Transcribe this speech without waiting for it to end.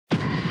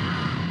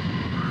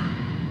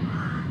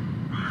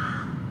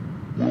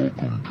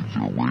The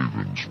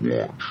Ravens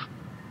Watch.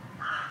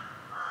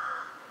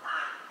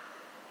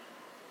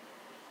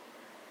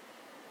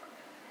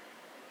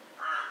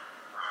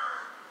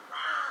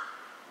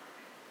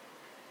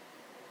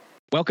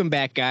 Welcome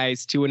back,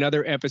 guys, to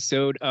another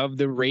episode of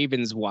The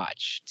Ravens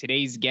Watch.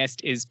 Today's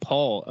guest is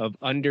Paul of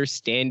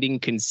Understanding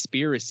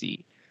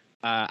Conspiracy.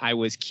 I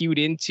was cued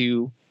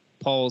into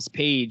Paul's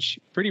page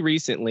pretty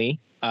recently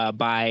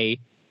by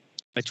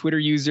a Twitter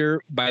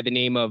user by the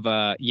name of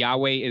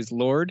Yahweh is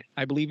Lord,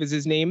 I believe is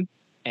his name.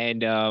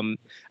 And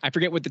I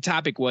forget what the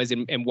topic was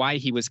and why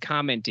he was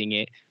commenting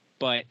it,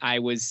 but I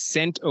was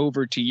sent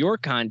over to your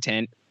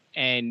content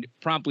and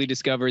promptly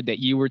discovered that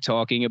you were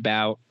talking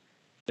about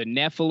the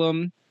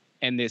Nephilim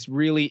and this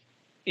really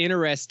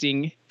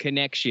interesting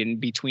connection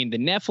between the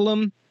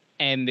Nephilim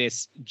and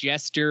this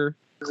jester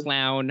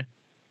clown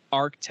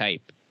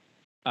archetype.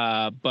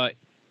 But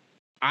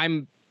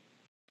I'm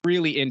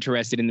really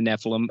interested in the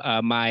Nephilim.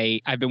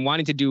 I've been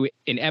wanting to do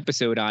an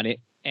episode on it,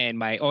 and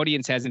my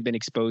audience hasn't been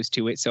exposed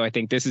to it. So I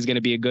think this is going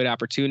to be a good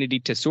opportunity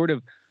to sort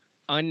of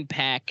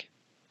unpack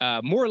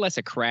more or less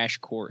a crash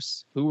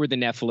course. Who were the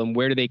Nephilim?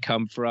 Where do they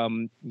come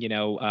from? You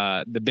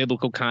know, the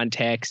biblical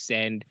context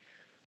and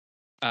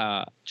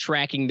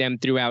tracking them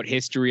throughout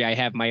history. I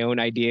have my own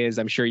ideas.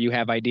 I'm sure you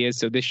have ideas.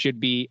 So this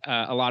should be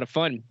a lot of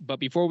fun. But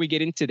before we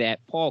get into that,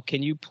 Paul,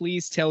 can you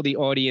please tell the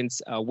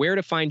audience where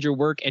to find your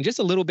work and just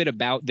a little bit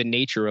about the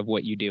nature of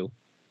what you do?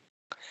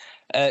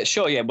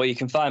 Sure, yeah. Well, you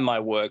can find my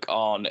work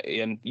on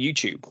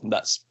YouTube.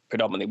 That's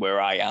predominantly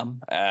where I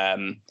am.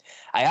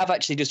 I have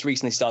actually just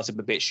recently started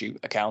a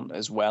BitChute account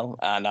as well,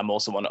 and I'm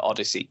also on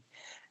Odyssey.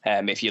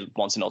 If you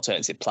want an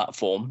alternative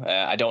platform,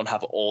 I don't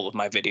have all of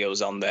my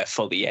videos on there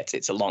fully yet.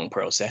 It's a long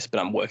process, but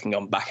I'm working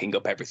on backing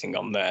up everything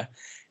on there.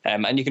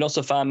 And you can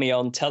also find me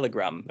on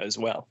Telegram as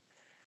well.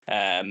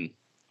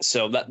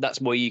 So that's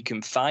where you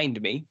can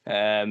find me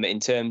in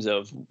terms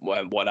of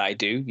what I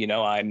do. You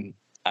know, I'm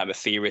a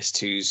theorist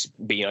who's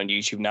been on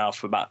YouTube now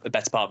for about the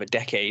better part of a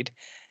decade.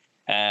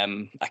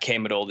 I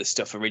came at all this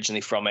stuff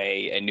originally from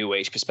a New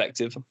Age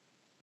perspective.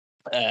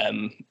 A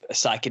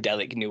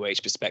psychedelic New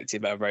Age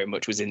perspective. I very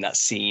much was in that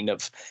scene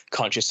of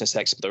consciousness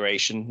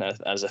exploration,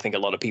 as I think a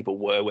lot of people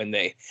were when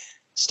they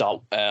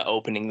start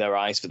opening their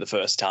eyes for the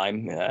first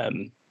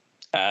time.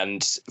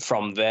 And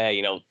from there,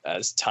 you know,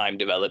 as time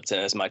developed and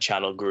as my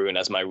channel grew and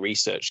as my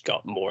research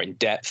got more in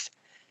depth,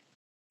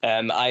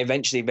 I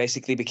eventually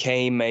basically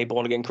became a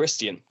born-again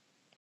Christian.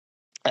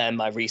 And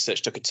my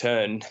research took a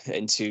turn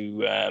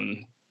into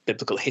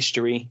biblical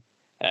history,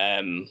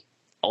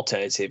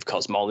 alternative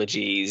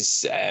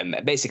cosmologies,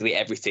 basically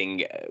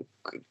everything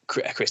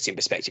a Christian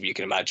perspective you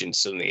can imagine.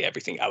 Suddenly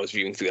everything I was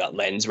viewing through that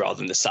lens rather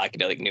than the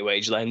psychedelic New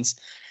Age lens,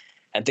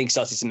 and things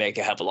started to make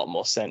a hell of a lot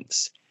more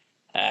sense.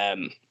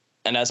 And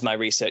as my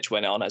research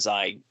went on, as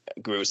I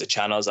grew as a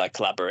channel, as I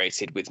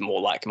collaborated with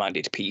more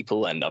like-minded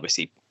people and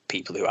obviously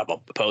people who have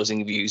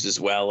opposing views as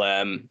well,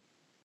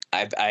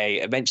 I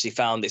eventually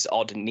found this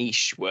odd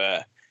niche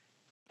where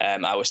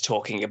I was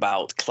talking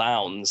about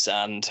clowns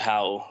and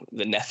how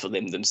the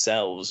Nephilim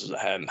themselves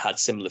had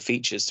similar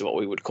features to what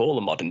we would call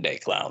a modern day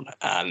clown.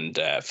 And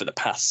for the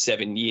past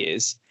 7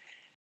 years,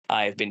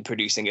 I've been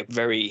producing a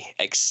very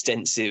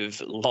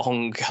extensive,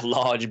 long,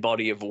 large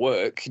body of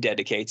work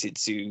dedicated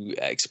to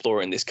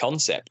exploring this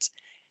concept.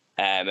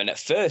 And at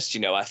first, you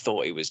know, I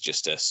thought it was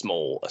just a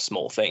small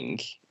thing.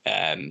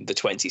 The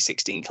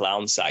 2016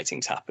 clown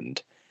sightings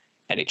happened,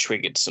 and it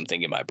triggered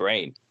something in my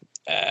brain.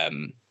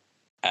 And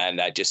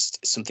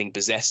something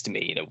possessed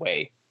me in a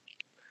way.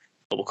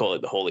 But we'll call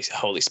it the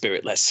Holy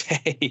Spirit, let's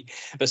say.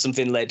 But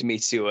something led me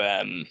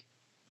to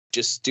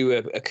just do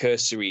a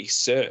cursory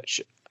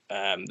search,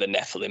 the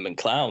Nephilim and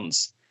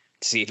clowns,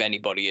 to see if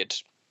anybody had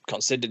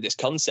considered this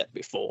concept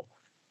before,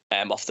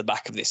 off the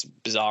back of this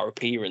bizarre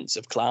appearance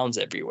of clowns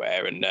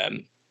everywhere.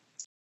 And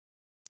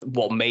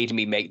what made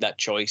me make that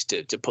choice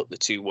to put the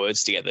two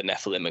words together,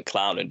 Nephilim and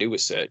clown, and do a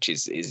search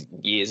is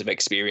years of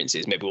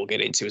experiences. Maybe we'll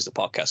get into as the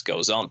podcast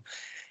goes on.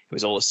 It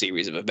was all a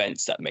series of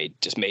events that made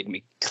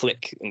me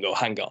click and go,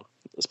 hang on,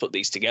 let's put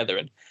these together.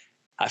 And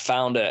I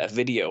found a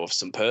video of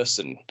some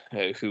person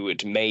who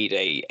had made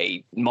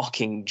a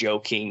mocking,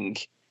 joking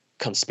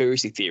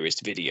conspiracy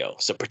theorist video.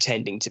 So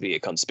pretending to be a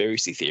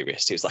conspiracy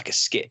theorist. It was like a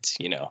skit,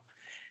 you know.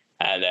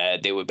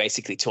 And they were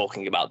basically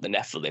talking about the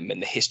Nephilim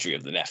and the history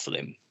of the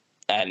Nephilim.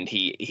 And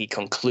he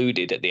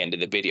concluded at the end of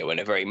the video in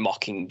a very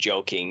mocking,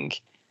 joking,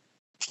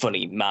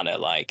 funny manner,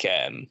 like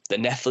the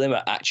Nephilim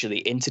are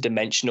actually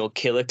interdimensional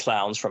killer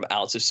clowns from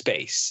outer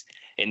space,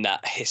 in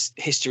that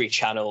History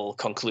Channel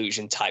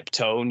conclusion type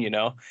tone, you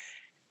know.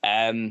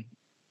 And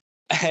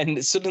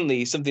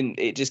suddenly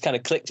it just kind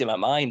of clicked in my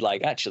mind,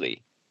 like,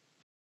 actually,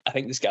 I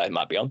think this guy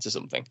might be onto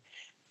something.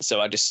 So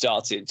I just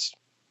started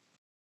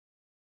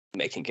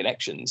making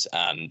connections,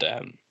 and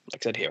like I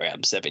said, here I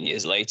am 7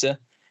 years later.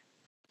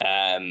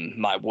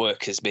 My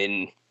work has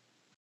been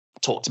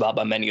talked about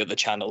by many other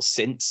channels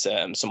since.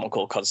 Someone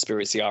called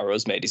Conspiracy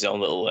RO's made his own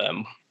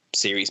little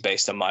series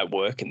based on my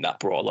work, and that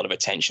brought a lot of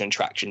attention and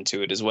traction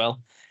to it as well.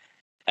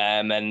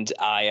 And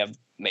I have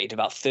made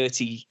about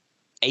 30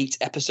 8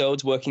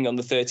 episodes, working on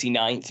the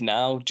 39th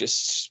now,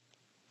 just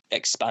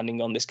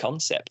expanding on this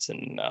concept,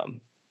 and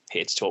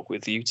here to talk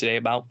with you today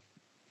about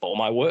all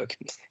my work.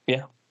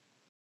 Yeah.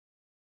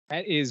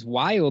 That is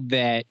wild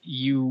that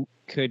you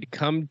could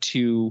come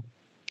to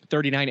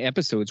 39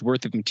 episodes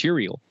worth of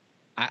material.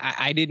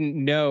 I didn't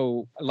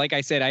know. Like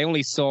I said, I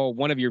only saw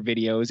one of your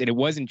videos, and it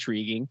was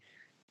intriguing,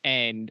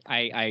 and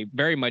I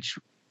very much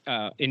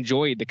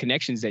enjoyed the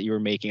connections that you were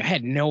making. I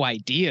had no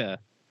idea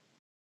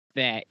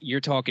that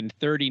you're talking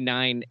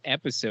 39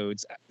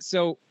 episodes.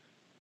 So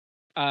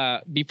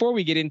before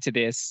we get into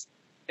this,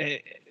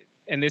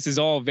 and this is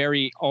all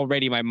very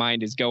already my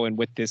mind is going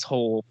with this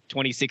whole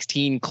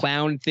 2016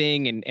 clown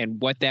thing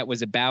and what that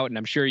was about. And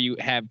I'm sure you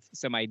have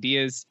some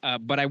ideas,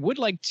 but I would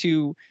like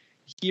to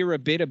hear a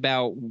bit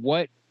about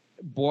what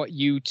brought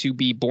you to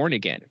be born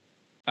again,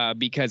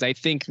 because I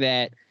think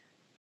that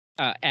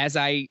as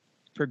I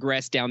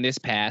progress down this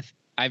path,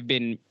 I've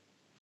been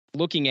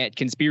looking at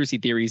conspiracy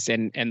theories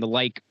and the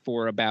like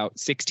for about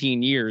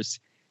 16 years,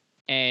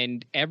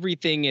 and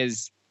everything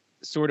is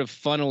sort of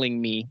funneling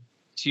me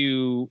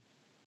to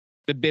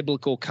the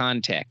biblical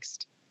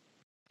context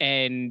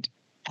and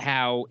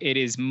how it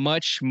is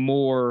much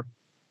more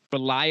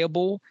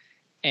reliable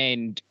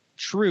and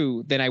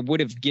true than I would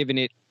have given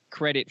it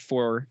credit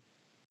for,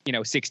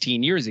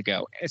 16 years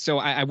ago. So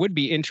I would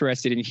be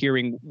interested in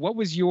hearing, what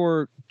was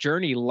your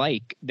journey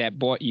like that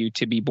brought you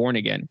to be born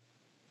again?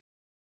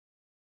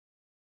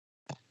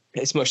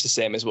 It's much the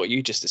same as what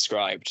you just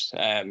described.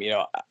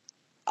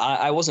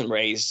 I wasn't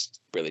raised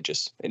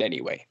religious in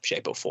any way,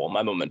 shape, or form.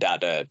 My mum and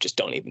dad just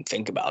don't even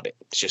think about it.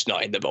 It's just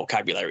not in the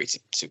vocabulary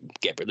to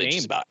get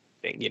religious about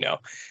anything,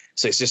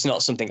 So it's just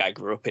not something I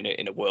grew up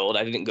in a world.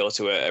 I didn't go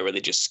to a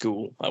religious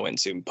school. I went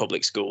to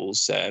public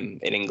schools. In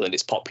England,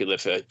 it's popular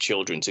for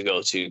children to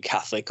go to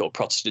Catholic or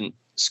Protestant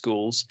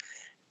schools.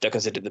 They're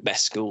considered the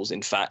best schools,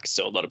 in fact.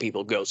 So a lot of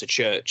people go to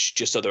church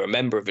just so they're a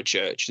member of a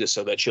church, just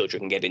so their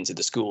children can get into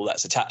the school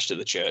that's attached to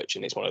the church.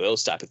 And it's one of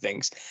those type of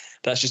things.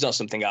 But that's just not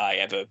something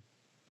I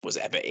was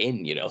ever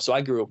in, So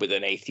I grew up with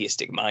an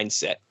atheistic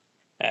mindset.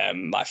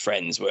 My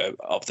friends were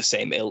of the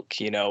same ilk,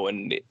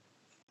 and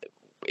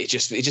it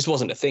just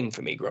wasn't a thing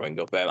for me growing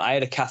up. I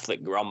had a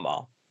Catholic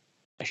grandma,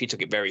 and she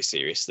took it very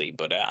seriously,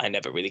 but I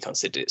never really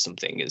considered it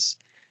something as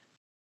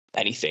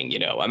anything,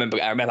 I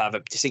remember I have a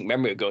distinct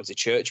memory of going to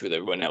church with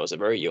her when I was a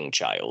very young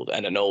child,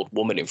 and an old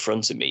woman in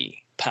front of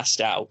me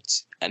passed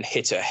out and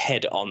hit her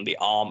head on the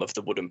arm of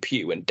the wooden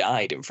pew and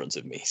died in front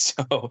of me.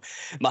 So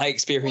my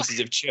experiences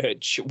of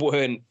church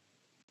weren't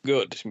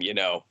good, and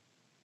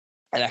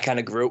I kind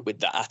of grew up with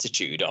that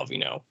attitude of,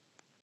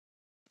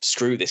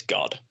 screw this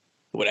God,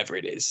 whatever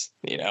it is,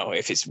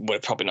 if it's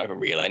probably not even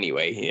real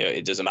anyway,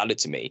 it doesn't matter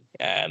to me.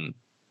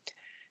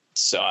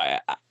 So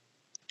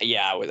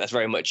that's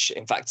very much,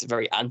 in fact,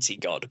 very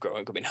anti-God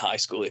growing up in high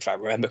school, if I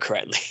remember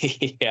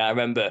correctly. Yeah, I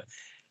remember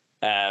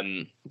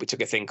we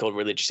took a thing called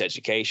religious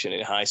education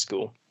in high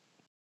school,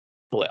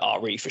 call it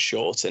RE for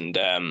short, and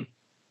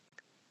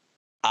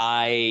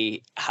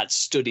I had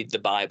studied the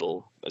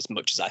Bible as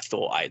much as I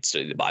thought I had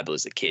studied the Bible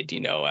as a kid.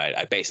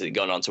 I'd basically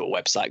gone onto a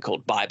website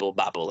called Bible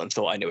Babble and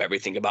thought I knew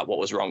everything about what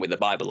was wrong with the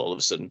Bible all of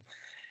a sudden.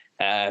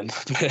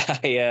 But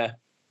I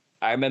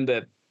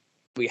remember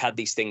we had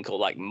these thing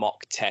called like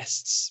mock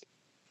tests,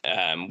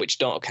 which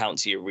don't account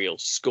to your real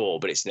score,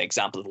 but it's an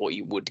example of what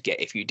you would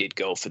get if you did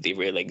go for the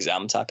real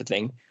exam type of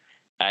thing.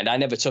 And I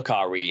never took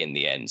RE in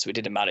the end, so it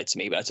didn't matter to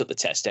me, but I took the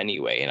test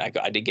anyway, and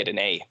I did get an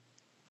A.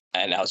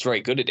 And I was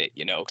very good at it,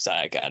 because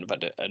I kind of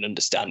had an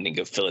understanding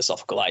of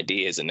philosophical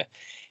ideas. And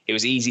it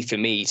was easy for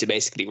me to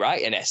basically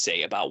write an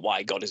essay about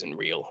why God isn't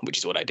real, which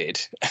is what I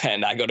did.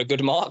 And I got a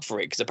good mark for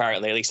it because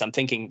apparently, at least I'm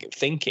thinking,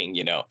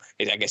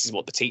 I guess is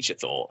what the teacher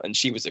thought. And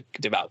she was a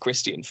devout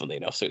Christian, funnily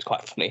enough. So it's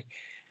quite funny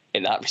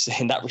in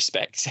that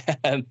respect.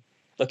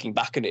 Looking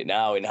back on it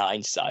now in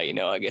hindsight,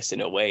 I guess in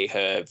a way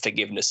her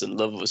forgiveness and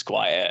love was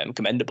quite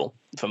commendable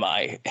for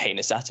my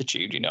heinous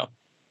attitude,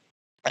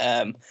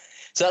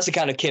 So that's the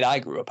kind of kid I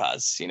grew up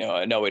as,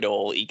 a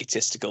know-it-all,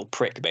 egotistical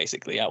prick,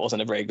 basically. I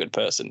wasn't a very good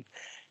person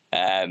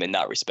in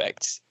that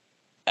respect.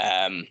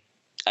 And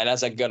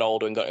as I got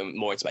older and got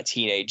more into my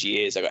teenage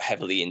years, I got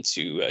heavily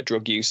into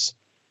drug use.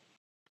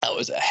 I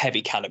was a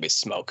heavy cannabis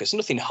smoker, so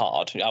nothing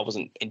hard. I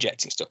wasn't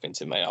injecting stuff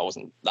into me. I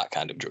wasn't that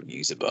kind of drug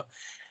user, but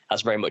I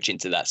was very much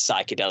into that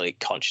psychedelic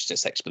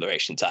consciousness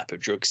exploration type of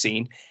drug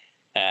scene.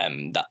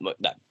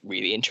 That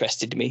really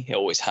interested me. It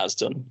always has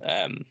done.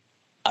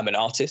 I'm an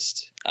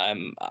artist.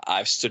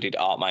 I've studied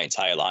art my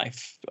entire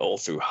life, all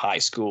through high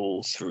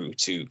school, through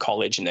to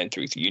college, and then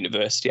through to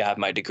university. I have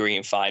my degree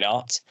in fine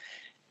art.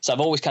 So I've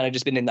always kind of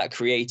just been in that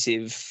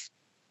creative,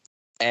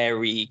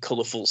 airy,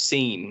 colourful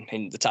scene,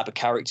 and the type of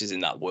characters in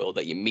that world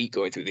that you meet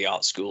going through the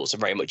art schools are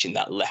very much in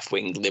that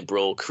left-wing,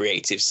 liberal,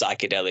 creative,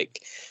 psychedelic,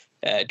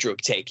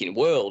 drug-taking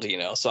world,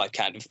 So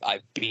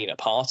I've been a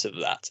part of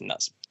that, and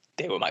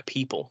they were my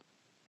people.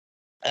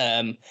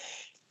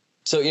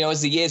 So,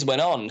 as the years went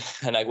on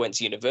and I went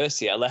to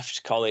university, I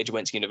left college,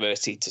 went to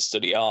university to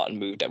study art and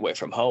moved away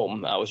from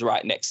home. I was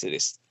right next to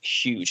this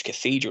huge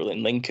cathedral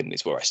in Lincoln,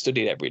 is where I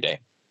studied every day.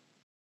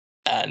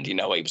 And, you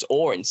know, it was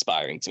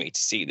awe-inspiring to me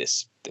to see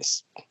this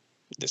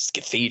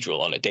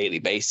cathedral on a daily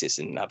basis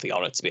and have the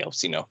honor to be able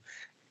to, you know,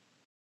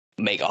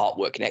 make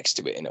artwork next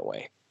to it in a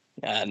way.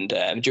 And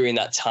during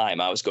that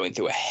time, I was going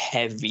through a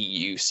heavy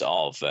use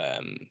of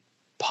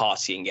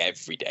partying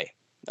every day.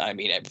 I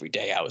mean, every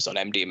day I was on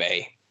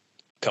MDMA,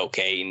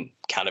 cocaine,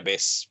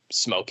 cannabis,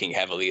 smoking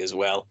heavily as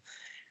well.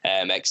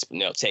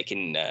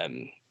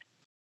 Taking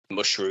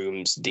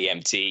mushrooms,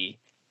 DMT,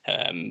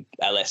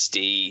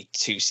 LSD,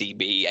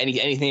 2CB,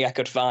 anything I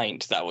could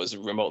find that was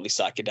remotely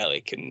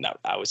psychedelic, and that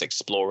I was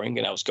exploring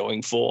and I was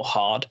going for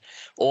hard.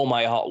 All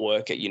my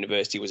artwork at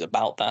university was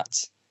about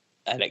that,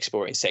 and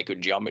exploring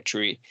sacred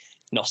geometry,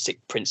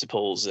 Gnostic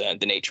principles,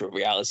 the nature of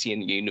reality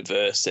and the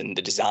universe, and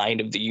the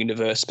design of the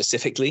universe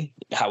specifically,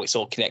 how it's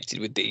all connected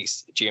with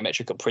these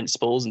geometrical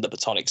principles and the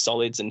platonic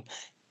solids. And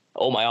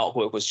all my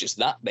artwork was just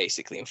that,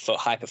 basically, and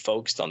hyper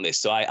focused on this.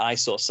 So I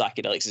saw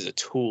psychedelics as a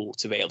tool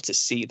to be able to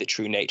see the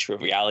true nature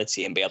of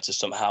reality and be able to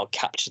somehow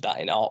capture that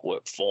in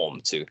artwork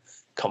form to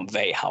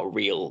convey how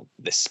real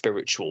the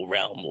spiritual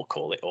realm, we'll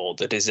call it, or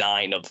the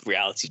design of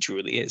reality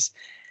truly is.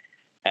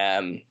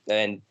 And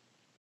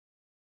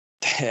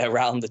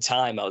around the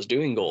time I was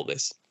doing all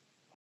this,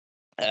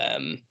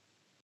 I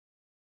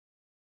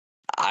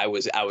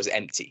was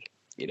empty.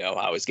 You know,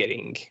 I was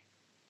getting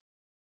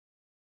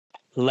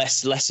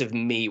less of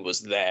me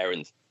was there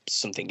and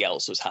something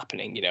else was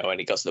happening, you know,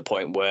 and it got to the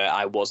point where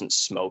I wasn't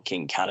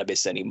smoking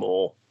cannabis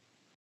anymore.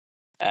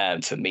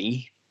 For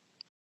me,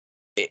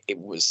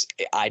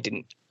 I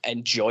didn't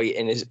enjoy it,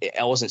 and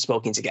I wasn't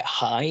smoking to get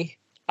high.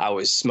 I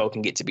was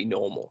smoking it to be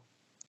normal.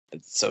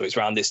 So it was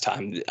around this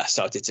time that I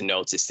started to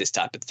notice this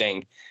type of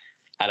thing.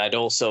 And I'd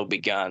also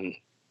begun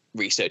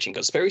researching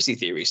conspiracy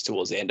theories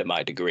towards the end of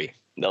my degree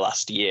in the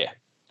last year.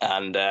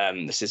 And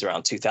this is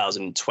around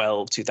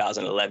 2012,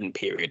 2011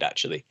 period,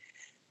 actually.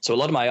 So a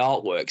lot of my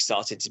artwork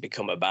started to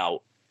become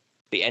about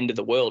the end of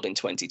the world in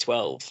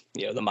 2012,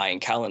 you know, the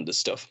Mayan calendar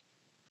stuff.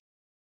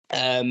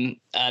 And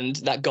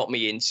that got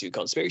me into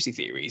conspiracy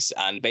theories.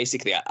 And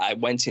basically, I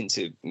went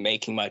into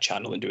making my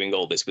channel and doing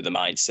all this with the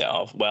mindset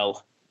of,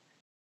 well,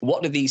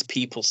 what do these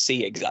people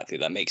see exactly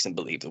that makes them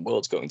believe the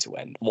world's going to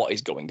end? What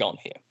is going on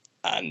here?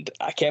 And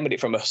I came at it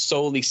from a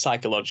solely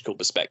psychological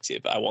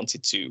perspective. I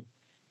wanted to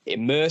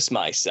immerse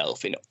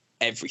myself in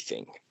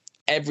everything,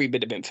 every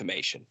bit of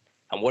information.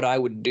 And what I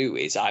would do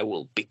is I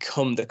will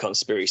become the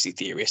conspiracy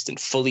theorist and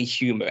fully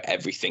humor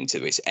everything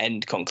to its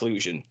end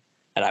conclusion.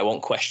 And I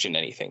won't question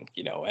anything,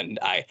 you know, and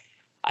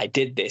I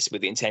did this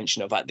with the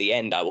intention of, at the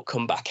end, I will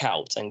come back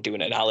out and do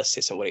an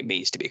analysis on what it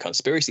means to be a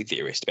conspiracy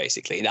theorist,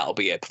 basically. And that'll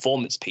be a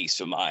performance piece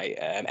for my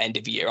end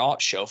of year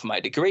art show for my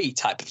degree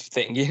type of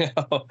thing, you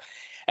know.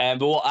 But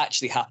what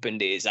actually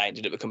happened is I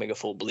ended up becoming a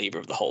full believer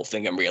of the whole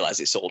thing and realized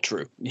it's all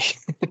true,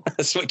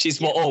 which is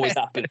what always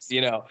happens,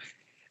 you know.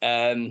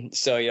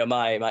 So, you know,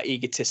 my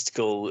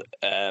egotistical,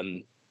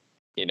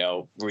 you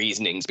know,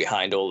 reasonings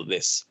behind all of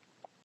this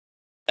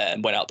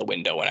went out the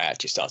window when I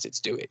actually started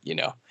to do it, you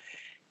know.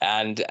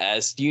 And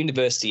as the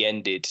university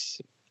ended,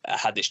 I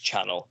had this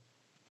channel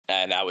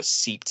and I was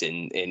steeped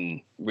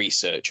in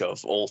research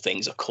of all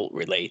things occult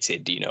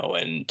related, you know,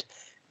 and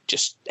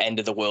just end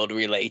of the world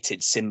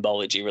related,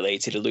 symbology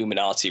related,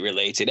 Illuminati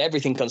related,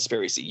 everything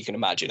conspiracy you can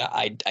imagine.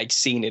 I'd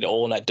seen it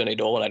all and I'd done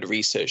it all and I'd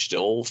researched it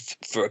all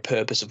for a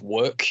purpose of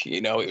work. You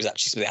know, it was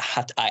actually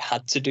something I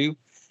had to do.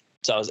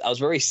 So I was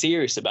very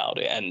serious about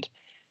it. And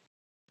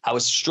I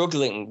was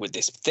struggling with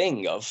this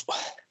thing of,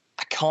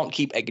 I can't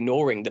keep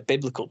ignoring the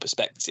biblical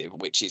perspective,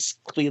 which is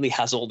clearly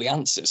has all the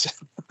answers.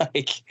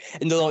 Like,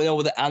 and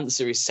no, the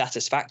answer is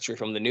satisfactory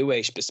from the New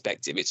Age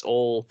perspective. It's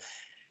all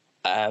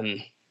vain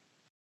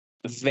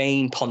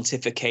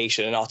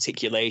pontification and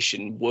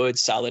articulation, word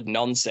salad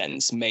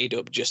nonsense made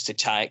up just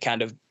to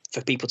kind of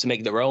for people to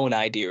make their own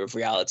idea of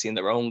reality and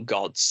their own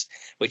gods,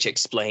 which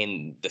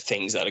explain the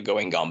things that are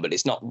going on. But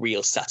it's not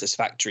real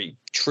satisfactory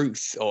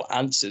truth or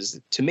answers.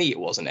 To me, it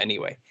wasn't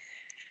anyway.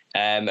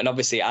 And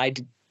obviously,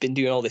 I'd been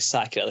doing all this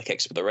psychedelic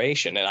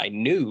exploration, and I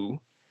knew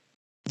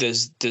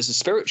there's a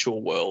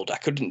spiritual world. I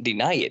couldn't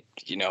deny it.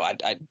 You know,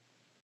 I'd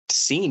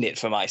seen it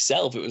for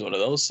myself. It was one of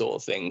those sort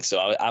of things. So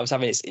I was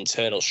having this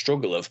internal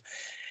struggle of,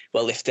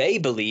 well, if they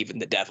believe in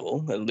the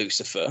devil and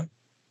Lucifer,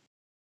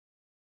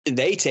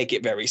 they take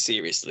it very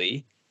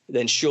seriously,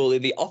 then surely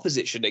the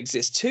opposite should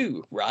exist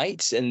too,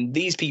 right? And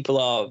these people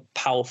are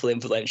powerful,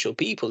 influential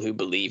people who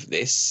believe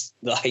this.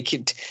 Like,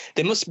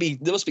 there must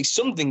be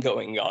something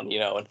going on, you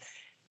know. And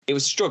it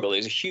was a struggle. It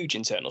was a huge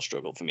internal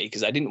struggle for me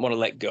because I didn't want to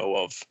let go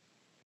of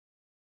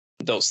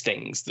those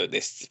things. That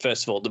this,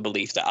 first of all, the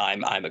belief that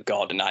I'm a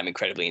god and I'm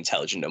incredibly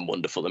intelligent and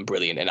wonderful and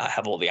brilliant and I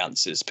have all the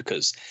answers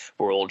because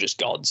we're all just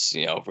gods,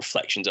 you know,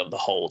 reflections of the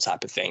whole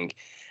type of thing.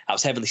 I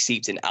was heavily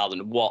steeped in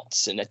Alan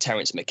Watts and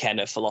Terence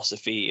McKenna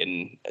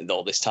philosophy and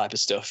all this type of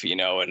stuff, you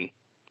know,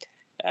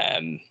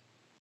 and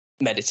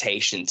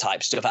meditation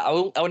type stuff.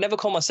 I would never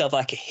call myself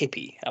like a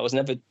hippie. I was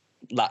never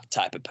that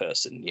type of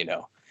person, you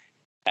know.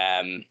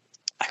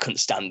 I couldn't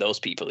stand those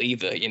people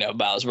either,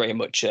 but I was very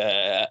much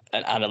an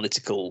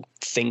analytical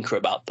thinker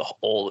about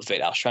all of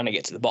it. I was trying to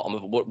get to the bottom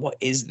of what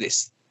is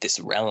this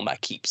realm I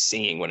keep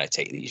seeing when I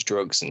take these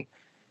drugs, and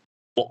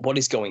what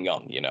is going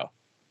on,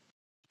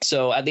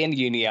 So at the end of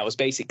uni, I was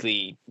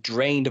basically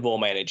drained of all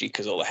my energy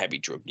because of all the heavy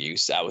drug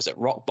use. I was at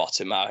rock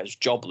bottom. I was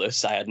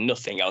jobless. I had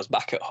nothing. I was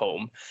back at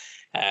home.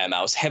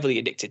 I was heavily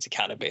addicted to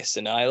cannabis,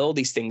 and I had all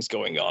these things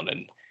going on.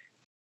 And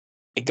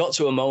it got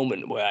to a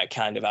moment where I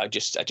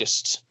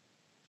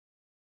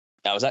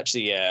was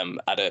actually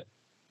at a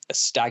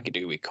stag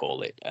do, we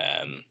call it,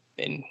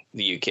 in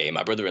the UK.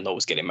 My brother-in-law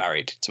was getting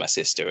married to my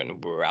sister,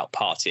 and we were out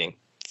partying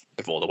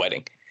before the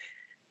wedding.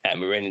 And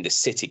we were in this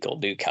city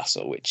called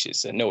Newcastle, which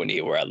is nowhere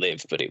near where I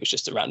live, but it was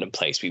just a random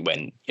place we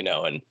went,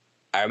 And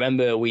I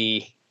remember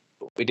we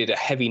did a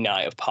heavy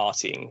night of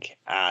partying,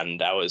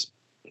 and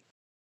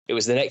it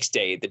was the next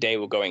day, the day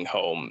we're going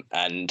home,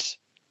 and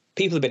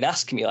people have been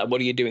asking me, like,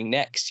 what are you doing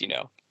next,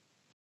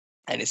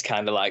 And it's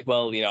kind of like,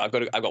 well, I've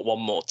got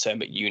one more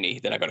term at uni,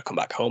 then I got to come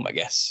back home, I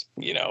guess,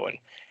 And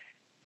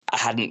I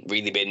hadn't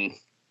really been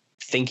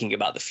thinking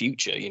about the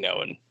future,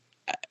 and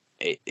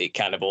it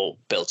kind of all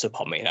built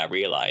up on me, and I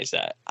realized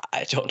that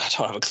I don't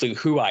have a clue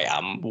who I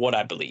am, what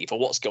I believe, or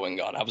what's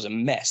going on. I was a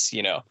mess,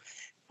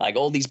 like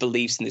all these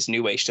beliefs and this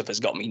new age stuff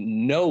has got me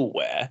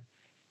nowhere,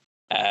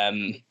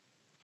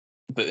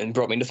 but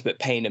brought me nothing but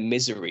pain and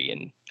misery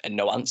and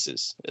no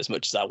answers. As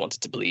much as I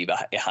wanted to believe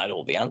I had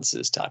all the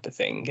answers, type of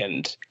thing.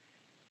 And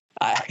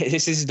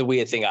this is the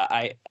weird thing.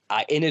 I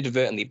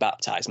inadvertently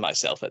baptized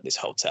myself at this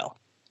hotel.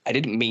 I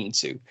didn't mean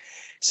to.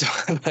 So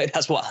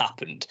that's what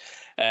happened.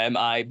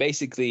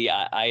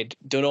 I'd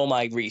done all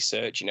my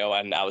research,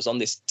 and I was on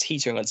this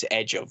teetering on the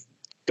edge of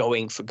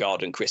going for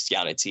God and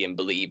Christianity and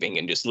believing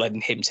and just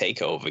letting him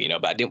take over,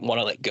 but I didn't want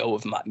to let go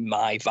of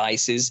my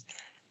vices,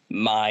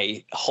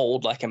 my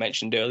hold, like I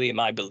mentioned earlier,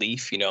 my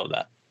belief,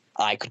 that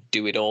I could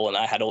do it all and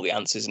I had all the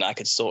answers and I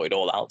could sort it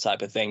all out,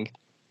 type of thing.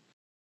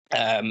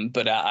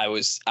 But I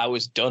was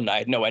done. I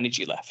had no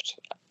energy left.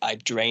 I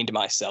drained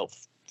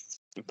myself,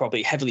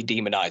 probably heavily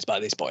demonized by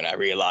this point. I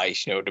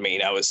realized, you know what I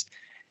mean? I was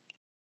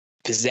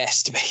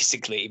possessed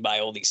basically by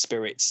all these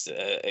spirits,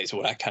 is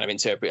what I kind of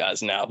interpret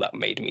as now, that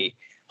made me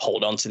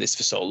hold on to this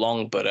for so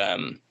long. But I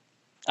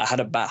had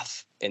a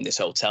bath in this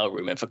hotel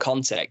room. And for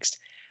context,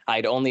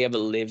 I'd only ever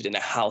lived in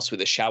a house with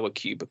a shower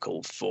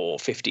cubicle for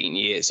 15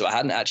 years. So I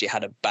hadn't actually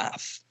had a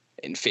bath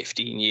in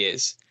 15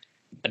 years.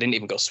 I didn't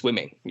even go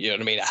swimming. You know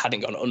what I mean? I hadn't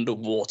gone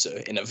underwater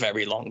in a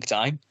very long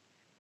time.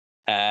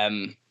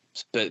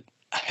 But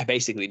I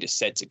basically just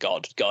said to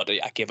God,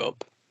 I give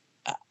up.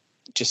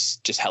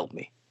 Just help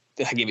me.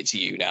 I give it to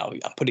you now.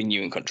 I'm putting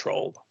you in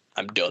control.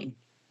 I'm done.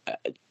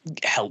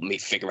 Help me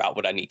figure out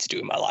what I need to do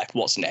in my life.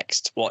 What's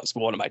next? What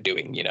am I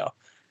doing?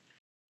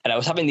 And I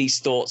was having these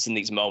thoughts in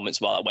these moments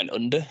while I went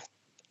under.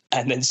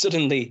 And then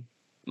suddenly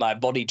my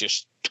body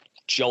just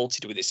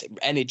jolted with this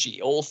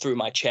energy all through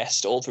my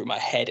chest, all through my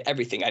head,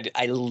 everything.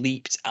 I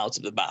leaped out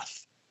of the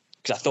bath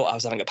because I thought I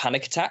was having a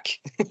panic attack.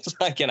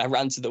 And I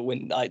ran to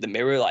the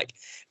mirror, like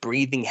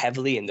breathing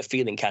heavily, and the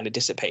feeling kind of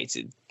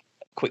dissipated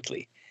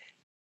quickly.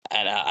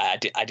 And I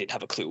didn't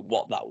have a clue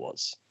what that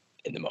was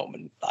in the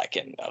moment.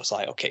 And I was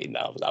like, okay,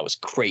 no, that was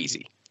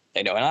crazy.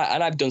 And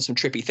I've done some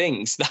trippy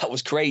things. That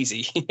was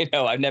crazy.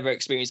 I've never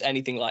experienced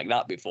anything like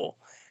that before.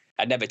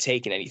 I'd never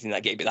taken anything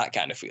that gave me that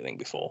kind of feeling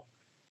before.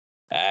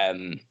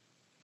 And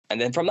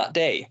then from that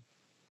day,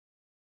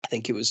 I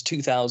think it was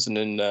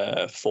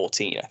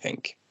 2014, I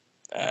think.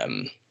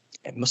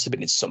 It must have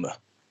been in summer,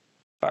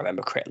 if I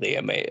remember correctly.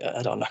 I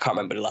can't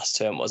remember the last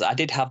term was. I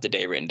did have the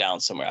day written down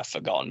somewhere. I've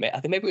forgotten. I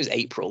think maybe it was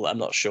April. I'm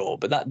not sure.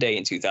 But that day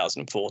in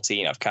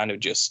 2014, I've kind of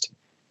just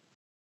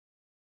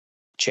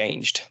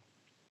changed.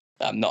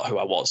 I'm not who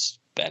I was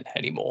then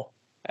anymore.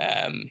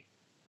 I'm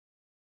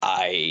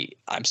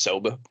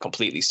sober,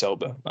 completely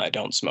sober. I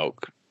don't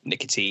smoke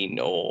nicotine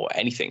or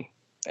anything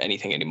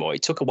anymore.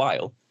 It took a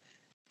while.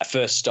 I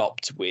first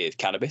stopped with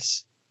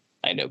cannabis.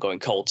 I ended up going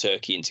cold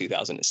turkey in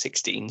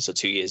 2016, so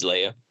 2 years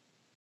later.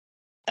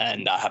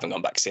 And I haven't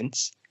gone back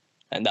since.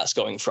 And that's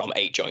going from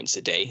 8 joints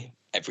a day,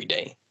 every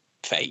day,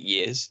 for 8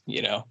 years,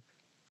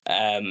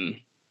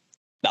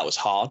 That was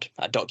hard.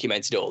 I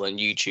documented it all on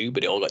YouTube,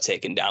 but it all got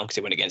taken down because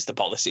it went against the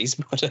policies.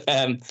 But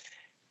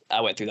I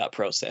went through that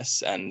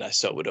process and I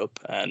sobered up,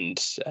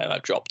 and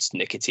I've dropped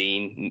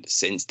nicotine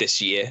since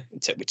this year.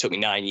 It took me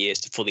 9 years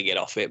to fully get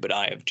off it, but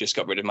I have just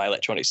got rid of my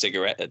electronic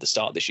cigarette at the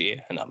start of this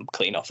year, and I'm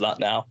clean off that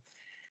now.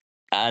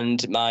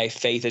 And my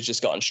faith has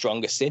just gotten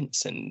stronger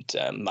since, and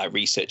my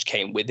research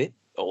came with it,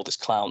 all this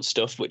clown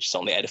stuff, which has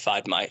only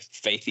edified my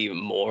faith even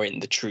more in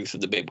the truth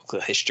of the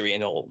biblical history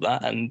and all of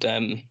that. And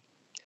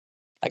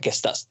I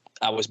guess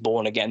I was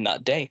born again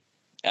that day,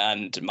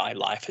 and my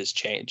life has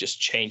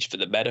changed for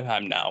the better.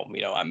 I'm now,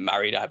 I'm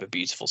married. I have a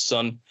beautiful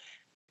son.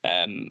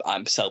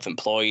 I'm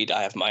self-employed.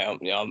 I have my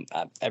own,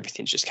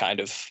 everything's just kind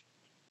of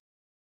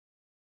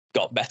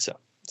got better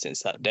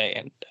since that day.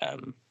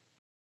 And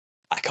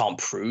I can't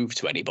prove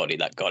to anybody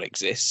that God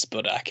exists,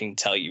 but I can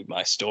tell you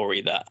my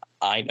story that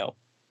I know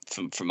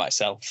from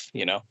myself,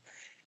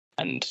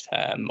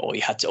 and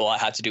all I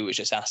had to do was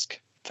just ask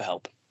for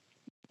help.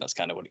 That's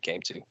kind of what it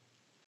came to.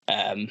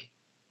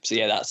 So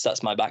yeah,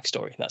 that's my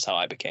backstory. That's how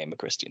I became a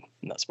Christian,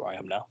 and that's where I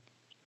am now.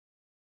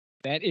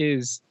 That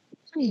is,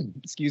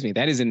 excuse me,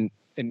 that is an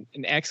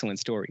excellent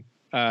story.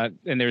 And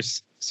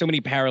there's so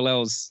many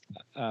parallels.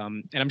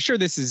 And I'm sure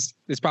this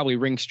probably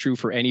rings true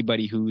for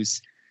anybody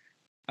who's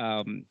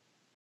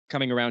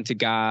coming around to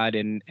God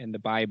and the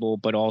Bible,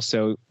 but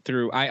also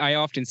through, I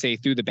often say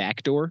through the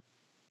back door,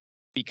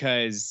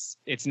 because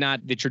it's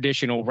not the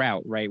traditional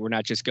route, right? We're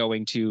not just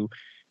going to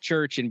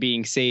church and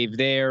being saved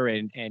there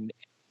and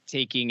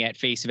taking at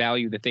face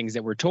value the things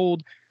that we're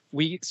told.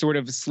 We sort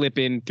of slip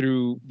in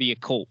through the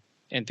occult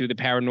and through the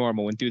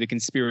paranormal and through the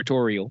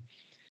conspiratorial.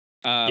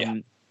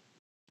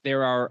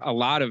 There are a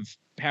lot of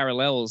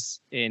parallels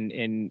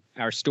in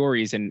our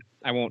stories, and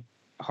I won't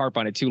harp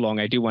on it too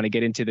long. I do want to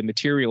get into the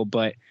material,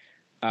 but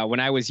when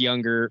I was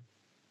younger,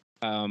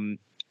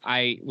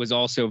 I was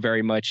also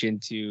very much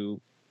into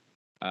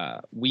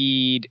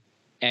weed,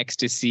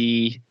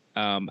 ecstasy.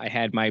 I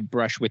had my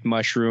brush with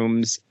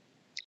mushrooms.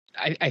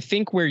 I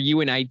think where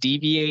you and I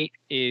deviate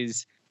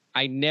is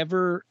I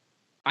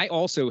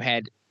also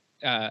had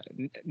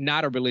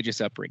not a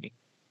religious upbringing,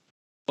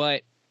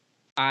 but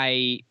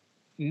I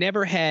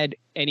never had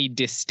any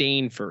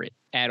disdain for it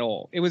at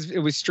all. It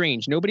was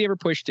strange. Nobody ever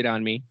pushed it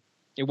on me.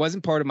 It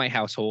wasn't part of my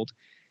household.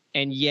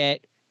 And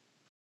yet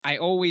I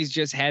always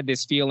just had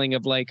this feeling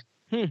of like,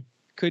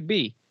 could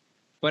be.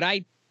 But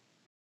I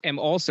am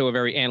also a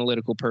very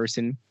analytical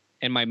person.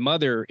 And my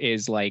mother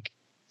is like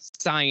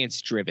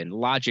science driven,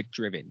 logic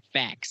driven,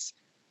 facts.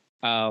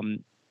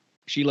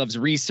 She loves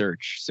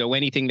research. So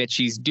anything that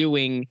she's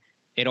doing,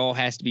 it all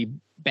has to be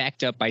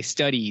backed up by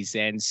studies.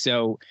 And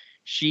so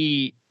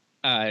she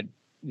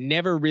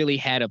never really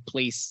had a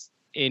place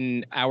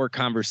in our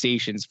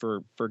conversations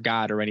for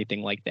God or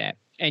anything like that.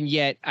 And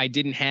yet I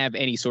didn't have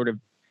any sort of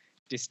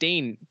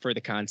disdain for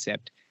the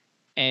concept.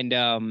 And,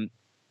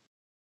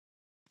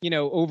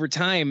 over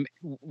time,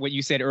 what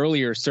you said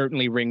earlier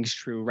certainly rings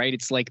true, right?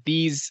 It's like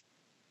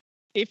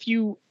if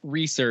you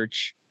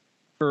research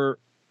for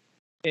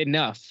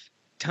enough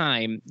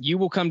time, you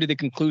will come to the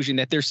conclusion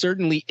that there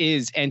certainly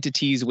is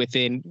entities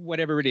within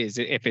whatever it is.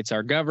 If it's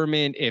our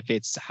government, if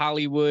it's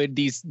Hollywood,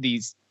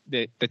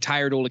 the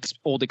tired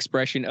old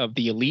expression of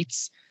the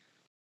elites,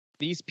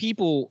 these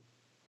people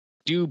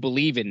do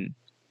believe in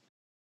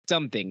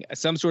something,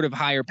 some sort of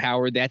higher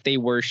power that they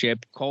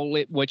worship. Call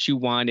it what you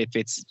want. If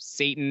it's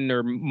Satan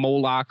or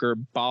Moloch or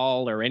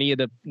Baal or any of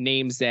the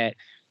names that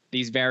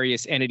these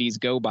various entities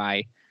go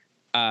by,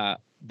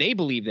 they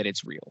believe that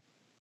it's real.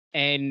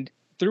 And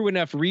through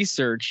enough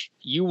research,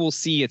 you will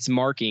see its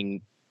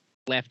marking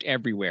left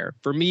everywhere.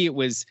 For me, it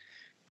was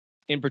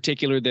in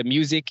particular the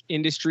music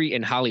industry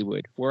and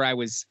Hollywood, where I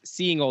was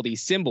seeing all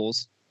these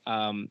symbols.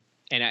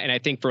 And I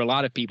think for a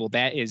lot of people,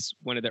 that is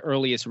one of the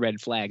earliest red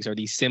flags, are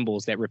these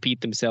symbols that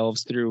repeat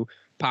themselves through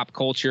pop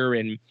culture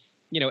and,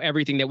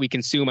 everything that we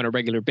consume on a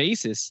regular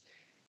basis.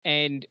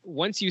 And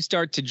once you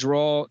start to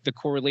draw the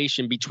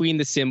correlation between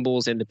the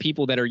symbols and the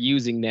people that are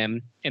using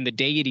them and the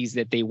deities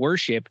that they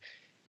worship,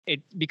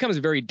 it becomes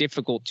very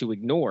difficult to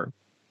ignore.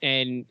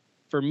 And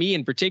for me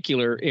in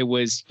particular, it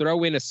was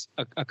throw in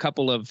a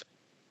couple of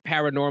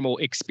paranormal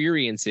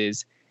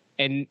experiences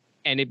and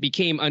it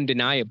became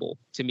undeniable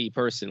to me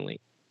personally.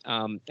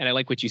 And I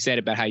like what you said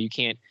about how you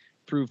can't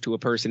prove to a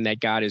person that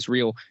God is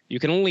real. You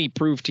can only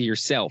prove to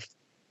yourself.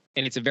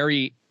 And it's a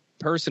very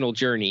personal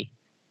journey.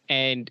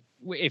 And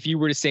if you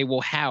were to say,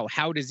 well, how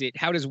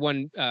does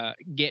one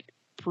get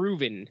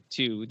proven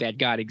to that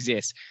God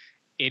exists?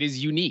 It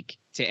is unique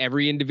to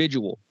every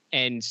individual.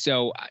 And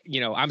so,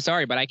 I'm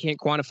sorry, but I can't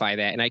quantify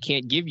that and I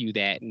can't give you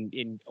that.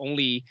 And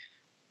only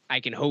I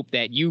can hope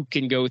that you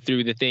can go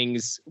through the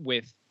things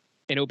with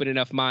an open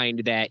enough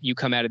mind that you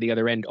come out of the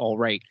other end all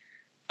right.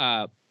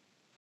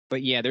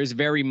 But yeah, there's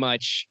very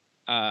much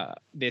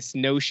this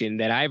notion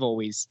that I've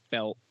always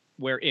felt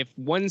where if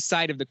one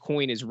side of the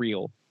coin is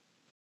real,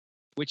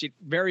 which it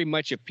very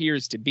much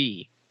appears to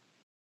be,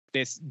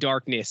 this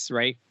darkness,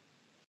 right?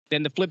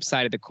 Then the flip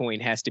side of the coin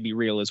has to be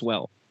real as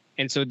well.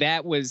 And so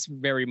that was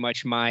very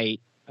much my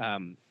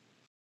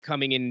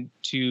coming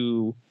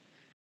into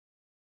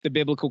the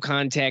biblical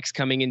context,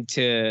 coming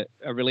into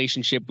a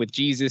relationship with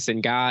Jesus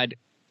and God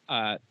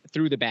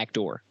through the back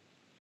door.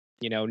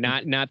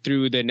 Not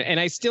through and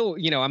I still,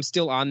 I'm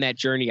still on that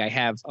journey. I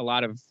have a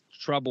lot of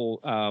trouble.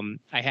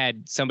 I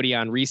had somebody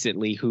on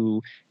recently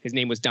who his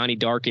name was Donnie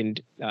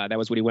Darkened. That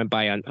was what he went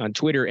by on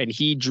Twitter. And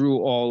he drew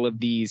all of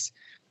these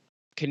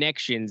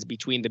connections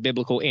between the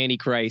biblical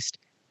Antichrist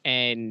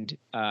and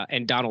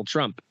Donald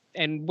Trump.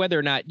 And whether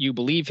or not you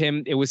believe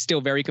him, it was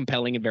still very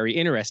compelling and very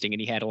interesting.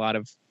 And he had a lot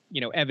of,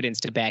 evidence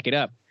to back it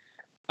up.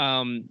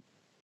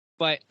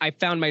 But I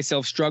found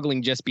myself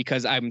struggling just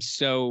because I'm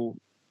so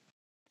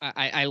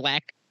I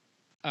lack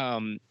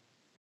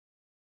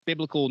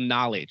biblical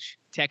knowledge,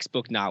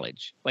 textbook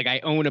knowledge. Like I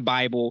own a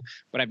Bible,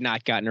 but I've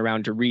not gotten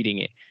around to reading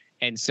it.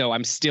 And so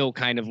I'm still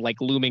kind of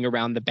like looming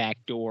around the back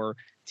door,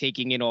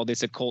 taking in all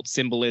this occult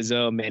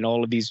symbolism and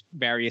all of these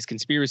various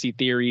conspiracy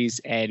theories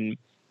and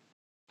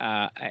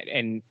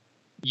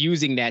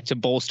using that to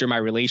bolster my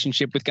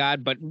relationship with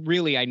God. But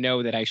really, I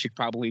know that I should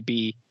probably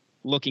be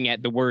looking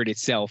at the word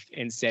itself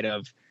instead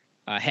of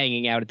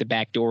hanging out at the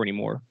back door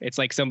anymore. It's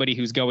like somebody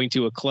who's going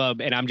to a club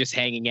and I'm just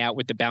hanging out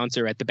with the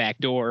bouncer at the back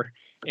door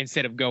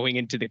instead of going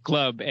into the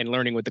club and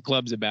learning what the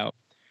club's about.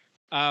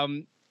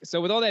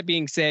 So with all that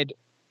being said,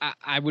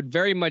 I would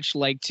very much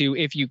like to,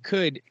 if you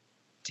could,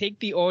 take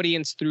the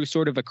audience through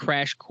sort of a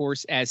crash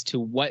course as to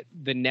what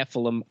the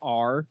Nephilim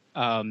are.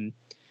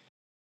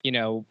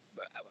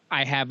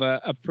 I have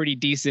a pretty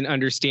decent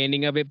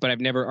understanding of it, but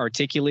I've never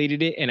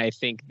articulated it. And I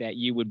think that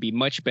you would be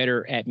much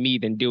better at me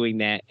than doing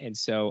that. And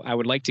so I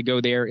would like to go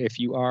there if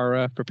you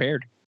are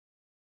prepared.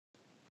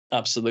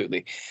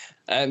 Absolutely.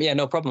 Yeah,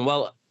 no problem.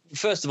 Well,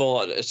 first of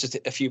all, it's just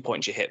a few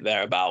points you hit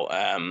there about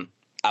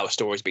our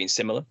stories being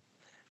similar.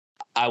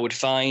 I would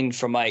find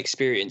from my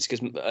experience,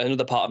 because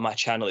another part of my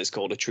channel is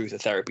called a Truth or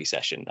Therapy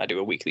session. I do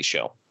a weekly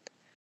show.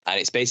 And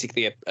it's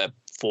basically a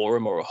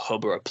forum or a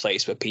hub or a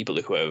place where people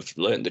who have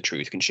learned the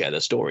truth can share their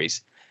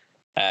stories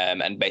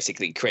and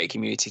basically create a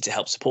community to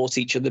help support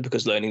each other,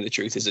 because learning the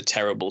truth is a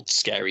terrible,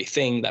 scary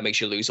thing that makes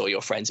you lose all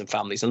your friends and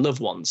families and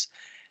loved ones.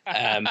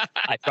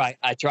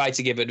 I try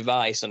to give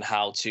advice on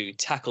how to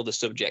tackle the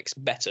subjects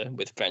better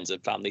with friends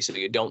and family so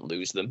you don't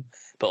lose them,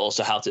 but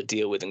also how to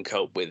deal with and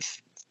cope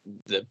with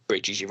the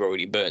bridges you've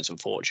already burnt,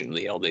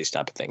 unfortunately, all these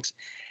type of things.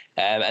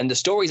 And the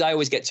stories I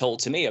always get told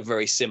to me are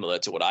very similar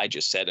to what I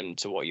just said and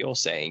to what you're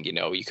saying.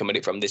 You come at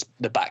it from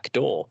the back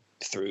door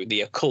through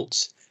the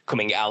occult,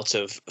 coming out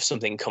of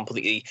something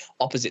completely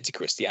opposite to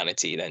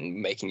Christianity,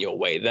 then making your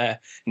way there,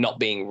 not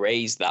being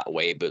raised that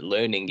way, but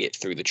learning it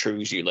through the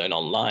truths you learn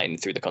online,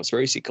 through the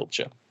conspiracy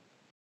culture.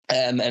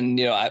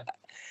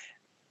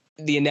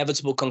 The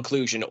inevitable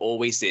conclusion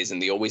always is,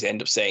 and they always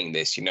end up saying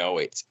this,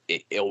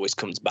 it always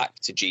comes back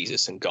to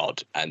Jesus and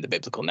God and the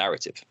biblical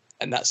narrative.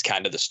 And that's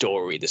kind of the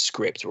story, the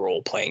script we're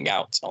all playing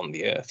out on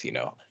the earth,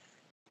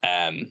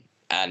 and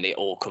it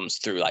all comes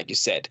through, like you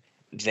said,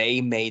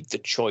 they made the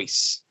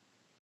choice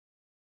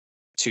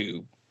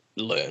to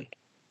learn.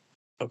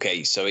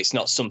 Okay, so it's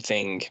not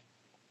something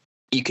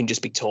you can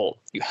just be taught.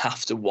 You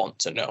have to want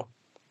to know.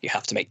 You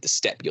have to make the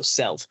step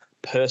yourself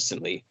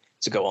personally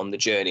to go on the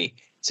journey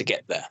to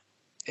get there.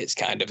 It's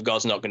kind of,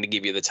 God's not going to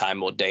give you the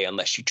time or day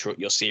unless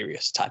you're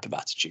serious type of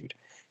attitude.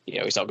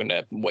 He's not going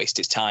to waste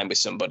his time with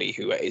somebody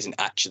who isn't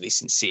actually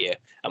sincere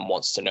and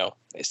wants to know.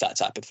 It's that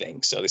type of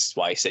thing. So this is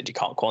why I said you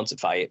can't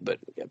quantify it, but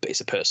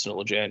it's a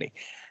personal journey.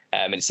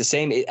 And it's the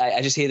same.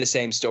 I just hear the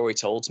same story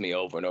told to me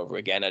over and over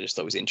again. I just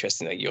thought it was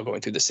interesting that you're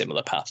going through the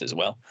similar path as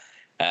well.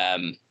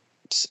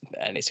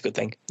 And it's a good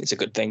thing. It's a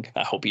good thing.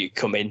 I hope you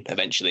come in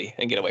eventually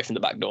and get away from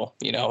the back door.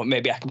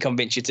 Maybe I can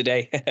convince you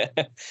today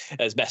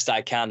as best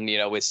I can,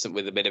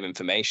 with a bit of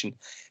information.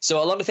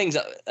 So a lot of things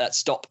that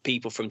stop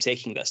people from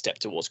taking that step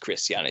towards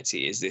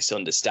Christianity is this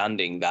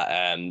understanding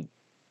that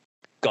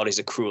God is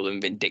a cruel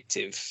and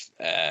vindictive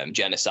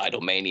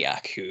genocidal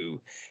maniac who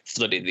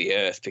flooded the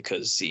earth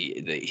because he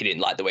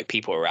didn't like the way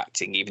people were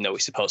acting, even though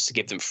he's supposed to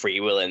give them free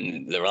will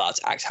and they're allowed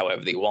to act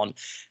however they want,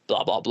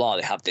 blah, blah, blah.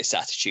 They have this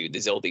attitude.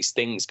 There's all these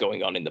things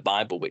going on in the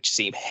Bible which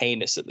seem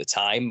heinous at the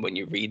time when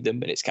you read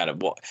them. And it's kind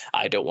of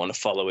I don't want to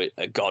follow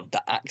a God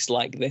that acts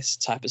like this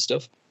type of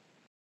stuff.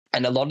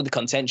 And a lot of the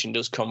contention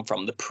does come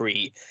from the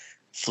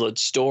pre-flood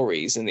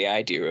stories and the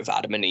idea of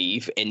Adam and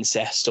Eve,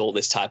 incest, all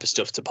this type of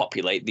stuff to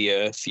populate the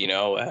earth, I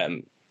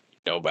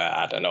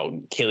don't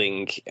know,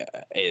 killing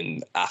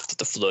in after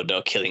the flood,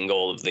 or killing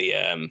all of the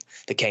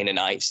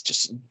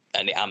Canaanites,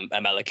 and the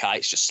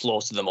Amalekites, just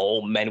slaughter them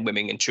all, men,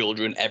 women, and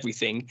children,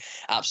 everything,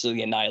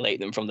 absolutely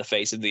annihilate them from the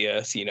face of the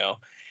earth,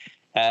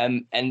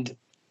 and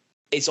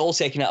it's all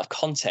taken out of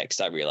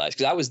context. I realized,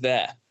 because I was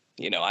there.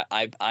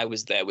 I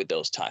was there with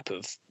those type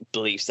of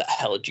beliefs that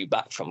held you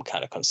back from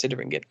kind of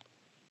considering it.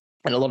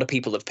 And a lot of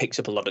people have picked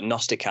up a lot of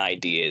Gnostic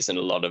ideas and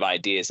a lot of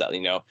ideas that,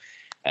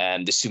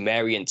 the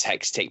Sumerian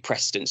texts take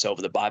precedence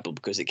over the Bible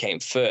because it came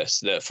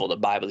first. Therefore, the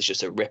Bible is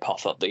just a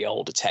rip-off of the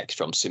older text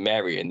from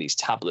Sumeria and these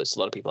tablets. A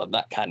lot of people have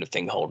that kind of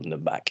thing holding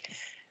them back.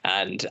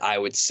 And I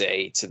would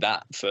say to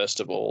that, first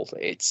of all,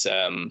 it's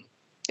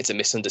a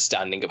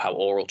misunderstanding of how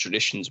oral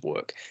traditions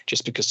work.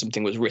 Just because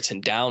something was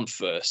written down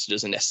first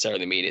doesn't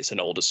necessarily mean it's an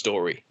older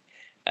story.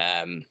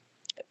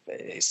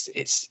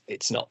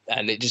 It's not,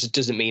 and it just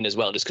doesn't mean as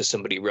well, just because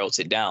somebody wrote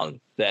it down,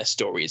 their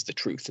story is the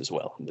truth as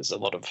well. There's a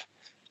lot of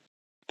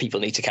people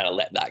need to kind of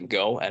let that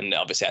go. And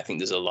obviously I think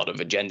there's a lot of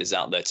agendas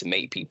out there to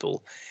make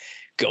people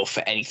go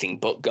for anything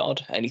but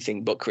God,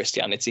 anything but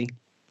Christianity.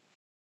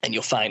 And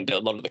you'll find a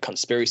lot of the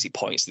conspiracy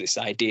points to this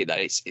idea that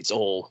it's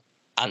all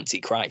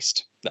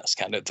anti-Christ. That's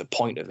kind of the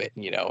point of it,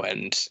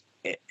 and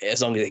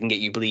as long as they can get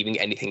you believing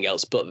anything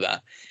else but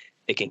that,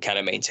 they can kind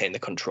of maintain the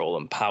control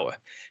and power.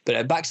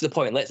 But back to the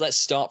point, let's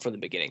start from the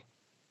beginning.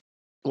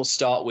 We'll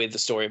start with the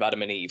story of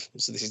Adam and Eve.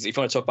 So this is, if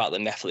you want to talk about the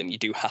Nephilim, you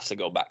do have to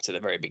go back to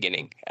the very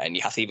beginning, and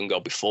you have to even go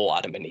before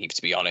Adam and Eve,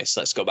 to be honest.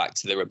 Let's go back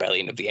to the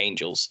rebellion of the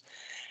angels.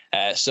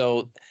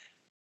 So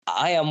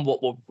I am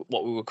what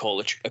we would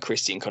call a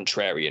Christian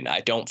contrarian.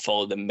 I don't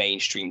follow the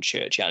mainstream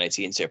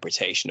churchianity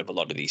interpretation of a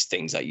lot of these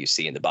things that you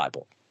see in the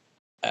Bible.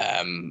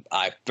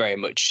 I very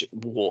much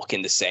walk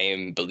in the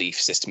same belief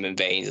system and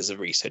veins as a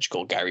researcher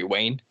called Gary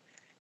Wayne,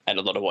 and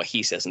a lot of what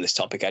he says on this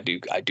topic, I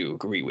do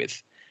agree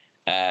with.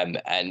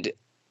 And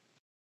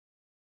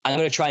I'm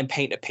going to try and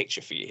paint a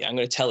picture for you. I'm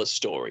going to tell a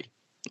story,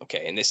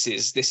 okay? And this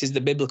is the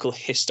biblical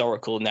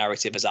historical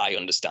narrative as I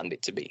understand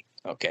it to be,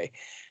 okay?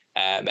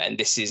 And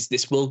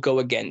this will go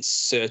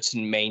against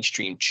certain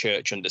mainstream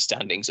church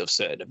understandings of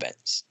certain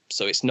events.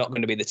 So it's not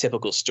going to be the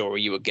typical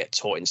story you would get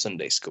taught in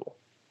Sunday school.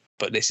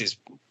 But this is,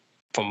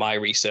 from my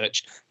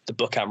research, the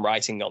book I'm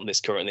writing on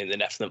this currently, The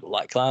Nephilim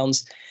Like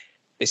Clowns.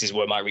 This is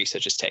where my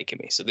research has taken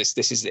me. So this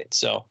is it.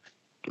 So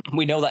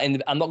we know that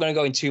I'm not going to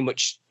go into too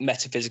much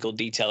metaphysical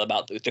detail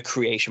about the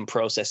creation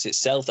process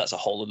itself. That's a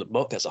whole other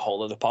book. That's a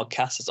whole other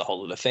podcast. That's a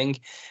whole other thing.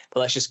 But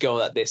let's just go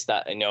at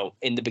that,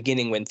 in the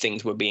beginning when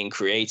things were being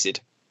created,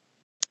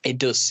 it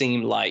does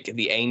seem like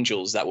the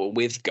angels that were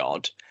with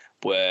God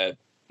were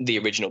the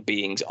original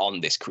beings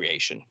on this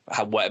creation.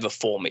 Whatever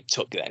form it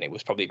took then, it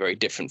was probably very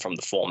different from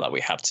the form that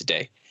we have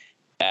today.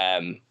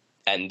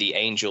 And the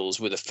angels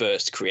were the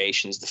first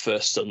creations, the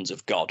first sons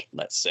of God,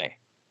 let's say.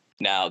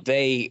 Now,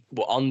 they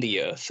were on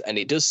the earth, and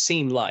it does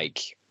seem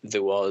like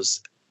there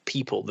was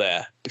people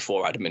there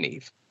before Adam and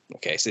Eve.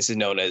 Okay, so this is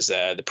known as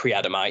the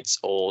pre-Adamites,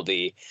 or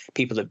the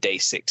people of day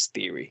 6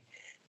 theory.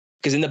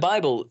 Because in the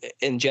Bible,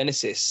 in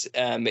Genesis,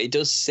 it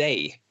does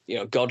say,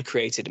 God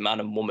created man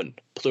and woman,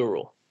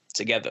 plural,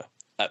 together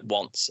at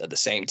once, at the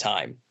same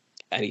time.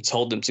 And he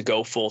told them to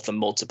go forth and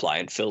multiply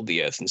and fill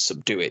the earth and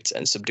subdue it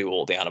and subdue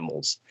all the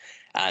animals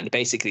and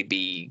basically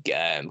be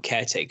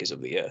caretakers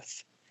of the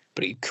earth.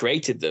 But he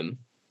created them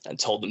and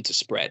told them to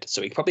spread.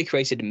 So he probably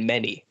created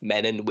many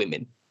men and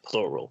women,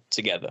 plural,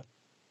 together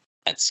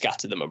and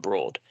scattered them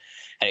abroad.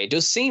 And it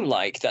does seem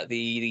like that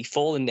the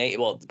fallen,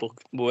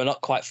 we're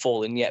not quite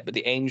fallen yet, but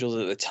the angels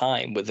at the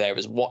time were there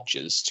as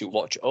watchers to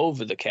watch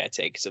over the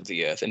caretakers of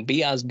the earth and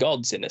be as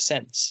gods in a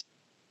sense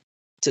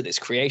to this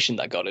creation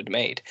that God had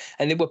made.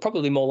 And they were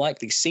probably more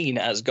likely seen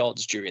as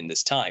gods during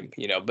this time,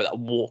 but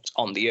walked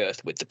on the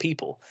earth with the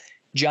people.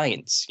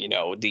 Giants,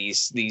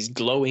 these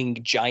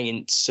glowing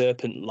giant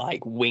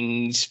serpent-like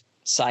winged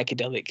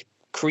psychedelic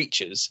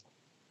creatures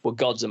were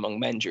gods among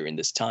men during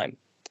this time.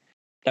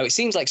 Now, it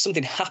seems like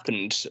something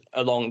happened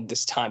along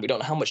this time. We don't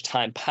know how much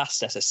time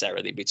passed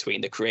necessarily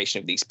between the creation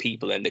of these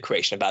people and the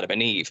creation of Adam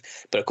and Eve.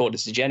 But according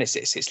to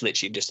Genesis, it's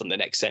literally just on the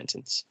next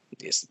sentence.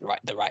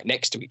 They're right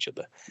next to each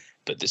other.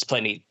 But there's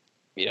plenty,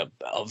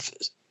 of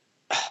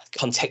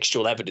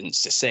contextual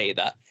evidence to say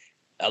that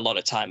a lot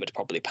of time had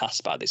probably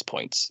passed by this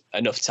point.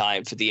 Enough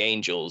time for the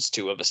angels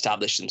to have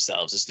established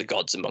themselves as the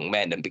gods among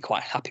men and be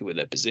quite happy with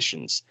their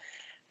positions,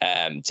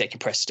 taking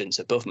precedence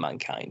above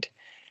mankind.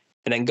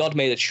 And then God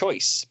made a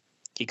choice.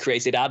 He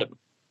created Adam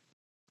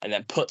and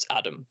then put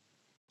Adam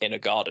in a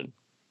garden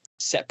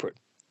separate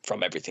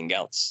from everything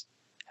else,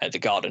 the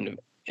garden,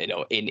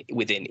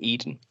 within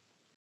Eden.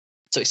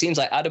 So it seems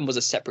like Adam was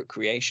a separate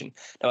creation.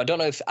 Now, I don't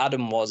know if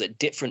Adam was a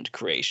different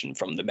creation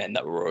from the men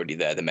that were already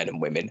there, the men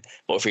and women,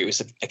 or if he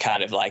was a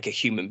kind of like a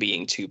human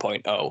being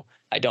 2.0.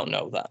 I don't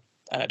know that.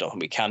 And I don't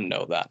think we can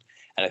know that.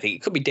 And I think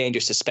it could be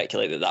dangerous to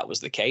speculate that that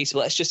was the case. But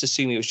let's just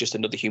assume he was just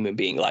another human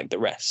being like the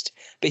rest.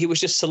 But he was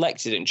just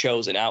selected and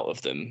chosen out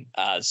of them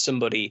as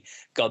somebody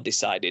God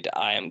decided,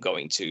 I am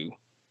going to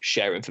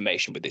share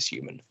information with this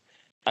human.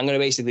 I'm going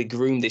to basically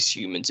groom this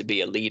human to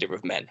be a leader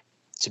of men,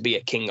 to be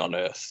a king on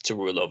earth, to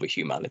rule over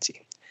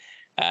humanity.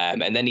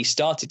 And then he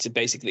started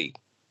to he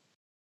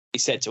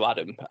said to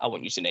Adam, I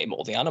want you to name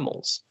all the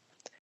animals.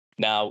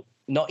 Now,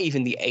 not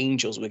even the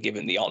angels were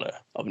given the honor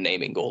of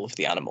naming all of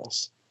the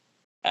animals.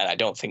 And I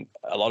don't think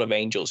a lot of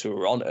angels who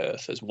were on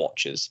earth as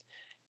watchers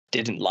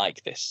didn't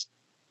like this.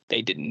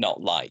 They did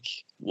not like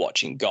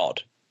watching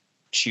God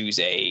choose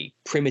a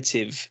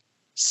primitive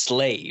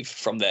slave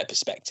from their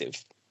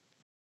perspective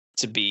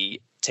to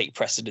take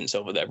precedence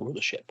over their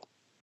rulership.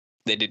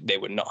 They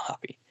were not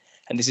happy.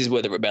 And this is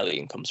where the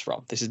rebellion comes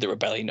from. This is the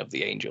rebellion of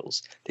the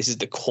angels. This is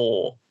the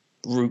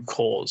root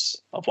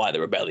cause of why the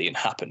rebellion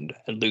happened.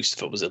 And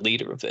Lucifer was a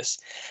leader of this.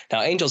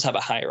 Now, angels have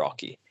a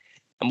hierarchy.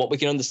 And what we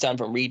can understand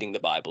from reading the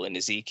Bible in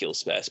Ezekiel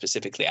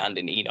specifically and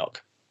in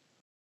Enoch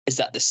is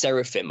that the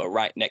seraphim are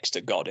right next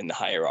to God in the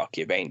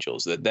hierarchy of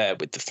angels. They're there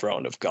with the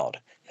throne of God.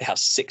 They have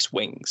 6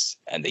 wings,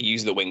 and they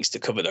use the wings to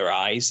cover their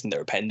eyes and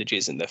their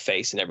appendages and their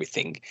face and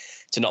everything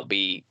to not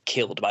be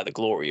killed by the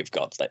glory of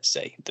God, let's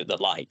say, the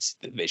light,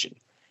 the vision.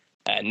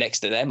 And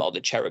next to them are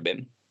the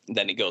cherubim.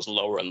 Then it goes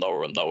lower and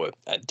lower and lower,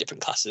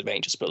 different classes of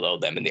angels below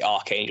them. And the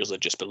archangels are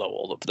just below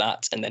all of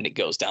that. And then it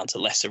goes down to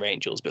lesser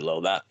angels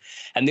below that.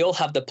 And they all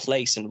have the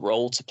place and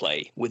role to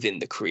play within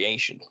the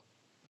creation.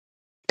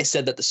 It's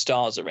said that the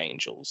stars are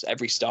angels.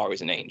 Every star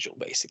is an angel,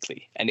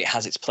 basically. And it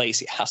has its place,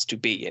 it has to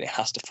be, and it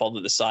has to follow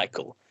the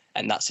cycle.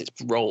 And that's its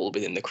role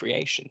within the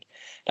creation.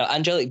 Now,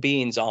 angelic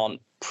beings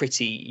aren't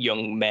pretty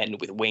young men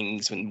with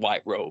wings and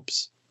white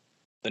robes.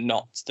 They're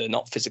not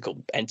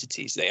physical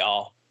entities. They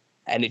are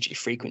energy,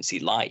 frequency,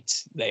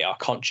 light. They are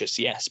conscious,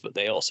 yes, but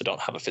they also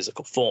don't have a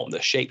physical form. They're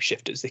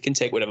shapeshifters. They can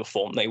take whatever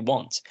form they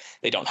want.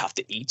 They don't have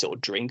to eat or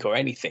drink or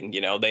anything.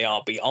 They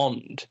are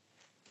beyond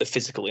the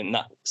physical in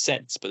that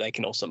sense, but they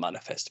can also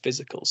manifest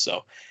physical.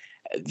 So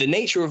the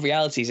nature of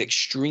reality is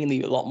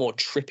extremely a lot more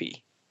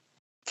trippy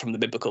from the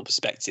biblical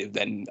perspective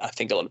than I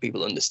think a lot of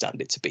people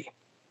understand it to be.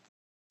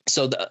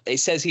 So it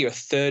says here a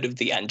third of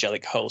the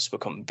angelic hosts were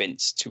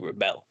convinced to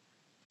rebel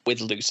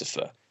with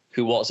Lucifer,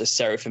 who was a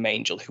seraphim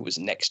angel who was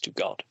next to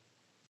God.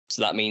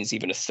 So that means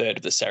even a third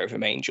of the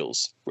seraphim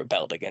angels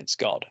rebelled against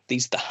God.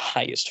 These are the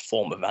highest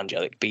form of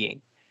angelic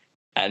being.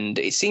 And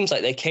it seems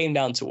like they came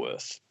down to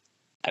earth.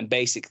 And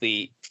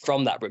basically,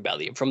 from that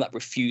rebellion, from that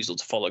refusal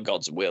to follow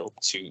God's will,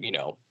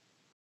 to,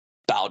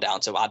 bow down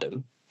to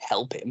Adam,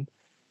 help him,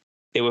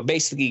 they were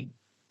basically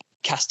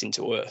cast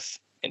into earth,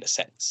 in a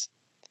sense.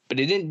 But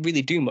it didn't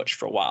really do much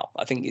for a while.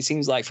 I think it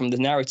seems like from the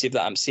narrative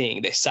that I'm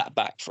seeing, they sat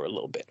back for a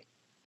little bit.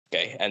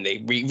 Okay, and they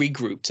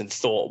regrouped and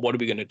thought, what are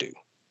we going to do?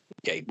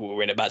 Okay,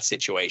 we're in a bad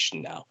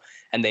situation now.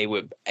 And they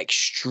were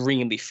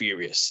extremely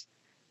furious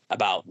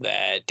about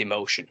their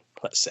demotion,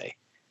 let's say,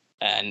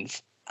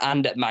 and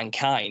at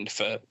mankind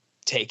for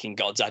taking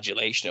God's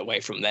adulation away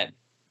from them,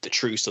 the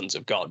true sons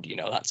of God,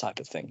 that type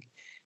of thing.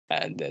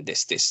 And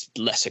this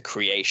lesser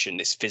creation,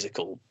 this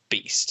physical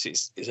beast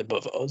is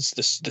above us,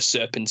 the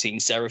serpentine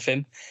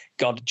seraphim.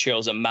 God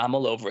chose a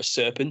mammal over a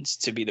serpent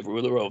to be the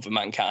ruler over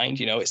mankind.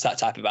 It's that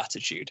type of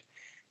attitude.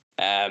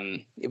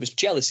 It was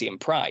jealousy and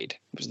pride,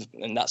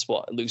 and that's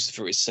what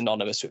Lucifer is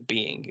synonymous with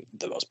being,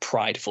 the most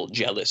prideful,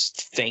 jealous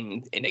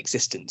thing in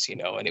existence,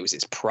 and it was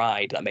his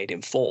pride that made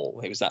him fall.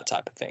 It was that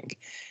type of thing.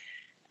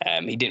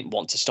 He didn't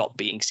want to stop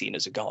being seen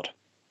as a god,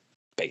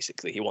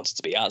 basically. He wanted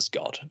to be as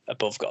God,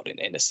 above God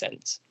in a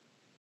sense.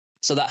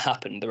 So that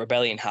happened. The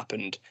rebellion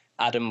happened.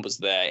 Adam was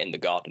there in the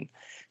garden.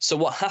 So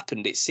what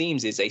happened, it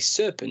seems, is a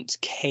serpent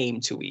came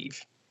to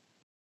Eve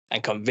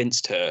and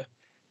convinced her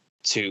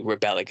to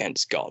rebel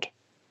against God.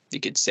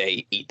 You could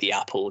say, eat the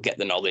apple, get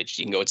the knowledge.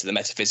 You can go into the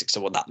metaphysics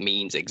of what that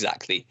means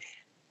exactly.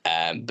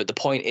 But the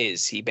point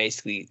is,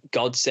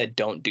 God said,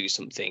 don't do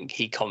something.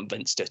 He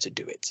convinced her to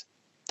do it.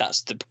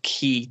 That's the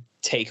key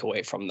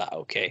takeaway from that,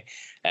 okay?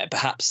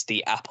 Perhaps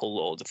the apple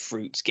or the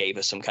fruits gave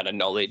her some kind of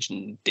knowledge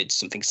and did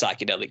something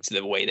psychedelic to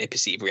the way they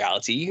perceive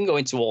reality. You can go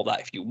into all that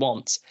if you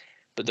want.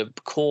 But the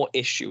core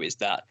issue is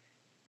that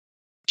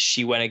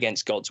she went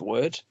against God's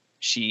word.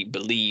 She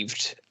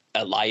believed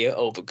a liar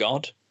over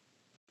God,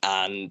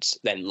 and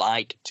then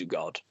lied to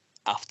God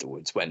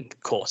afterwards when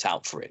caught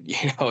out for it.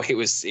 It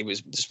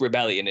was just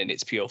rebellion in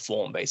its pure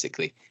form,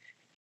 basically.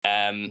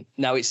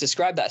 Now it's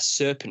described that a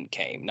serpent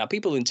came. Now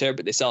people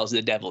interpret this as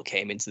the devil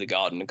came into the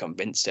garden and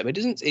convinced him. It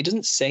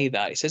doesn't say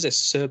that. It says a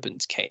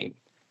serpent came.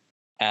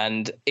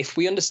 And if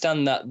we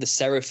understand that the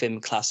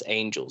seraphim class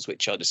angels,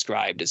 which are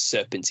described as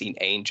serpentine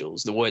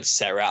angels, the word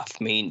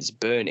seraph means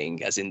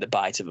burning, as in the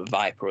bite of a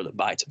viper or the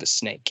bite of a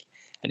snake.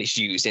 And it's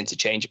used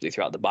interchangeably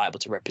throughout the Bible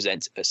to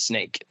represent a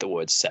snake, the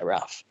word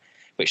seraph,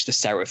 which the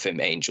seraphim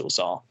angels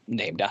are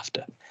named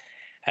after.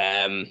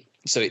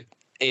 So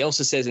it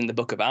also says in the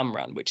book of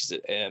Amram, which is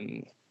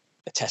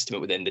a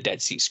testament within the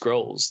Dead Sea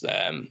Scrolls.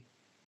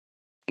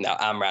 Now,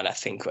 Amram, I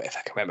think, if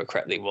I can remember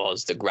correctly,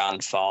 was the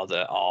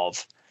grandfather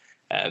of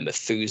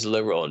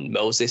Methuselah or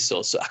Moses,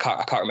 or so, I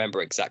can't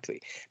remember exactly.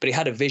 But he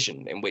had a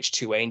vision in which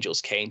two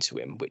angels came to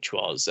him, which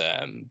was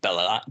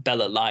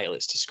Belial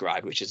is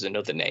described, which is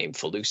another name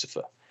for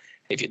Lucifer.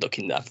 If you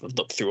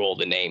look through all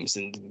the names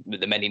and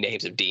the many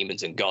names of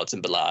demons and gods,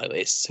 and Belial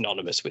is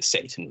synonymous with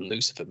Satan and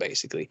Lucifer,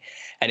 basically.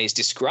 And he's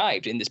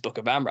described in this book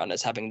of Amram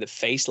as having the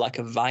face like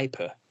a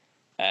viper,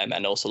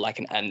 and also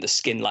and the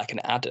skin like an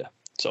adder.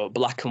 So a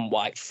black and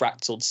white,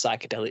 fractaled,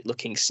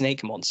 psychedelic-looking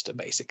snake monster,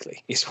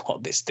 basically, is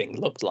what this thing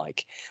looked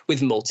like,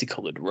 with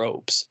multicolored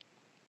robes.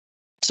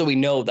 So we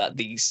know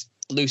that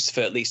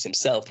Lucifer, at least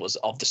himself, was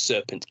of the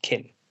serpent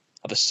kin,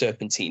 of a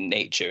serpentine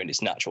nature in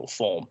his natural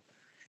form.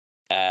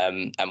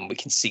 And we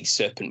can see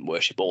serpent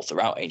worship all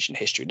throughout ancient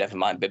history, never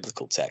mind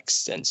biblical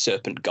texts, and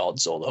serpent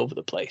gods all over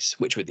the place,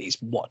 which were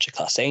these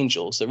Watcher-class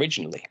angels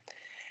originally.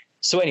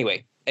 So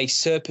anyway, a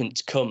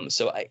serpent comes.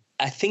 So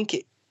I think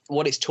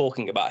what it's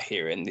talking about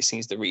here, and this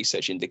seems the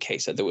research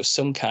indicates that there was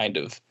some kind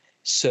of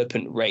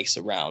serpent race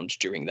around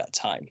during that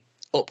time,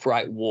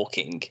 upright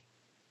walking,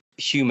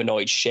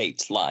 humanoid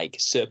shaped like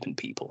serpent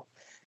people.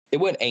 They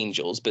weren't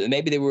angels, but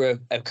maybe they were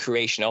a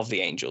creation of the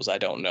angels. I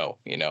don't know,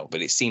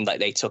 but it seemed like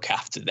they took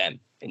after them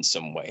in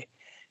some way.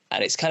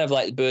 And it's kind of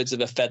like birds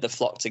of a feather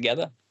flock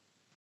together.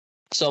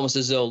 It's almost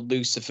as though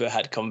Lucifer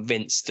had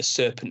convinced the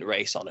serpent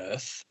race on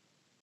Earth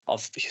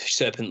of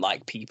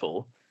serpent-like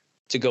people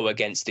to go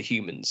against the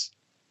humans.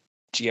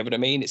 Do you get what I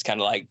mean? It's kind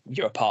of like,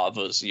 you're a part of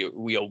us.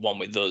 We are one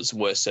with us.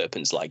 We're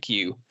serpents like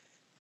you.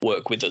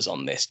 Work with us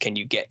on this. Can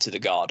you get to the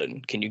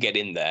garden? Can you get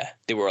in there?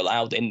 They were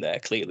allowed in there,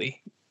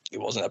 clearly. It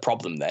wasn't a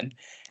problem then.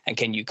 And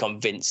can you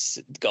convince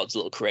God's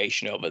little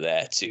creation over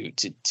there to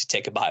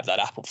take a bite of that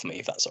apple for me,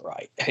 if that's all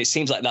right? It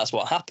seems like that's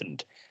what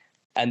happened.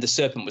 And the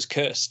serpent was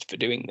cursed for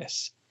doing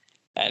this.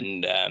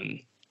 And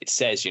it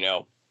says,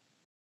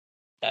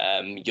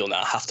 you'll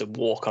now have to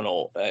walk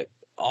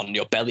on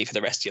your belly for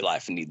the rest of your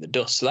life and eat the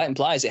dust. So that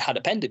implies it had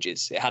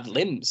appendages, it had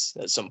limbs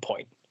at some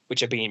point,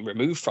 which are being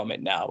removed from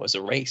it now as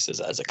a race,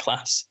 as a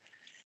class.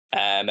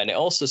 And it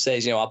also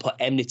says, I'll put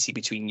enmity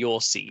between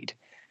your seed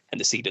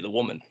and the seed of the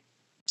woman.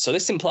 So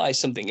this implies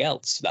something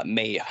else that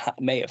may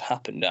have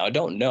happened. Now, I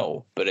don't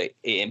know, but it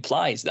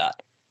implies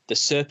that the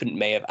serpent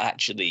may have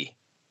actually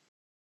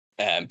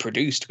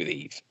produced with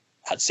Eve,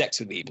 had sex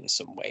with Eve in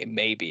some way,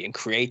 maybe, and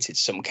created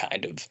some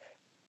kind of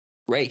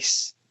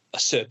race, a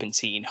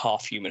serpentine,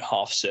 half human,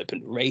 half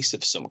serpent race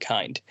of some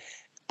kind.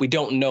 We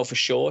don't know for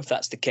sure if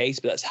that's the case,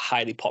 but that's a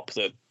highly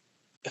popular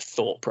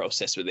thought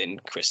process within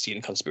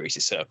Christian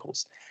conspiracy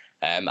circles.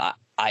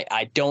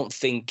 I don't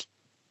think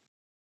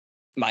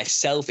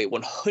myself it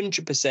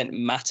 100%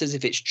 matters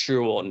if it's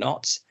true or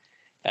not.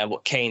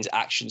 What Cain's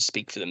actions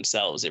speak for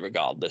themselves,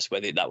 regardless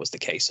whether that was the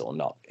case or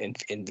not in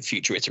the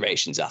future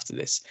iterations after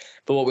this.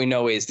 But what we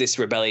know is this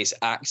rebellious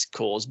act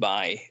caused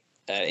by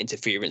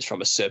interference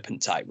from a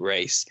serpent-type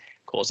race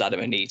caused Adam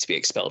and Eve to be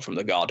expelled from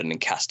the garden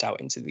and cast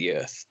out into the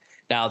earth.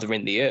 Now they're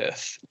in the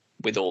earth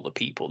with all the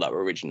people that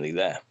were originally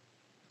there.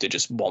 They're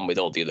just one with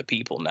all the other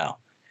people now.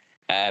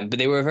 But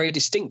they were a very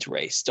distinct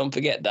race. Don't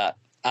forget that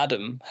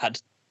Adam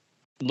had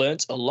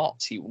learnt a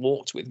lot. He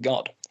walked with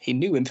God. He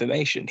knew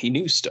information. He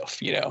knew stuff,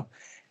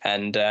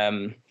 and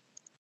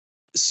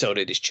so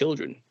did his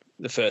children,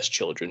 the first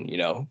children,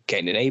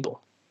 Cain and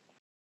Abel.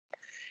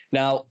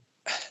 Now,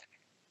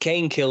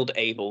 Cain killed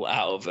Abel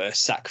out of a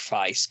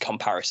sacrifice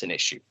comparison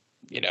issue,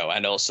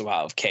 and also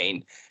out of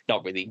Cain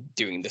not really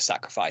doing the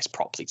sacrifice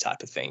properly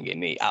type of thing.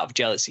 And out of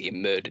jealousy, he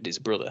murdered his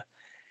brother.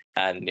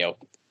 And,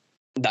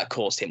 that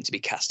caused him to be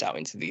cast out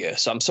into the earth.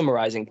 So I'm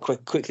summarizing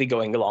quickly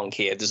going along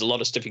here. There's a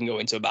lot of stuff you can go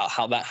into about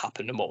how that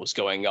happened and what was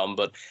going on.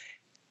 But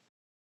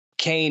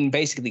Cain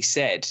basically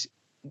said,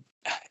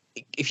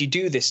 if you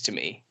do this to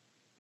me,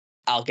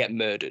 I'll get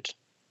murdered.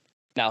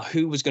 Now,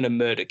 who was going to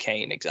murder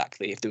Cain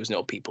exactly if there was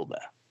no people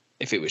there?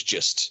 If it was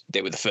just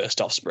they were the first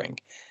offspring?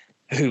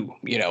 Who,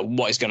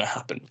 what is going to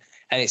happen?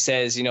 And it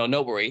says,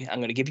 don't worry, I'm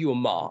going to give you a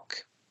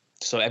mark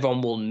so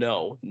everyone will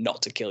know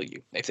not to kill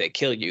you. If they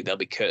kill you, they'll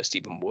be cursed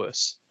even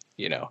worse.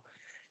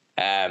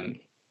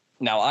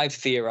 Now I've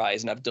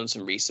theorized and I've done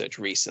some research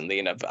recently,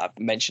 and I've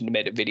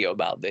made a video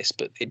about this,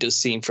 but it does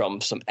seem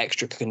from some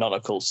extra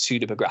canonical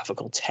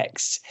pseudepigraphical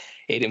texts,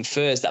 it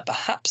infers that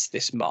perhaps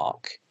this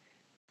mark,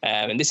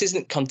 and this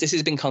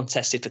has been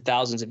contested for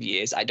thousands of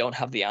years. I don't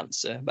have the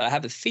answer, but I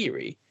have a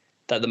theory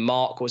that the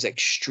mark was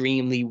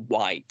extremely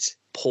white,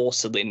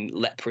 porcelain,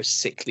 leprous,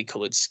 sickly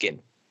colored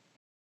skin.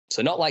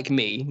 So not like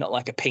me, not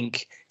like a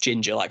pink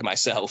ginger like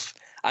myself.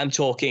 I'm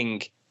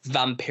talking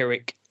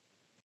vampiric,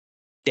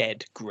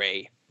 dead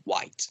gray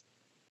white,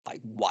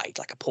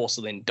 like a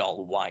porcelain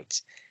doll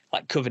white,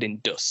 like covered in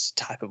dust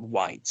type of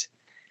white.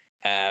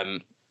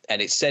 And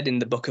it's said in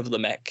the book of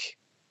Lamech,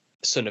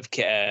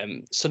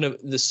 the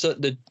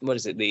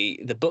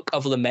book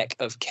of Lamech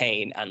of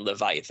Cain and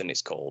Leviathan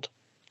is called.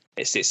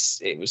 It's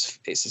this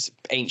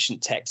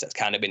ancient text that's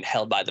kind of been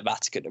held by the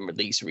Vatican and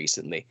released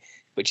recently,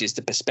 which is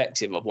the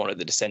perspective of one of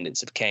the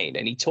descendants of Cain.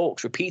 And he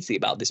talks repeatedly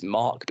about this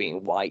mark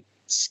being white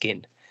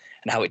skin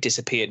and how it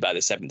disappeared by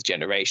the seventh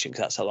generation,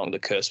 because that's how long the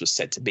curse was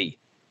said to be.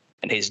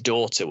 And his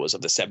daughter was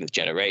of the seventh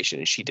generation,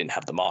 and she didn't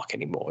have the mark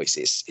anymore.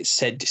 It's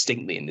said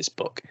distinctly in this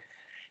book.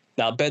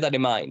 Now, bear that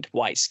in mind,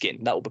 white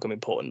skin, that will become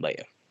important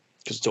later,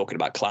 because we're talking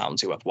about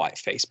clowns who have white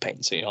face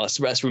paint. So,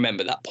 let's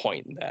remember that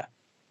point there.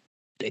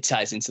 It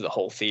ties into the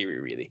whole theory,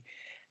 really.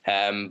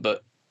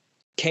 But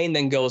Cain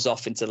then goes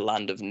off into the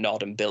land of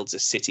Nod and builds a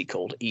city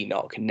called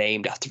Enoch,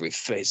 named after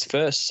his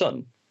first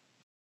son,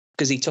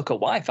 because he took a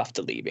wife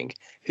after leaving.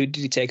 Who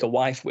did he take a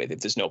wife with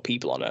if there's no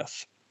people on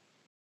earth?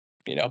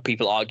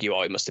 People argue,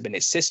 it must have been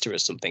his sister or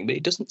something, but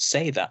it doesn't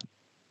say that.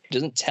 It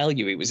doesn't tell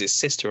you it was his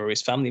sister or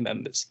his family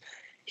members.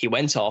 He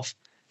went off,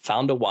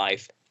 found a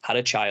wife, had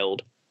a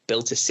child,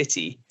 built a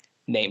city,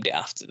 named it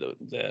after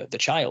the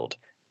child.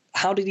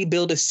 How did he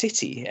build a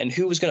city? And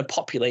who was going to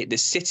populate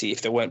this city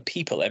if there weren't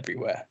people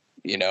everywhere?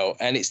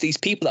 And it's these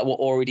people that were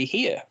already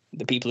here,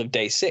 the people of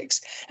day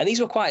 6. And these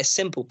were quite a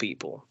simple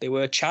people. They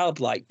were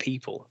childlike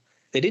people.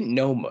 They didn't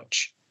know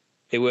much.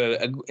 They were,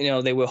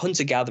 they were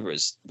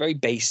hunter-gatherers, very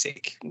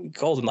basic. We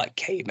call them like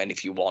cavemen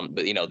if you want,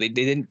 but, they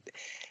didn't.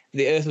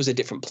 The earth was a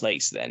different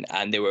place then,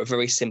 and they were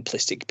very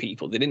simplistic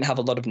people. They didn't have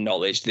a lot of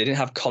knowledge. They didn't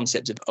have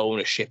concepts of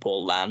ownership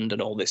or land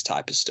and all this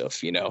type of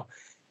stuff,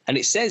 And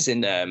it says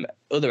in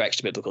other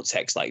extra-biblical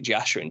texts like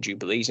Jasher and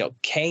Jubilees,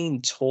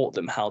 Cain taught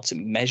them how to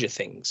measure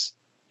things.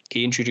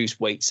 He introduced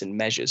weights and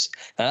measures.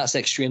 And that's an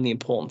extremely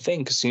important thing,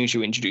 because as soon as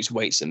you introduce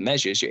weights and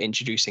measures, you're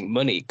introducing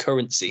money,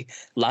 currency,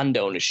 land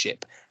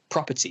ownership,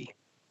 property,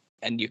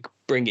 and you're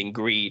bringing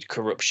greed,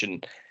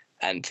 corruption,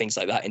 and things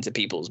like that into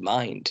people's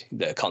mind.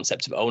 The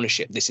concept of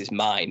ownership, this is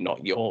mine,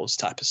 not yours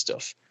type of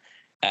stuff.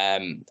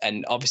 And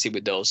obviously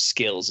with those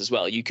skills as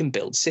well, you can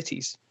build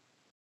cities.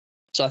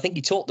 So I think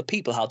he taught the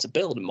people how to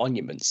build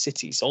monuments,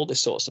 cities, all this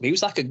sort of stuff. He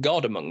was like a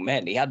god among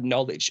men. He had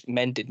knowledge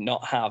men did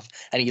not have,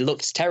 and he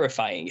looked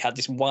terrifying. He had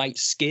this white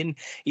skin.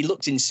 He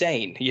looked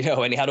insane,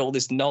 and he had all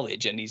this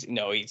knowledge. And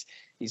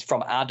he's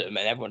from Adam,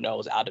 and everyone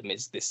knows Adam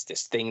is this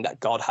thing that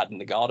God had in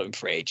the garden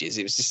for ages.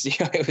 It was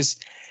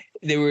just,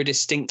 they were a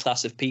distinct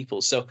class of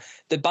people. So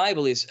the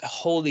Bible is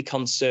wholly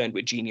concerned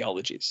with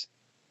genealogies.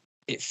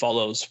 It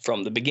follows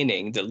from the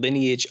beginning the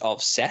lineage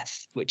of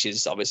Seth, which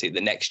is obviously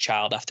the next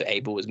child after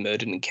Abel was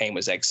murdered and Cain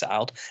was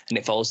exiled. And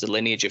it follows the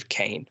lineage of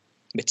Cain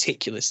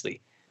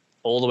meticulously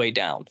all the way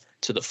down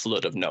to the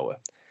flood of Noah.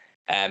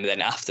 And then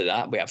after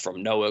that, we have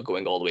from Noah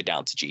going all the way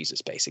down to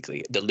Jesus,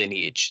 basically, the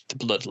lineage, the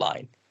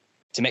bloodline,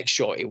 to make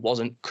sure it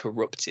wasn't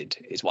corrupted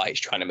is why it's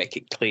trying to make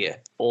it clear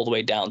all the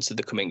way down to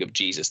the coming of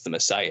Jesus, the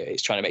Messiah.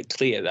 It's trying to make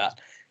clear that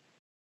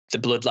the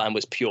bloodline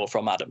was pure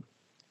from Adam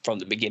from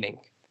the beginning,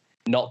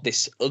 not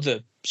this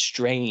other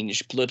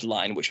strange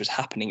bloodline which was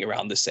happening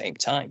around the same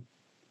time,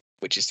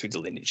 which is through the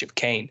lineage of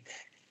Cain.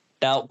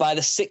 Now, by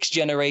the 6th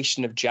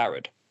generation of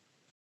Jared,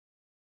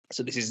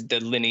 so this is the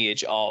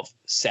lineage of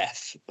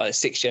Seth, by the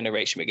 6th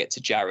generation we get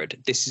to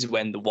Jared, this is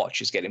when the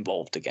Watchers get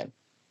involved again.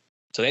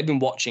 So they've been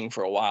watching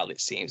for a while, it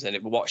seems, and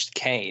they've watched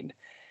Cain,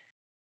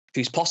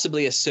 who's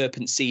possibly a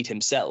serpent seed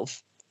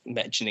himself,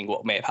 mentioning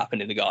what may have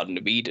happened in the Garden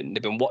of Eden.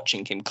 They've been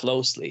watching him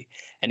closely,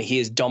 and he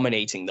is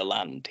dominating the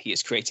land. He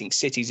is creating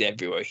cities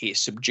everywhere. He is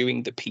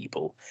subduing the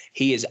people.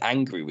 He is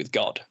angry with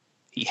God.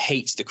 He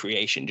hates the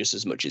creation just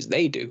as much as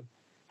they do.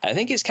 I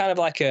think it's kind of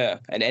like an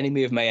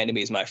enemy of my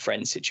enemy is my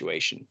friend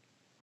situation.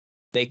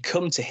 They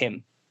come to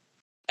him,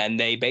 and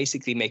they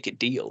basically make a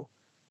deal,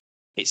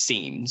 it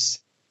seems,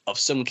 of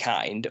some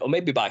kind, or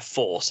maybe by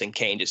force, and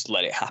Cain just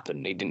let it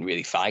happen. He didn't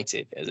really fight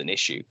it as an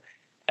issue.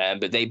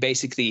 But they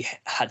basically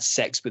had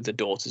sex with the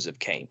daughters of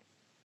Cain.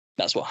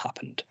 That's what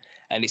happened.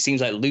 And it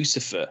seems like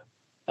Lucifer,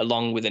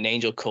 along with an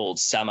angel called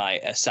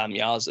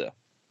Samyaza,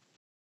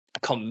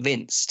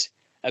 convinced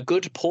a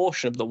good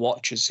portion of the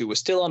Watchers who were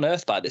still on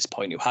Earth by this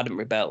point, who hadn't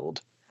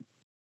rebelled,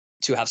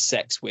 to have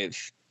sex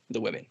with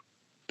the women,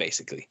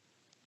 basically.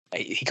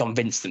 He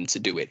convinced them to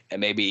do it,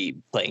 and maybe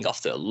playing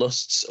off their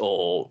lusts,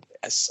 or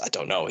I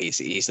don't know,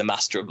 he's the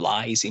master of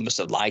lies. He must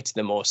have lied to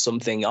them or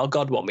something. Oh,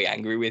 God won't be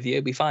angry with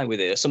you. Be fine with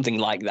it, or something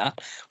like that.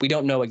 We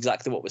don't know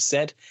exactly what was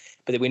said,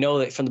 but we know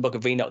that from the book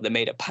of Enoch, they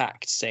made a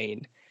pact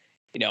saying,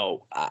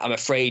 I'm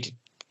afraid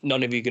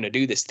none of you are going to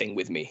do this thing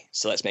with me.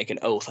 So let's make an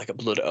oath, like a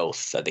blood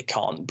oath that they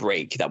can't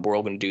break, that we're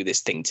all going to do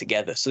this thing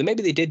together. So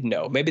maybe they did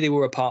know. Maybe they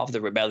were a part of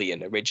the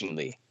rebellion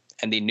originally,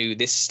 and they knew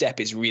this step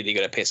is really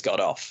going to piss God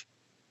off.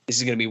 This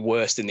is going to be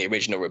worse than the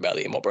original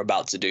rebellion, what we're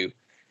about to do.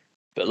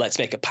 But let's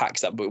make a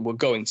pact that we're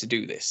going to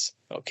do this.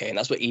 Okay. And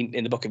that's what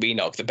in the book of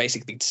Enoch, they're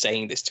basically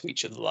saying this to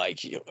each other.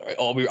 Like,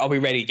 are we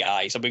ready,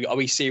 guys? Are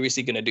we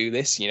seriously going to do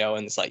this?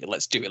 And it's like,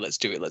 let's do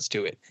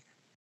it.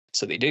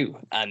 So they do.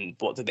 And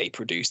what do they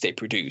produce? They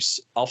produce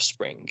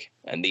offspring.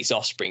 And these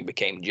offspring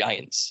became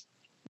giants.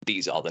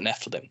 These are the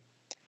Nephilim.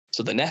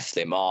 So the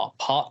Nephilim are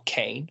part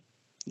Cain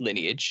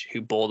lineage,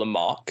 who bore the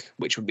mark,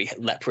 which would be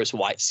leprous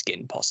white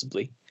skin,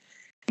 possibly,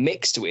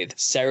 mixed with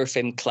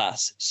seraphim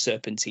class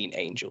serpentine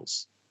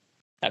angels.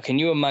 Now, can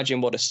you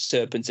imagine what a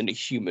serpent and a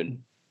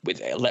human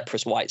with a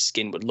leprous white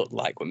skin would look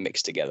like when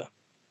mixed together?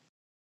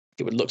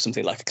 It would look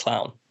something like a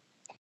clown.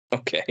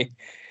 Okay.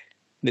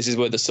 This is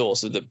where the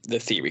source of the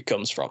theory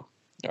comes from.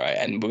 All right.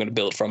 And we're going to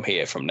build from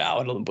here from now,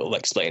 and we'll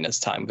explain as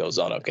time goes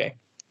on. Okay.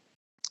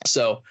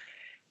 So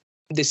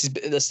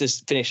let's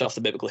just finish off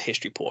the biblical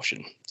history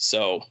portion.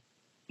 So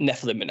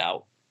Nephilim are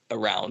now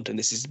around, and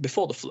this is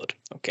before the flood.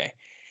 Okay.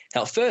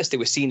 Now, at first, they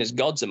were seen as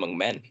gods among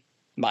men.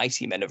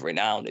 Mighty men of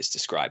renown is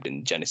described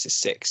in Genesis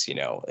 6,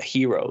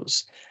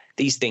 heroes.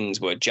 These things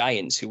were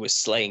giants who were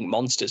slaying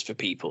monsters for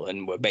people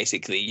and were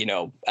basically,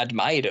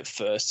 admired at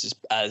first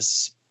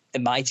as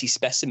mighty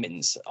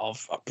specimens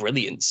of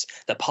brilliance.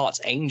 They're part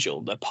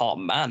angel, they're part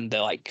man.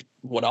 They're like,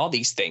 what are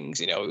these things?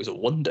 It was a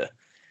wonder.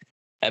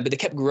 But they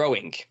kept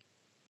growing.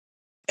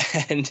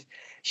 And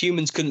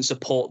humans couldn't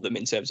support them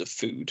in terms of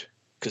food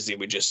because they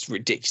were just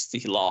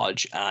ridiculously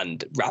large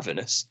and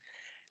ravenous.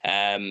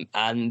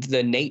 And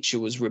the nature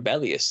was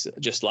rebellious,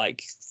 just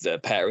like the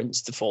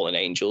parents, the fallen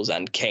angels,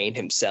 and Cain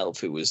himself,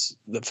 who was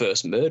the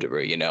first murderer.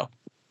 It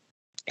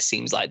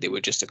seems like they were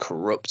just a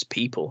corrupt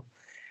people,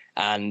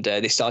 and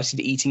they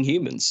started eating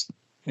humans.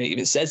 It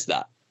even says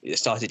that they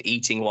started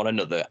eating one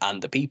another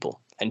and the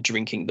people, and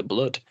drinking the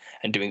blood,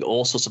 and doing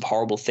all sorts of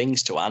horrible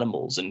things to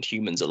animals and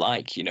humans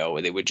alike.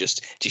 They were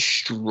just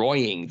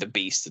destroying the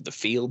beasts of the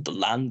field, the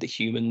land, the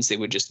humans. They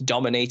were just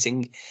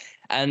dominating,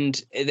 and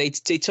they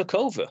took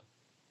over.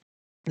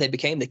 They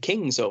became the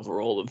kings over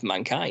all of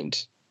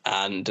mankind,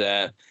 and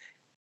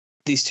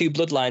these two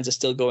bloodlines are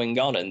still going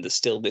on, and there's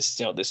still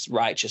this, this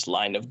righteous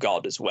line of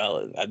God as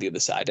well at the other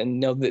side.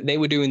 And they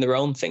were doing their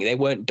own thing. They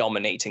weren't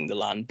dominating the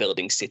land,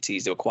 building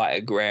cities. They were quite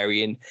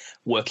agrarian,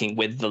 working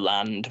with the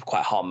land,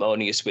 quite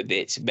harmonious with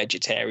it,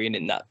 vegetarian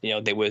in that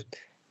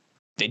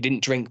they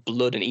didn't drink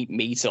blood and eat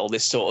meat and all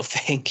this sort of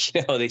thing.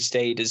 They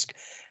stayed as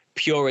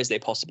pure as they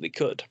possibly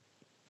could.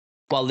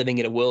 while living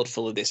in a world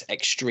full of this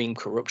extreme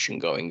corruption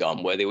going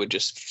on, where they were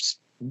just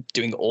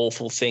doing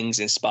awful things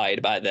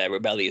inspired by their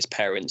rebellious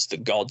parents, the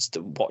gods,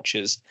 the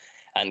Watchers,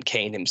 and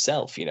Cain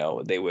himself.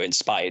 They were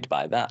inspired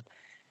by that.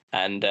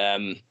 And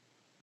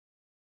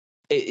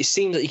it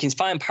seems that you can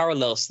find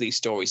parallels to these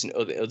stories in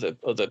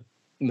other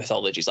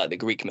mythologies, like the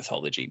Greek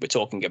mythology. We're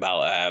talking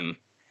about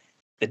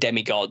the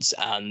demigods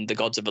and the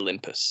gods of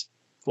Olympus.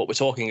 What we're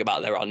talking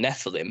about there are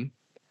Nephilim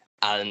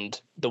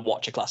and the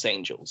Watcher class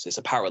angels. It's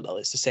a parallel.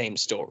 It's the same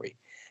story.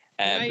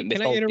 Can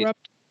I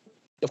interrupt?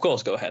 Of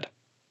course, go ahead.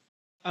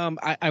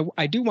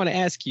 I do want to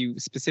ask you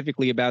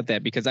specifically about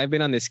that, because I've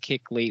been on this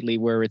kick lately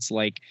where it's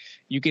like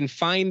you can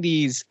find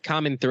these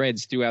common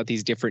threads throughout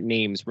these different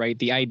names, right?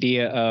 The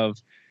idea of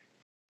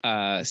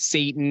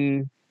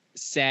Satan,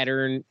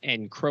 Saturn,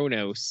 and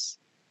Kronos,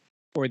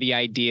 or the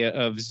idea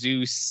of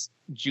Zeus,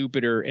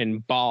 Jupiter,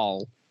 and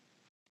Baal.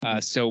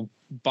 So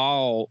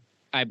Baal,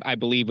 I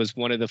believe, was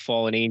one of the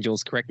fallen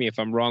angels. Correct me if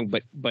I'm wrong,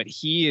 but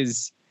he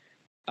is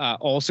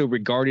also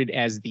regarded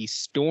as the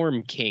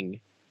Storm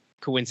King,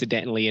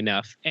 coincidentally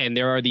enough. And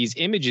there are these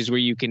images where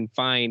you can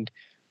find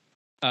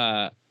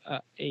an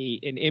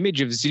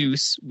image of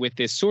Zeus with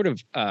this sort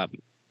of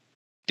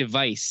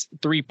device,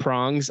 3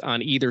 prongs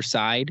on either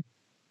side.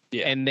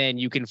 Yeah. And then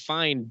you can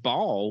find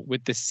Baal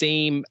with the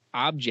same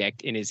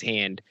object in his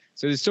hand.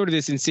 So there's sort of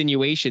this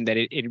insinuation that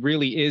it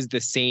really is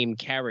the same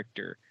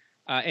character.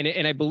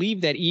 And I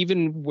believe that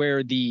even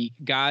where the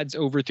gods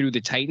overthrew the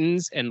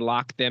Titans and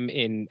locked them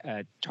in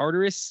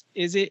Tartarus,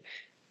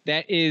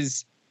 that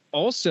is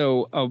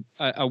also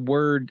a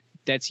word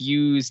that's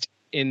used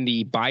in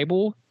the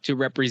Bible to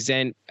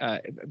represent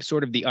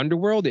sort of the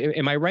underworld.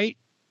 Am I right?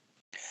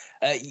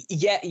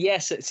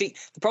 Yes. See,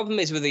 the problem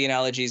is with the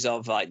analogies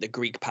of like the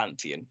Greek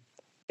pantheon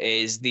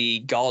is the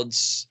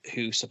gods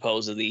who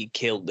supposedly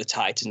killed the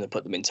Titans and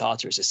put them in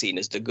Tartarus are seen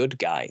as the good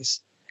guys.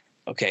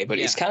 Okay, but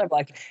it's kind of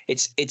like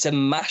it's a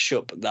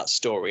mashup, that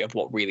story, of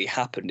what really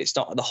happened. It's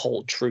not the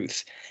whole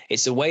truth.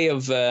 It's a way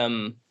of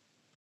the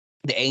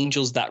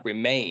angels that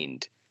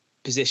remained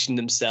position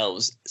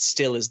themselves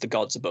still as the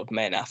gods above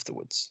men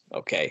afterwards,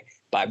 okay,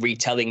 by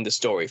retelling the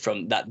story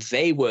from that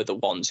they were the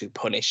ones who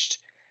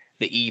punished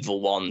the evil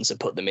ones and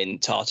put them in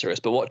Tartarus.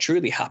 But what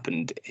truly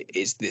happened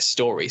is this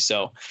story.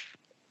 So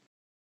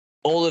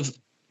all of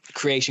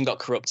creation got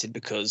corrupted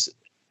because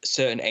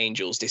certain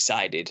angels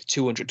decided,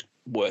 200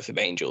 worth of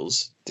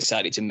angels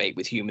decided to mate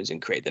with humans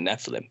and create the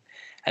Nephilim.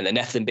 And the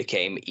Nephilim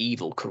became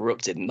evil,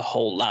 corrupted, and the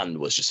whole land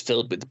was just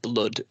filled with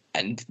blood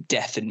and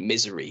death and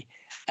misery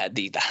at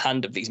the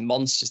hand of these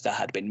monsters that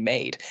had been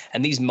made.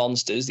 And these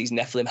monsters, these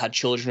Nephilim, had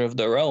children of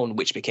their own,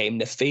 which became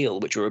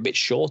Nephil, which were a bit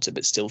shorter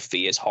but still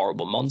fierce,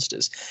 horrible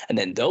monsters. And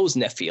then those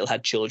Nephil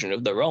had children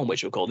of their own,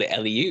 which were called the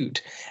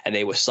Eliud, and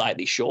they were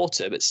slightly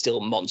shorter but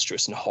still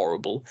monstrous and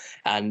horrible.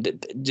 And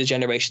the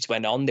generations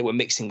went on. They were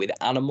mixing with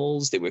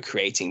animals. They were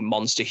creating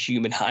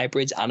monster-human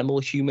hybrids,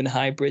 animal-human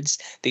hybrids.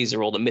 These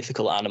are all the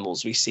mythical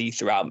animals we see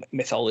throughout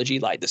mythology,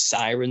 like the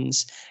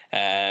sirens,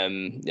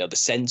 the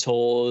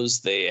centaurs,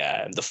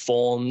 the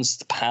fauns,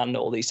 the pan,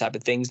 all these type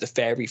of things, the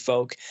fairy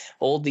folk.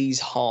 All these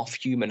half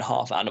human,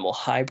 half animal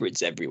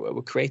hybrids everywhere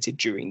were created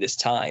during this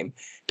time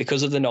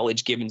because of the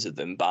knowledge given to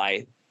them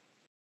by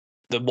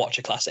the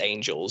Watcher class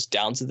angels,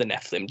 down to the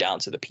Nephilim, down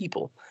to the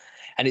people.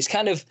 And it's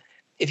kind of,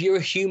 if you're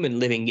a human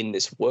living in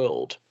this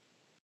world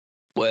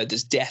where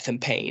there's death and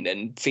pain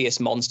and fierce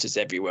monsters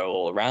everywhere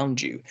all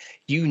around you,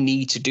 you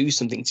need to do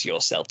something to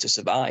yourself to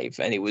survive.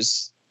 And it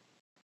was,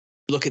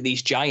 look at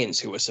these giants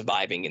who are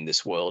surviving in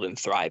this world and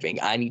thriving.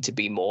 I need to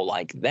be more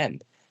like them.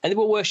 And they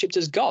were worshipped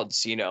as gods,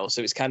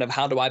 so it's kind of,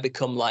 how do I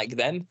become like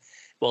them?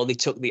 Well, they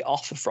took the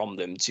offer from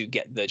them to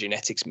get their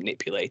genetics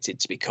manipulated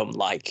to become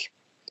like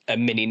a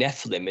mini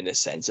Nephilim, in a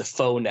sense, a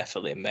faux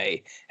Nephilim,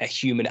 a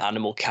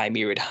human-animal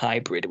chimerid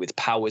hybrid with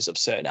powers of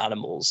certain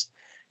animals,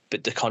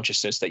 but the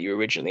consciousness that you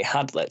originally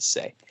had, let's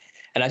say.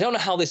 And I don't know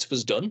how this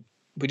was done.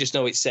 We just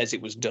know it says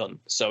it was done.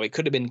 So it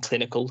could have been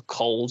clinical,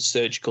 cold,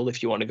 surgical,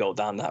 if you want to go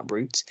down that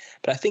route.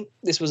 But I think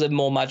this was a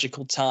more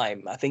magical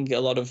time. I think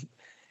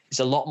it's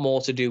a lot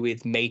more to do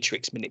with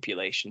matrix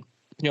manipulation.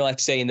 Like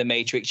say in the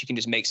Matrix, you can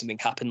just make something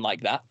happen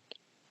like that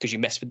because you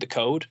mess with the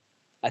code.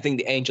 I think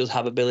the angels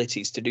have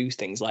abilities to do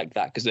things like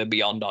that because they're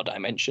beyond our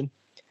dimension.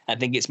 I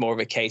think it's more of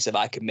a case of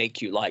I can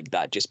make you like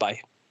that just by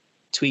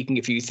tweaking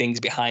a few things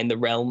behind the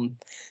realm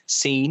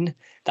scene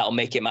that'll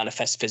make it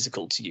manifest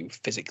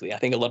physically. I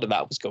think a lot of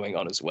that was going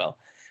on as well.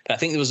 But I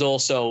think there was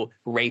also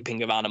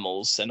raping of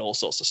animals and all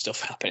sorts of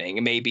stuff happening.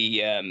 And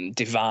maybe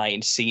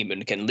divine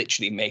semen can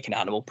literally make an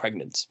animal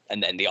pregnant,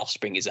 and then the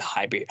offspring is a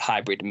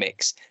hybrid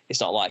mix.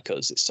 It's not like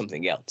us, it's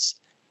something else.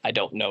 I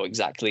don't know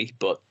exactly,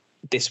 but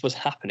this was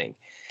happening.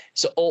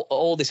 So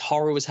all this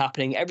horror was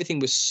happening. Everything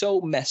was so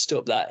messed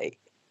up that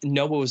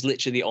Noah was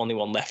literally the only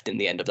one left in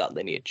the end of that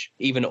lineage.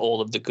 Even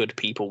all of the good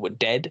people were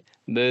dead,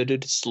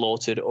 murdered,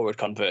 slaughtered, or had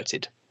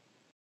converted.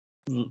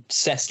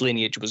 Seth's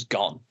lineage was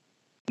gone.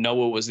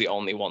 Noah was the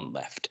only one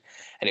left.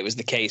 And it was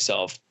the case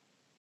of,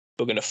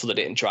 we're going to flood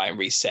it and try and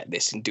reset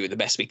this and do the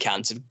best we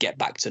can to get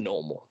back to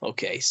normal.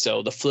 Okay,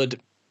 so the flood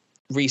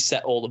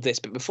reset all of this.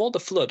 But before the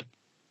flood,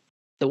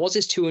 there was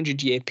this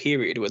 200-year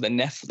period where the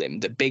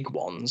Nephilim, the big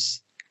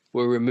ones,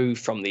 were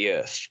removed from the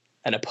earth,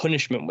 and a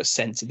punishment was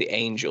sent to the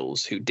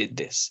angels who did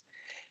this.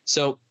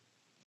 So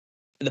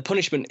the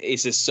punishment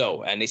is as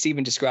so, and it's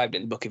even described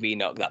in the book of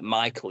Enoch that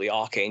Michael, the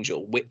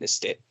archangel,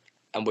 witnessed it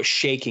and was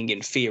shaking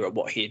in fear at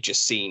what he had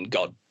just seen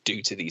God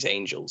do to these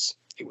angels.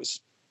 It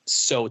was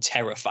so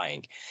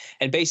terrifying.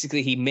 And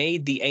basically, he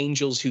made the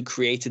angels who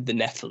created the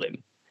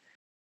Nephilim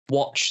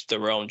watch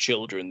their own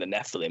children, the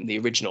Nephilim, the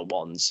original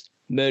ones,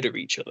 murder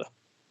each other.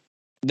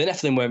 The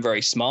Nephilim weren't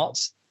very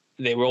smart.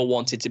 They were all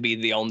wanted to be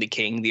the only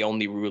king, the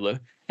only ruler,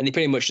 and they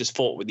pretty much just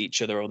fought with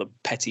each other over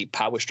petty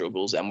power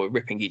struggles and were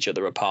ripping each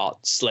other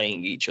apart,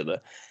 slaying each other,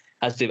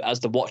 as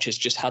the watchers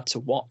just had to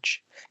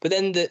watch. But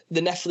then the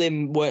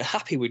Nephilim weren't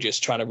happy with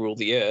just trying to rule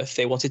the earth.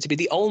 They wanted to be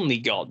the only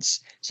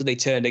gods, so they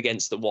turned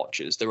against the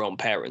watchers, their own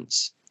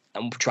parents,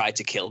 and tried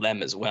to kill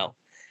them as well.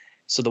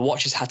 So the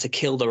watchers had to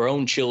kill their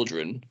own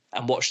children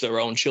and watch their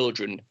own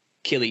children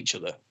kill each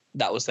other.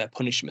 That was their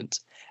punishment.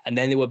 And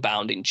then they were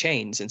bound in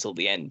chains until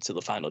the end, till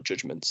the final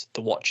judgment.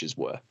 The watchers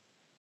were.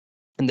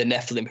 And the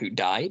Nephilim who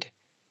died,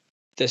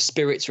 their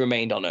spirits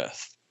remained on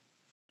earth,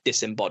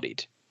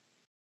 disembodied.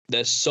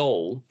 Their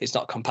soul is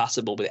not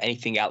compatible with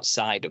anything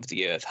outside of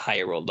the earth,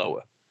 higher or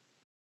lower.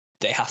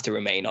 They have to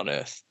remain on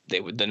earth.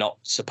 They're not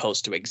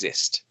supposed to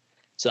exist.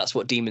 So that's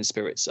what demon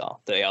spirits are.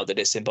 They are the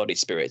disembodied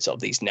spirits of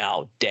these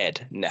now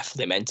dead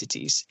Nephilim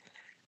entities.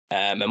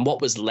 And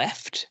what was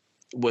left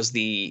was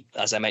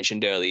as I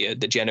mentioned earlier,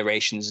 the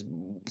generations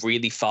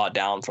really far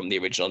down from the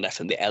original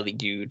Nephilim, the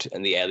Eliud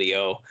and the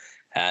Elio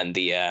and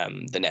the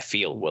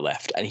Nephil were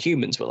left, and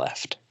humans were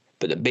left.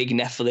 But the big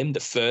Nephilim, the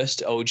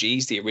first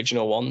OGs, the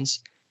original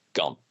ones,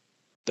 gone.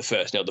 The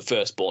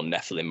firstborn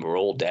Nephilim were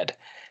all dead,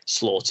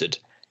 slaughtered,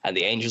 and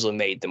the angels who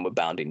made them were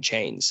bound in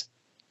chains.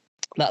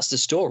 That's the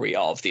story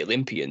of the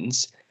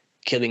Olympians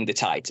killing the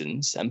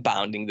Titans and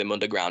bounding them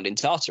underground in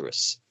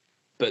Tartarus.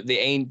 But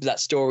that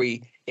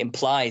story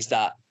implies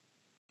that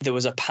there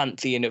was a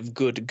pantheon of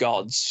good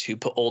gods who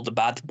put all the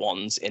bad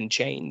ones in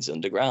chains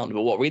underground.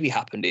 But what really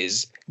happened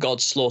is God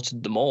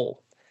slaughtered them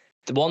all.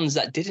 The ones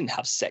that didn't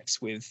have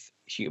sex with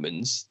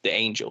humans, the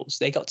angels,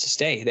 they got to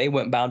stay. They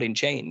weren't bound in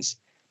chains,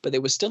 but they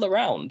were still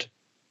around.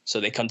 So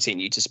they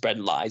continued to spread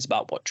lies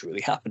about what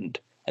truly happened.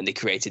 And they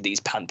created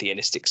these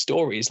pantheistic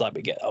stories like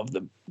we get of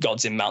the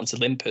gods in Mount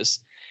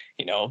Olympus,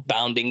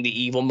 bounding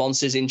the evil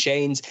monsters in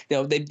chains.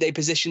 They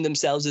positioned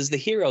themselves as the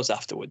heroes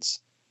afterwards.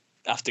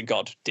 After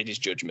God did his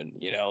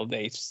judgment,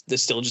 they're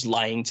still just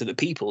lying to the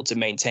people to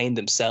maintain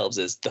themselves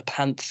as the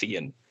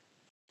pantheon,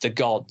 the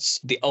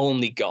gods, the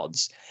only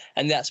gods.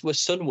 And that's where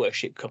sun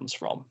worship comes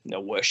from.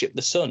 Worship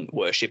the sun,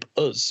 worship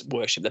us,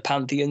 worship the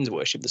pantheons,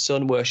 worship the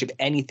sun, worship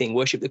anything,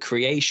 worship the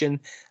creation.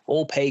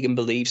 All pagan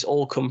beliefs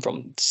all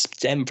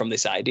stem from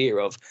this idea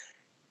of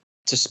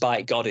to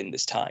spite God in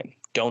this time.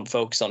 Don't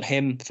focus on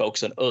him,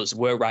 focus on us.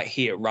 We're right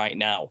here, right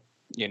now.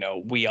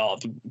 We are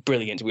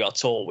brilliant, we are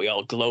tall, we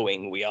are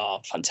glowing, we are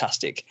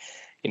fantastic.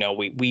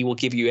 We will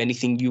give you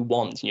anything you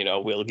want.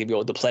 We'll give you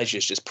all the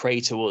pleasures. Just pray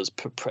to us,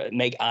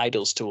 make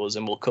idols to us,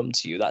 and we'll come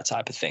to you, that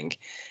type of thing.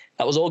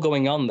 That was all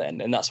going on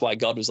then. And that's why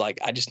God was like,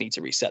 I just need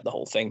to reset the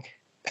whole thing.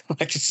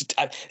 This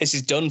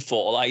is done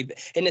for.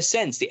 In a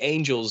sense, the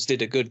angels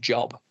did a good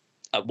job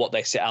at what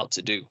they set out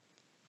to do.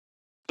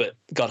 But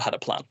God had a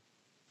plan.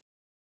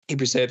 He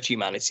preserved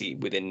humanity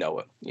within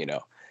Noah,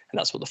 and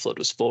that's what the flood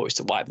was for, is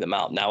to wipe them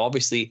out. Now,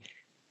 obviously,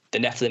 the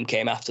Nephilim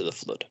came after the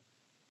flood.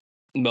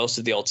 Most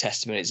of the Old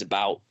Testament is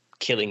about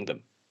killing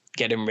them,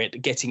 getting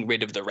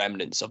rid of the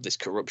remnants of this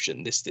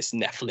corruption, this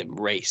Nephilim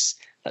race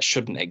that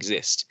shouldn't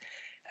exist.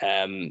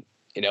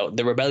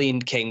 The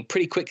rebellion came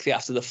pretty quickly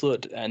after the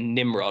flood, and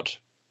Nimrod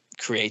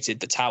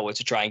created the tower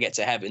to try and get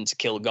to heaven to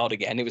kill God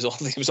again. It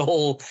was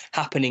all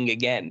happening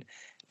again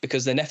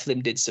because the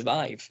Nephilim did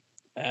survive.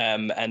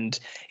 And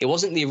it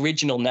wasn't the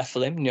original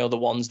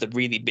Nephilim, the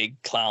really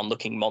big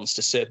clown-looking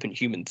monster serpent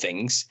human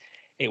things.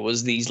 It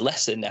was these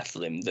lesser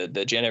Nephilim,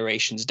 the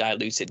generations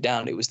diluted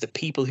down. It was the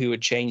people who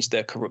had changed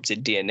their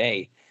corrupted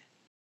DNA.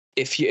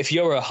 If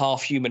you're a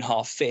half human,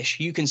 half fish,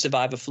 you can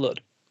survive a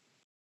flood.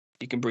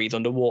 You can breathe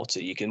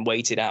underwater. You can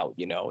wait it out.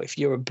 If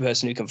you're a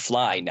person who can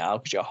fly now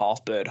because you're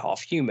half bird,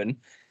 half human,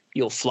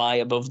 you'll fly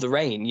above the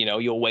rain.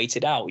 You'll wait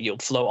it out. You'll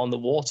float on the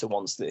water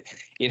once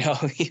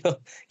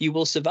you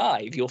will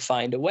survive. You'll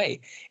find a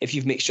way. If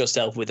you've mixed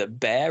yourself with a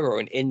bear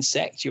or an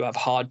insect, you have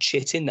hard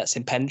chitin that's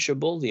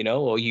impenetrable,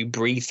 or you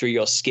breathe through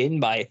your skin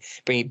by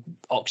bringing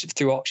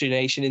through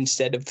oxygenation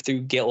instead of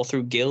through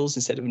gills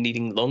instead of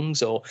needing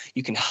lungs, or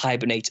you can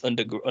hibernate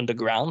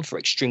underground for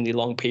extremely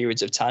long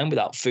periods of time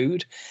without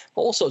food.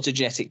 All sorts of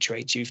genetic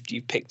traits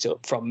you've picked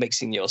up from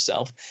mixing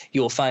yourself.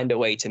 You'll find a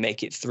way to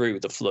make it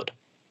through the flood.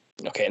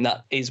 Okay, and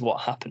that is what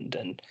happened,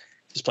 and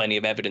there's plenty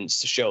of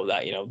evidence to show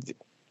that,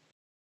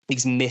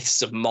 these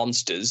myths of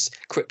monsters,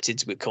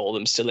 cryptids we call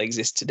them, still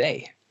exist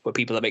today, where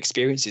people have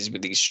experiences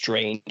with these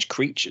strange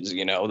creatures,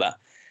 that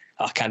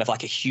are kind of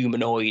like a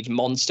humanoid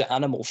monster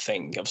animal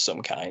thing of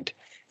some kind.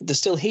 They're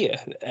still here,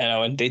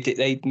 and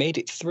they made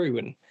it through,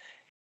 and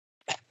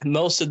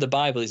most of the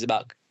Bible is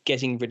about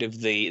getting rid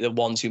of the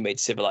ones who made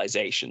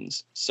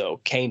civilizations.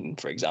 So Canaan,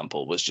 for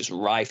example, was just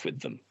rife with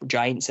them.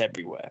 Giants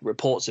everywhere.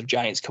 Reports of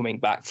giants coming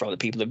back from the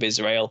people of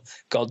Israel,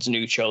 God's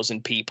new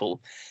chosen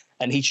people.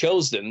 And he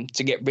chose them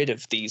to get rid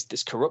of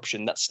this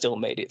corruption that still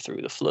made it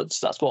through the floods.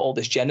 That's what all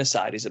this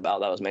genocide is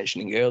about that I was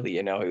mentioning earlier.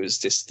 You know, it was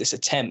this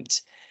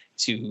attempt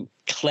to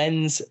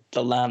cleanse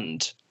the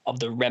land of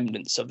the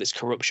remnants of this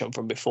corruption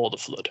from before the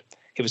flood.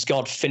 It was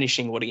God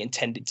finishing what he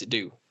intended to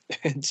do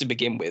to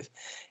begin with.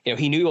 You know,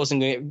 he knew he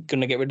wasn't going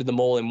to get rid of them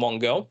all in one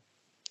go.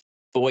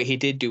 But what he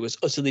did do was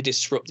utterly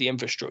disrupt the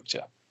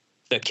infrastructure.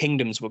 Their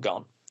kingdoms were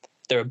gone.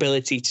 Their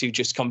ability to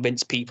just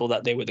convince people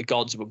that they were the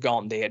gods were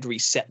gone. They had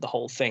reset the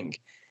whole thing.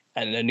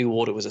 And a new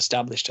order was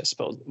established, I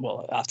suppose,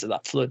 well, after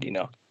that flood, you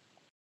know.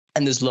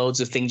 And there's loads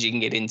of things you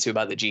can get into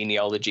about the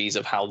genealogies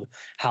of how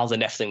the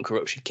Nephilim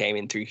corruption came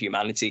in through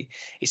humanity.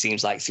 It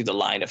seems like through the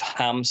line of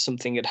Ham,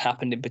 something had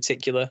happened in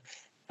particular.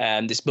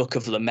 This book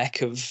of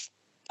Lamech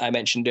I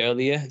mentioned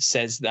earlier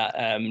says that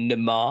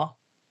Namar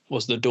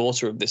was the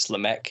daughter of this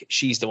Lamech.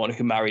 She's the one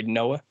who married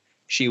Noah.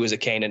 She was a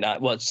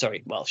Canaanite.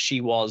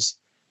 She was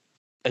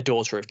a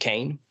daughter of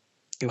Cain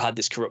who had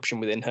this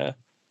corruption within her,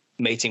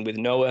 mating with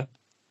Noah.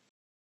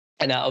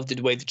 And out of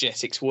the way the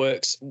genetics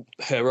works,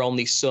 her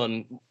only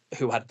son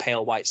who had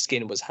pale white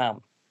skin was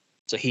Ham.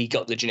 So he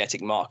got the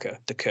genetic marker,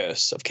 the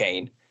curse of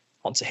Cain,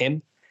 onto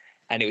him.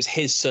 And it was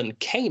his son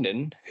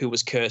Canaan who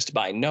was cursed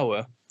by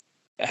Noah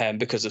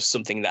because of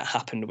something that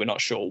happened. We're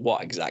not sure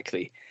what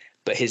exactly,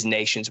 but his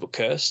nations were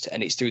cursed.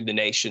 And it's through the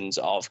nations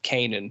of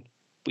Canaan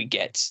we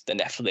get the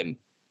Nephilim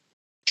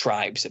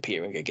tribes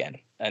appearing again.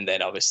 And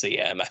then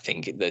obviously I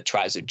think the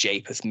tribes of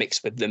Japheth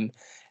mixed with them.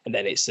 And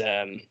then it's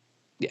a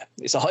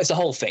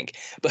whole thing.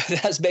 But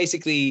that's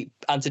basically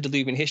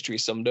antediluvian history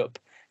summed up.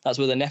 That's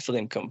where the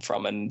Nephilim come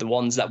from, and the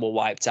ones that were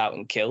wiped out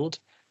and killed,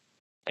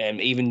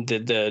 even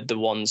the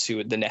ones who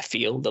were the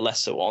Nephil, the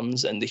lesser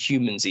ones, and the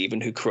humans even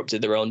who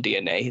corrupted their own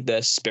DNA,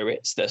 their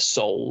spirits, their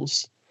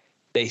souls,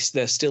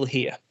 they're still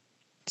here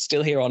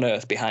on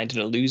Earth behind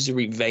an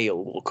illusory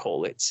veil, we'll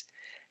call it,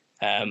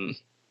 and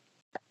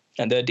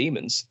they're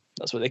demons.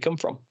 That's where they come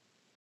from.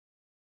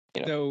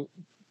 You know? So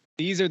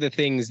these are the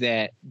things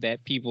that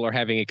people are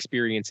having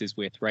experiences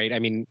with, right? I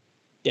mean,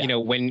 you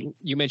know, when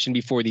you mentioned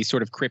before these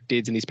sort of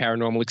cryptids and these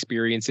paranormal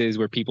experiences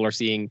where people are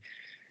seeing,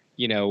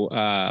 you know,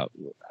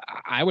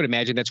 I would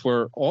imagine that's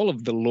where all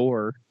of the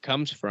lore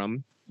comes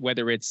from,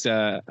 whether it's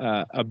a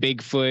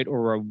Bigfoot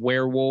or a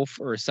werewolf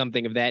or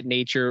something of that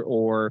nature,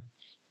 or,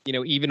 you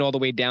know, even all the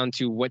way down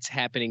to what's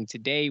happening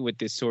today with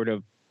this sort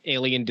of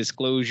alien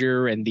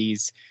disclosure and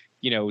these,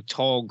 you know,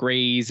 tall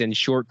grays and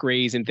short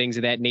grays and things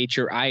of that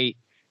nature. I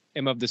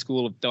am of the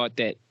school of thought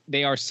that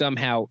they are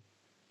somehow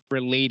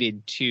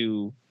related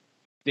to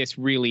this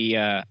really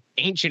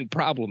ancient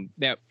problem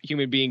that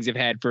human beings have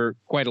had for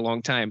quite a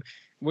long time.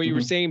 What you were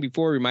saying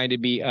before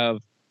reminded me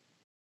of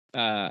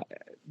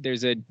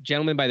there's a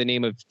gentleman by the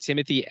name of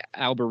Timothy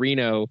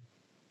Alberino,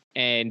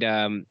 and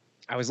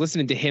I was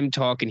listening to him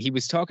talk, and he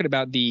was talking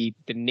about the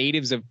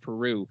natives of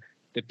Peru,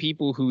 the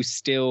people who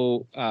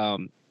still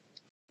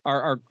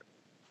are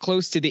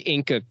close to the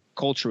Inca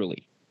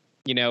culturally,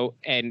 you know,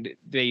 and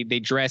they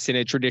dress in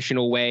a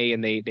traditional way,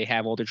 and they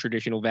have all the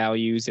traditional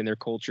values in their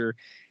culture.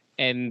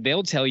 And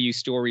they'll tell you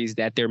stories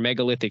that their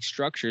megalithic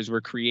structures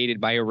were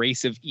created by a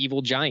race of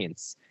evil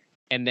giants,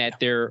 and that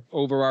their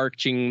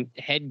overarching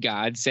head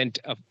god sent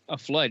a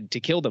flood to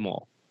kill them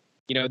all.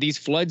 You know, these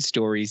flood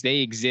stories, they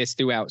exist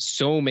throughout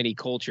so many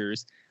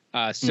cultures.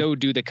 So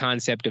do the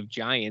concept of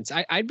giants.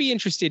 I'd be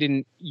interested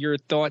in your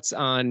thoughts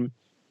on,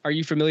 are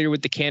you familiar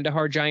with the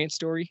Kandahar giant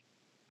story?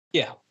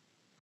 Yeah.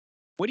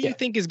 What do you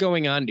think is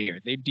going on here?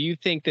 Do you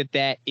think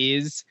that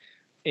is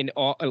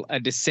a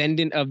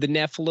descendant of the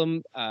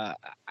Nephilim?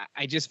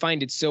 I just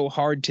find it so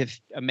hard to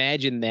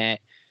imagine that,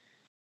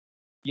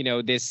 you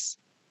know, this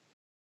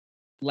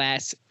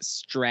last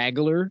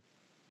straggler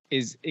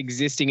is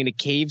existing in a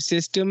cave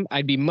system.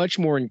 I'd be much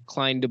more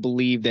inclined to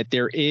believe that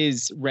there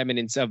is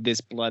remnants of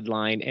this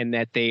bloodline and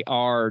that they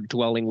are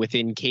dwelling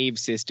within cave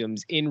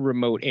systems in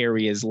remote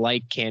areas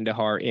like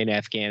Kandahar in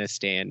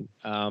Afghanistan.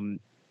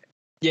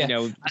 Yeah, you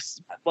know,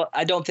 well,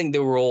 I don't think they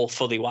were all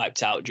fully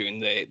wiped out during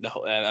the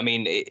whole. I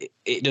mean,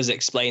 it does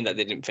explain that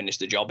they didn't finish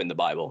the job in the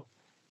Bible,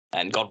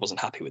 and God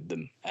wasn't happy with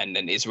them, and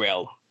then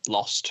Israel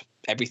lost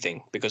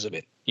everything because of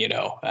it. You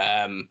know,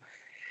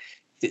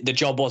 the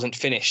job wasn't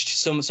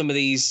finished. Some of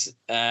these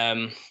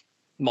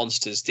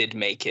monsters did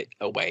make it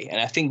away, and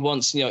I think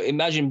once, you know,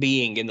 imagine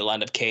being in the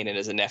land of Canaan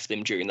as a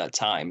Nephilim during that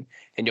time,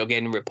 and you're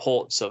getting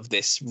reports of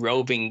this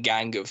roving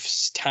gang of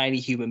tiny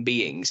human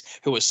beings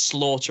who are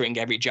slaughtering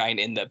every giant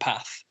in their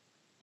path.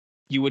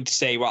 You would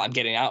say, well, I'm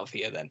getting out of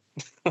here then.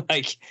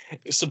 Like,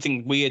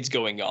 something weird's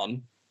going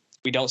on.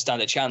 We don't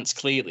stand a chance,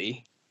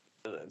 clearly.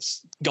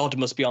 God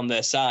must be on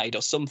their side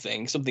or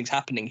something. Something's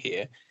happening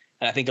here.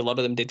 And I think a lot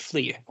of them did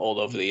flee all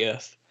over the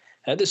earth.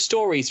 There's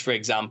stories, for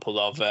example,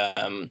 of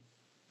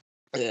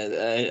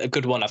a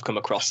good one I've come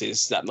across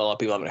is that a lot of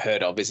people haven't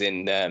heard of is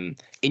in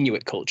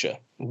Inuit culture,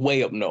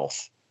 way up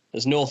north.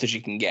 as north as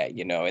you can get,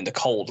 you know, in the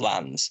cold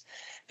lands.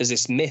 There's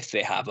this myth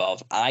they have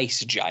of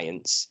ice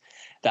giants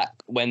that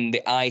when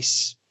the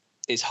ice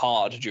is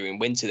hard during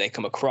winter, they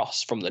come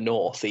across from the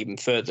north, even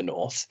further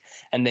north,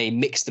 and they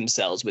mix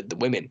themselves with the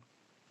women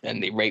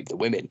and they rape the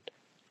women.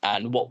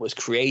 And what was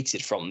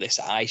created from this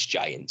ice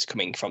giant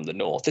coming from the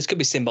north, this could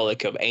be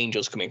symbolic of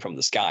angels coming from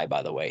the sky,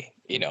 by the way.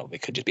 You know,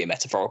 it could just be a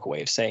metaphorical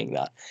way of saying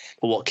that.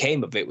 But what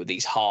came of it were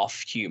these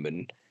half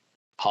human,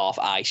 half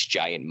ice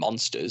giant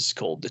monsters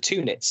called the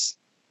Tunits,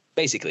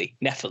 basically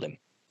Nephilim.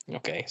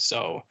 Okay,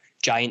 so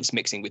giants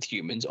mixing with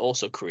humans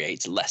also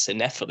creates lesser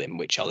Nephilim,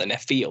 which are the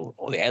Nephil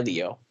or the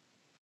Elio.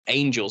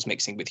 Angels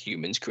mixing with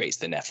humans creates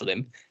the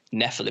Nephilim.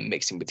 Nephilim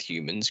mixing with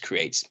humans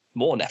creates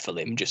more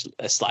Nephilim, just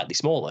slightly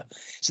smaller.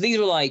 So these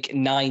were like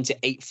 9 to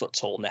 8 foot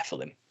tall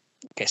Nephilim.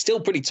 Okay, still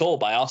pretty tall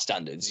by our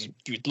standards.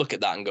 You'd look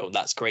at that and go,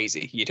 that's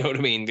crazy. You know what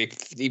I mean?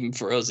 Even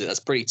for us, that's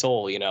pretty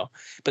tall, you know.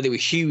 But they were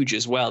huge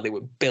as well. They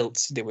were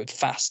built, they were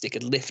fast. They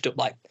could lift up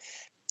like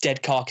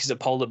dead carcass of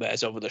polar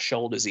bears over their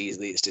shoulders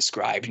easily. It's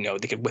described, you know,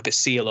 they could whip a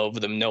seal over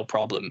them, no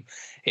problem,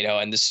 you know.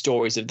 And the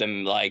stories of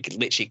them like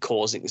literally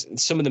causing,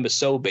 some of them are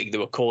so big they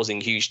were causing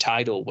huge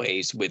tidal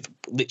waves with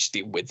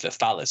literally with the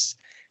phallus.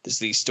 There's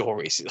these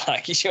stories,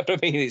 like, you know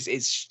what I mean?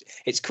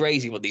 It's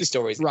crazy what these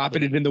stories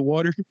dropping it in the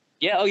water.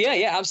 Yeah, oh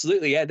yeah,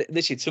 absolutely. Yeah,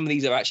 literally, some of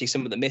these are actually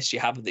some of the myths you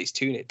have of these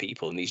Tunit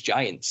people and these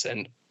giants.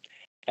 And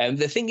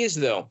the thing is,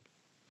 though,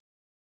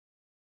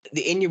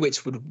 the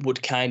Inuits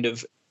would kind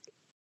of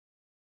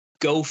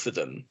go for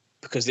them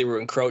because they were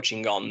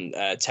encroaching on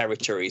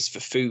territories for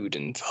food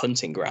and for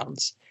hunting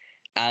grounds.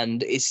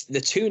 And it's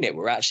the Tunit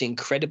were actually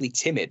incredibly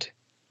timid.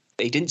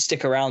 They didn't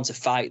stick around to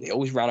fight. They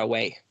always ran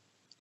away,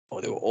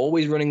 or they were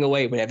always running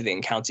away whenever they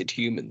encountered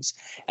humans.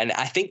 And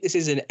I think this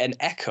is an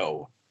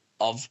echo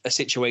of a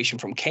situation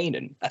from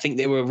Canaan. I think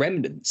they were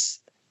remnants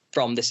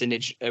from this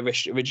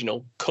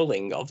original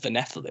culling of the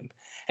Nephilim.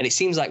 And it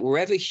seems like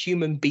wherever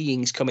human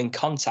beings come in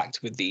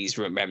contact with these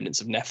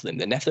remnants of Nephilim,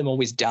 the Nephilim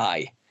always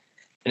die.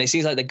 And it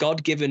seems like the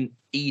God-given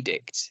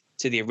edict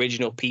to the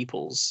original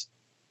peoples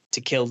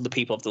to kill the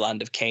people of the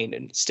land of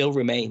Canaan still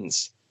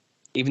remains,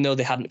 even though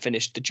they hadn't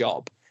finished the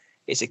job.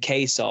 It's a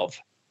case of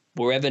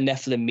wherever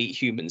Nephilim meet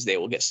humans, they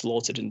will get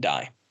slaughtered and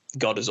die.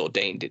 God has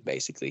ordained it,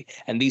 basically.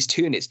 And these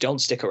Tunits don't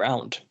stick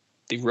around.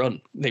 They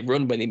run. They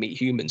run when they meet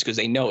humans because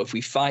they know if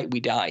we fight, we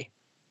die.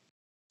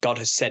 God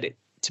has said it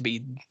to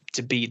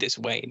be this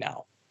way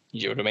now.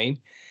 You know what I mean?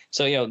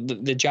 So, you know,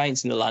 the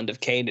giants in the land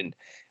of Canaan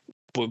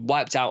were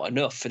wiped out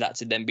enough for that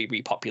to then be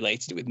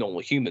repopulated with normal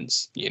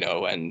humans, you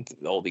know, and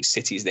all these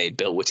cities they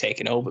built were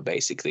taken over,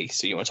 basically.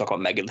 So you want to talk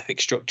about megalithic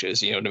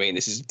structures, you know what I mean?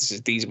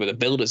 These were the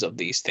builders of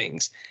these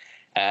things.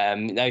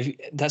 Now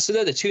that's so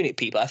they're the Tunit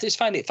people. I just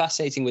find it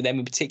fascinating with them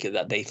in particular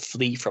that they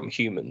flee from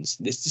humans.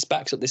 This just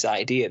backs up this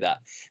idea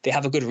that they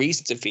have a good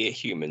reason to fear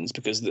humans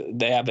because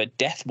they have a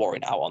death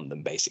warrant out on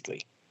them,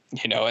 basically.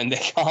 You know, and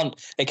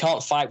they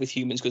can't fight with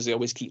humans because they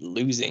always keep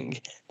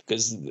losing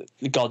because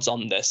God's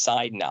on their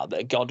side now.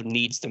 That God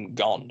needs them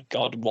gone.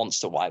 God wants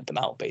to wipe them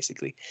out,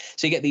 basically.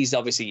 So you get these,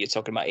 obviously, you're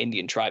talking about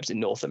Indian tribes in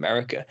North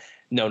America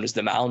known as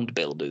the mound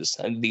builders,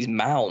 and these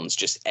mounds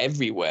just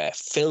everywhere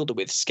filled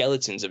with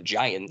skeletons of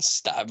giants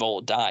that have all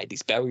died,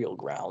 these burial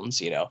grounds,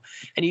 you know.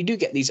 And you do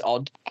get these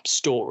odd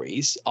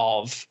stories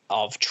of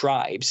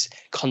tribes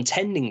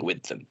contending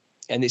with them.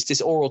 And it's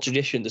this oral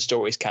tradition, the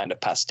stories kind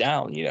of passed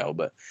down, you know,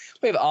 but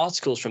we have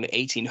articles from the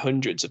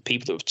 1800s of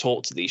people who have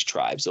talked to these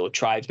tribes or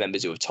tribes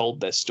members who have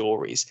told their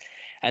stories.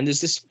 And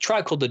there's this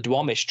tribe called the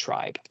Duwamish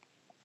tribe,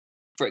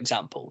 for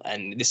example.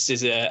 And this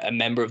is a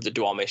member of the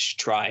Duwamish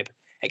tribe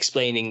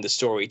explaining the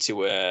story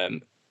to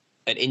an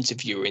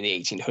interviewer in the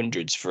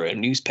 1800s for a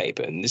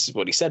newspaper. And this is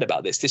what he said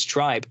about this. This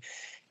tribe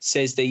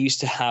says they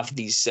used to have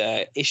these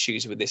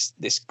issues with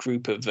this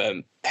group of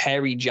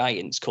hairy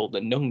giants called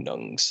the Nung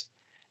Nungs.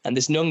 And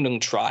this Nung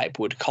Nung tribe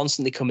would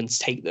constantly come and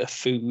take their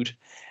food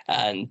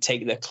and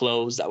take their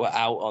clothes that were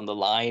out on the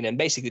line and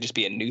basically just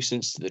be a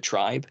nuisance to the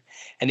tribe.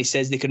 And he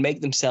says they could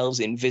make themselves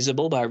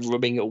invisible by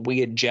rubbing a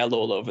weird gel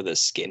all over their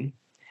skin.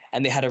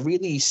 And they had a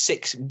really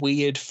sick,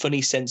 weird,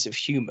 funny sense of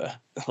humor.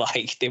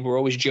 Like they were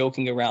always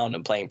joking around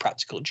and playing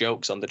practical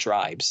jokes on the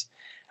tribes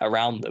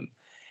around them.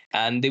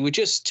 And they were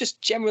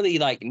just generally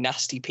like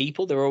nasty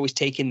people. They were always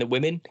taking the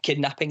women,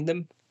 kidnapping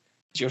them.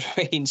 Do you know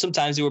what I mean?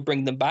 Sometimes they would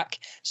bring them back,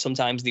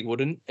 sometimes they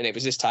wouldn't, and it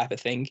was this type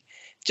of thing.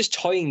 Just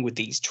toying with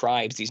these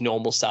tribes, these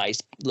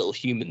normal-sized little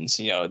humans,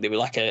 you know, they were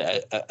like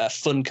a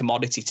fun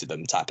commodity to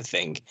them type of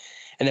thing.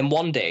 And then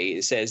one day,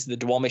 it says the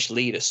Duwamish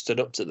leader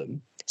stood up to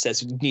them,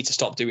 says, "We need to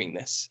stop doing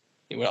this.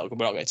 We're not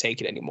going to take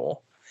it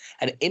anymore."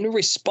 And in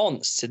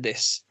response to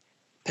this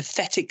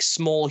pathetic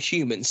small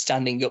human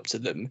standing up to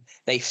them,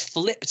 they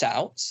flipped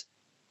out,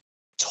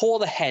 tore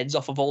the heads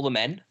off of all the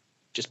men,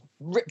 just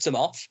ripped them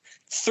off,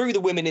 threw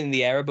the women in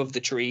the air above the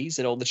trees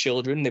and all the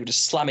children. They were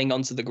just slamming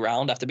onto the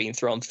ground after being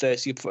thrown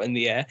 30 foot in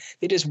the air.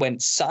 They just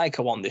went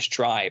psycho on this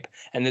tribe.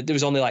 And there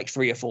was only like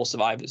 3 or 4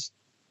 survivors.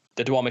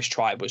 The Duwamish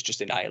tribe was just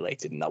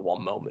annihilated in that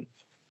one moment.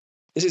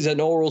 This is an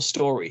oral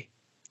story.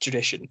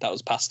 tradition that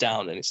was passed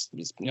down, and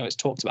it's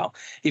talked about.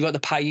 You've got the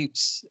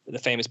Paiutes, the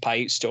famous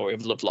Paiute story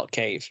of Lovelock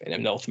Cave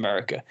in North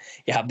America.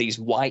 You have these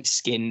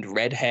white-skinned,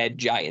 red-haired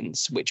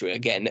giants, which were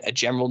again a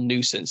general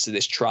nuisance to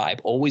this tribe,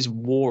 always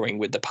warring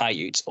with the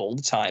Paiutes all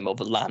the time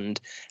over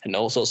land and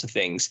all sorts of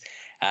things.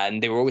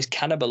 And they were always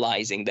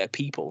cannibalizing their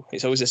people.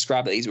 It's always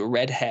described that these were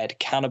red-haired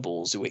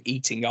cannibals who were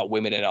eating our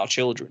women and our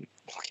children.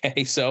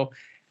 Okay, so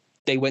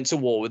they went to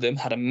war with them,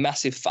 had a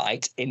massive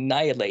fight,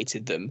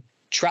 annihilated them,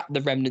 trapped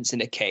the remnants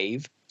in a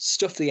cave,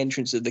 stuffed the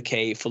entrance of the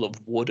cave full of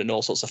wood and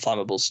all sorts of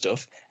flammable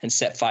stuff, and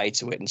set fire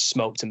to it and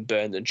smoked and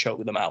burned and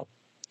choked them out.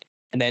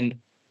 And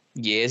then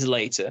years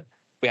later,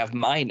 we have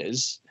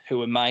miners who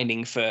were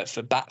mining for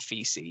bat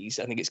feces.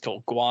 I think it's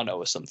called guano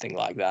or something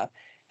like that.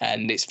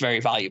 And it's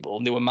very valuable.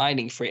 And they were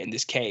mining for it in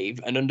this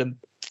cave. And under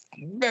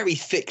very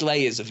thick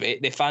layers of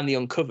it, they finally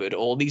uncovered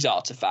all these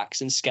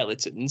artifacts and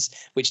skeletons,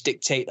 which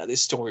dictate that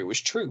this story was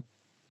true.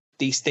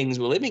 These things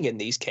were living in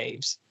these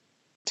caves.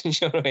 You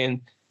know what I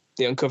mean?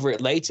 They uncover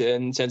it later,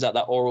 and it turns out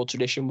that oral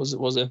tradition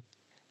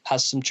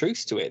has some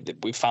truth to it.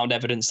 That we found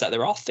evidence that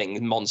there are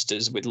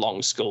monsters with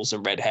long skulls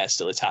and red hair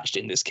still attached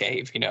in this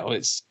cave. You know,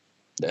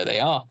 there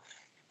they are.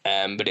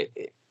 But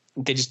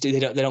they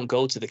don't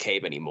go to the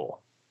cave anymore.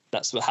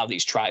 That's how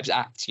these tribes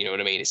act. You know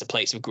what I mean? It's a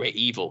place of great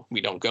evil.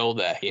 We don't go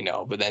there, you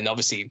know. But then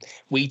obviously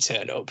we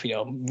turn up, you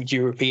know,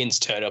 Europeans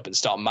turn up and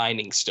start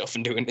mining stuff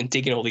and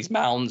digging all these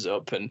mounds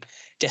up and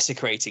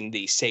desecrating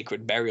these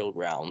sacred burial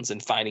grounds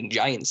and finding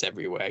giants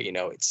everywhere. You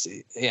know,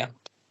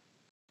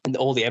 and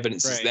all the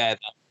evidence is there that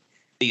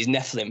these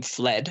Nephilim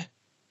fled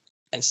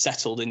and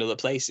settled in other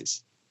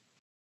places.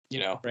 You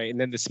know, right? And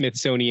then the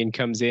Smithsonian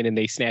comes in and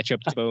they snatch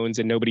up the bones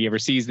and nobody ever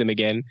sees them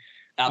again.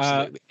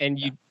 Absolutely.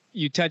 And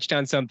you touched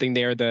on something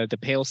there, the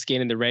pale skin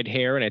and the red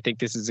hair, and I think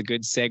this is a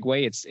good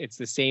segue. It's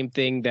the same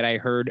thing that I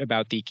heard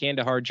about the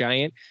Kandahar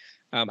giant.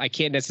 I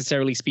can't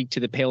necessarily speak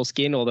to the pale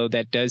skin, although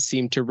that does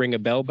seem to ring a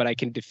bell, but I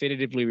can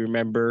definitively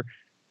remember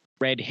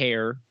red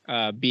hair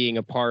being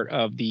a part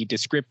of the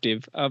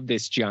descriptive of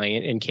this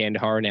giant in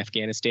Kandahar in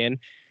Afghanistan.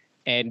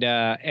 And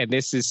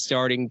this is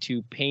starting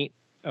to paint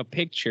a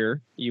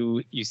picture.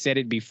 You said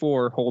it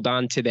before, hold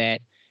on to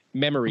that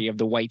memory of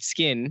the white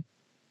skin.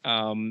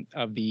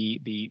 Of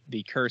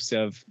the curse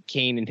of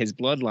Cain and his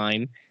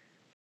bloodline,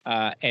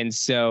 and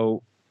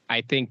so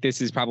I think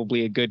this is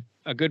probably a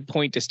good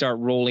point to start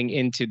rolling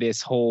into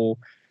this whole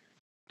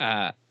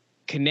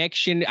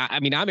connection.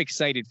 I mean, I'm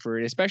excited for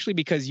it, especially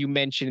because you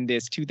mentioned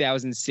this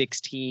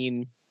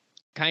 2016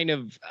 kind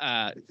of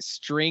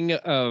string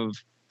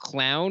of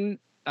clown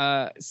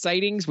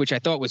sightings, which I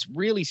thought was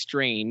really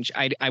strange.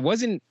 I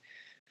wasn't.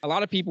 A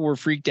lot of people were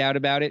freaked out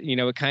about it. You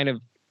know, it kind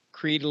of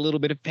created a little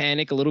bit of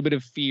panic, a little bit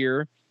of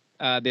fear.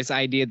 This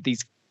idea that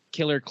these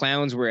killer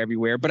clowns were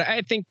everywhere. But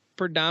I think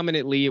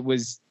predominantly it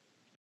was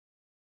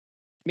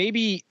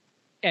maybe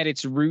at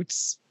its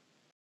roots,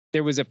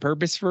 there was a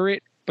purpose for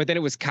it, but then it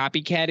was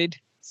copycatted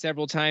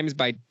several times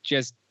by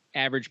just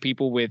average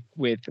people with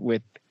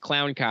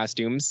clown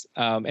costumes.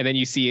 And then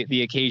you see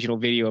the occasional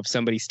video of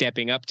somebody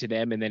stepping up to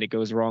them and then it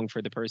goes wrong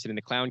for the person in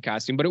the clown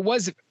costume. But it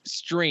was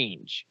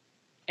strange.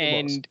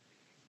 And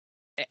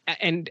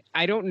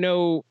I don't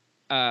know.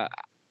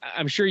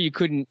 I'm sure you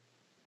couldn't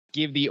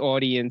give the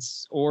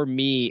audience or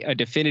me a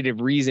definitive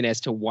reason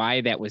as to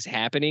why that was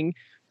happening.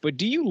 But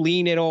do you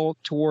lean at all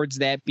towards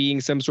that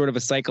being some sort of a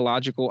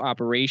psychological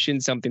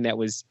operation, something that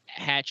was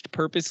hatched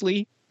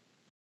purposely?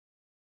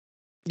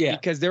 Yeah.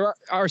 Because there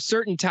are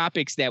certain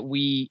topics that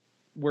we're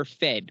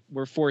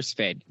force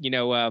fed. You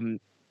know,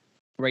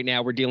 right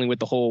now we're dealing with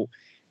the whole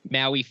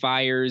Maui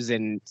fires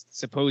and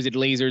supposed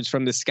lasers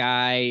from the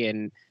sky.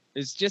 And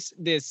there's just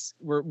this,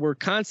 we're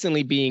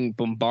constantly being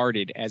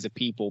bombarded as a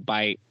people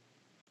by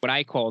what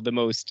I call the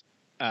most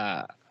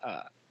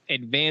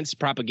advanced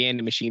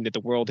propaganda machine that the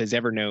world has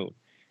ever known.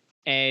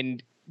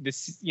 And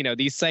this, you know,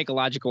 these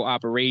psychological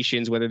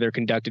operations, whether they're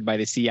conducted by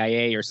the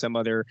CIA or some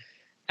other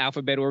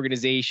alphabet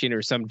organization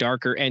or some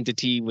darker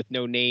entity with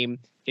no name,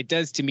 it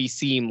does to me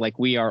seem like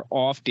we are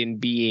often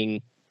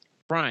being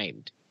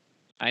primed.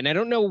 And I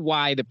don't know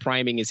why the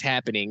priming is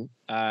happening.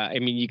 I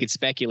mean, you could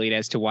speculate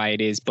as to why it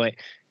is, but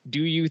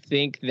do you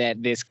think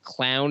that this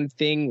clown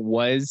thing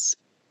was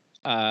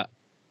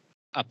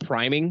a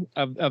priming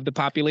of the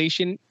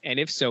population? And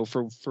if so,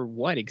 for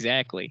what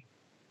exactly?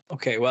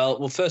 Okay,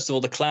 well, first of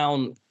all, the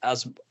clown,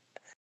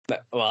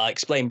 I'll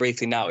explain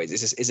briefly now,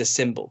 is a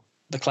symbol.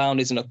 The clown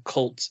is an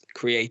occult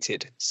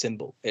created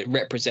symbol. It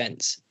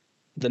represents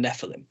the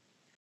Nephilim.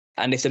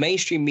 And if the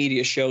mainstream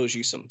media shows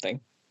you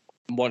something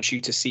and wants you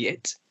to see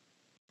it,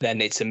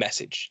 then it's a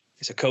message.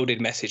 It's a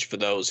coded message for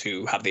those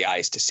who have the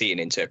eyes to see and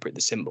interpret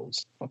the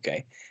symbols.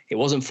 Okay, it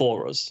wasn't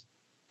for us.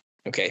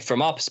 Okay,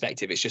 from our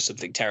perspective, it's just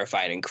something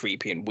terrifying and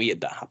creepy and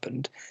weird that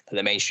happened that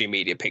the mainstream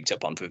media picked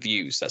up on for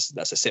views.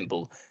 That's a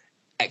simple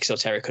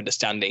exoteric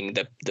understanding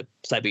that the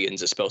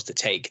plebeians are supposed to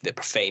take, the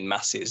profane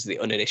masses, the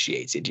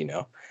uninitiated, you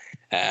know.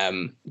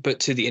 But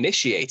to the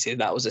initiated,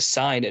 that was a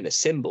sign and a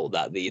symbol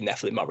that the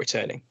Nephilim are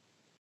returning,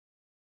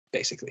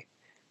 basically.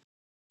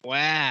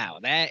 Wow,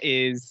 that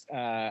is,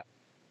 I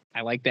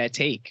like that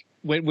take.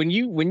 when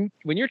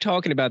you're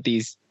talking about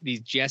these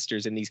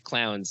jesters and these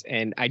clowns,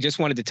 and I just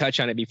wanted to touch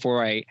on it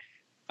before I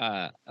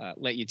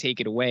let you take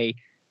it away,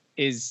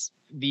 is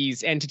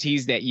these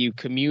entities that you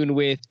commune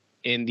with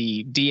in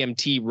the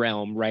DMT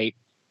realm, right,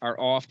 are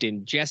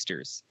often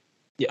jesters.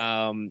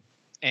 Yeah.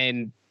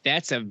 And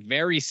that's a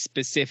very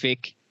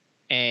specific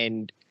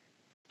and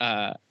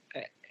a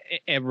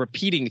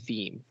repeating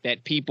theme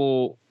that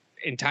people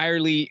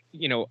entirely,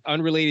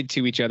 unrelated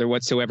to each other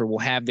whatsoever will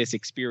have this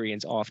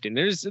experience often.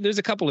 There's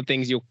a couple of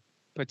things you'll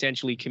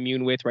potentially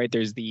commune with, right?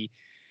 There's the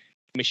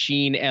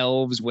machine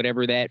elves,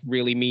 whatever that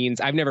really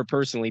means. I've never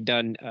personally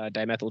done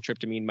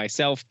dimethyltryptamine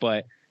myself,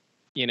 but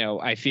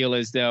I feel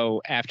as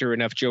though after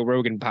enough Joe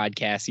Rogan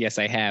podcasts, yes,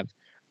 I have.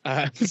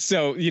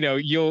 So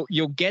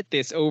you'll get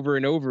this over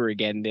and over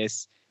again.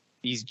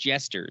 These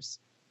jesters.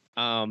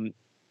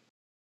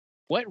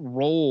 What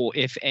role,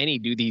 if any,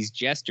 do these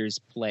jesters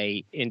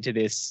play into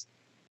this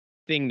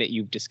thing that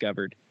you've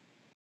discovered?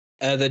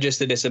 They're just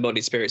the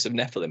disembodied spirits of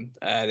Nephilim.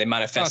 They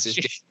manifest as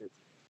jesters.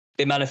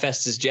 They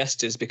manifest as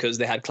jesters because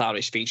they had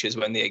clownish features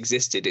when they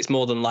existed. It's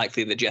more than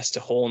likely the jester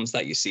horns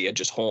that you see are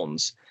just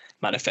horns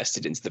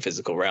manifested into the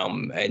physical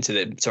realm, into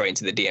the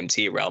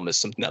DMT realm as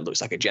something that looks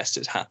like a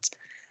jester's hat.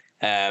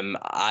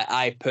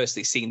 I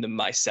personally seen them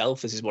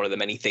myself. This is one of the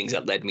many things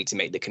that led me to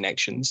make the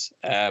connections.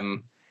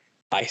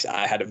 I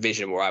had a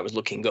vision where I was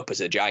looking up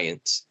as a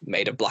giant,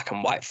 made of black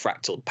and white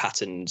fractal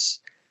patterns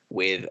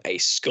with a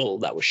skull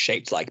that was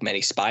shaped like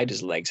many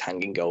spiders' legs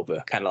hanging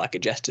over, kind of like a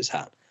jester's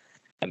hat.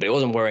 But it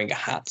wasn't wearing a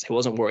hat. It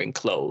wasn't wearing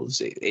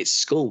clothes. Its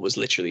skull was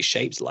literally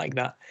shaped like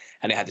that.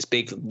 And it had this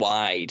big,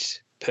 wide,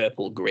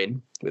 purple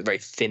grin with very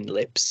thin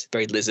lips,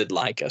 very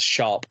lizard-like, a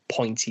sharp,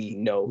 pointy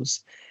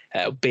nose,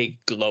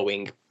 big,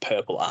 glowing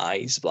purple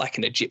eyes, like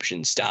an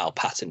Egyptian-style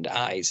patterned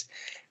eyes,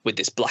 with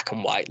this black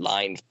and white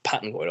line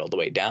pattern going all the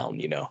way down,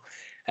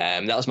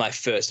 That was my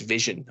first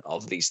vision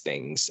of these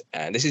things.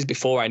 And this is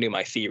before I knew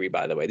my theory,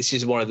 by the way. This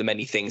is one of the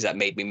many things that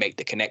made me make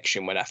the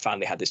connection when I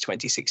finally had this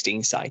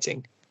 2016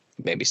 sighting.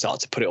 Made me start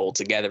to put it all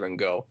together and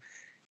go,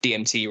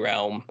 DMT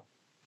realm,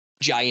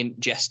 giant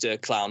jester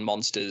clown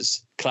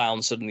monsters,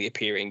 clowns suddenly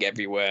appearing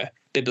everywhere,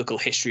 biblical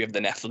history of the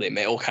Nephilim.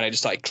 It all kind of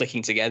just started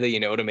clicking together, you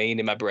know what I mean,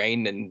 in my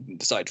brain,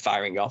 and started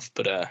firing off.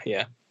 But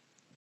yeah.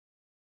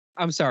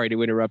 I'm sorry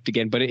to interrupt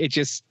again, but it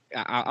just,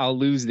 I'll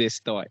lose this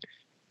thought.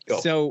 Go.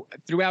 So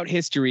throughout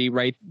history,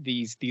 right,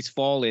 these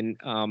fallen,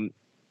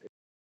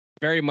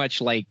 very much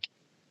like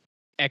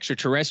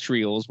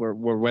extraterrestrials, where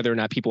whether or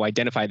not people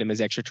identify them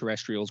as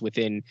extraterrestrials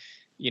within,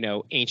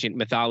 ancient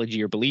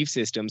mythology or belief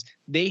systems,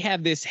 they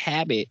have this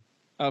habit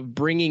of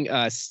bringing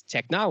us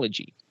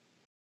technology.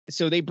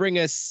 So they bring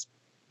us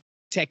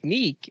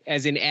technique,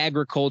 as in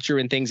agriculture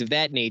and things of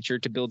that nature,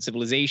 to build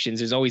civilizations.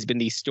 There's always been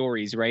these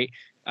stories, right?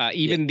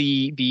 Even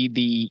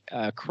the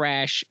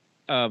crash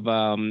of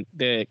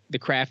the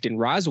craft in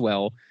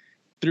Roswell,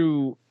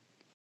 through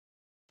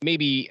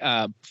maybe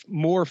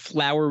more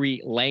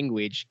flowery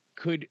language,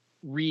 could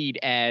read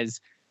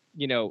as,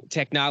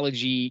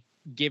 technology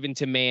given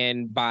to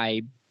man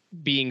by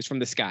beings from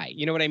the sky.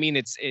 You know what I mean?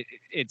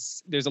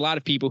 It's there's a lot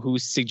of people who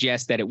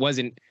suggest that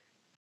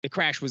the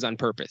crash was on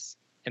purpose,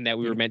 and that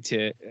we were meant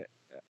to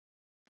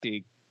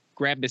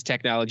grab this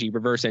technology,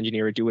 reverse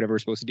engineer it, do whatever we're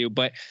supposed to do.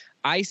 But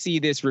I see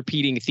this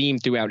repeating theme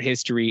throughout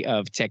history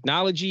of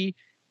technology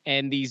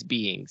and these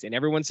beings. And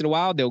every once in a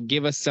while, they'll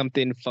give us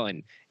something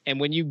fun. And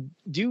when you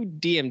do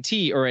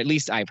DMT, or at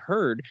least I've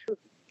heard,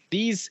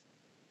 these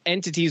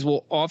entities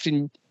will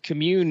often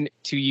commune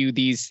to you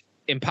these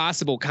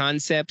impossible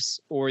concepts,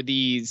 or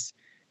these,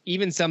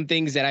 even some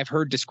things that I've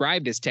heard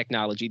described as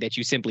technology that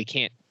you simply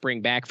can't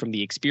bring back from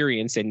the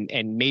experience. And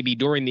maybe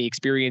during the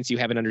experience you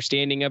have an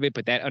understanding of it,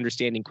 but that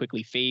understanding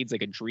quickly fades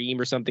like a dream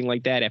or something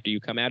like that after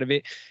you come out of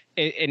it.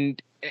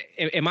 And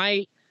am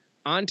I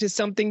onto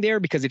something there?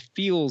 Because it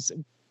feels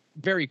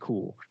very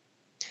cool.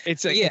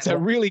 It's a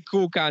really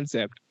cool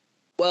concept.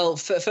 Well,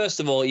 first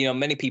of all,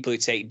 many people who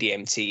take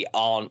DMT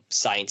aren't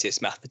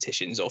scientists,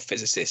 mathematicians, or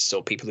physicists,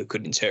 or people who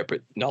could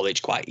interpret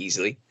knowledge quite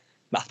easily,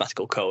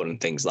 mathematical code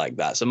and things like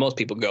that. So most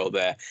people go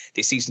there,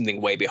 they see something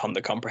way beyond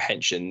the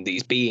comprehension.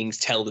 These beings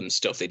tell them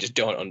stuff they just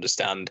don't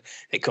understand.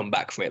 They come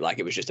back from it like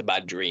it was just a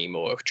bad dream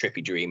or a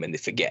trippy dream, and they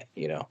forget,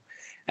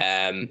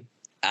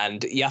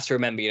 And you have to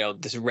remember,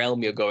 this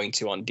realm you're going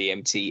to on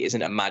DMT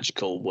isn't a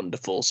magical,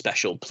 wonderful,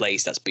 special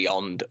place that's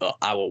beyond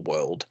our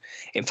world.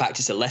 In fact,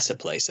 it's a lesser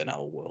place than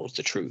our world,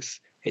 the truth.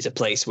 It's a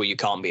place where you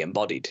can't be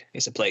embodied.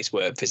 It's a place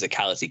where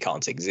physicality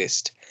can't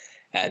exist.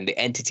 And the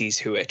entities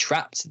who are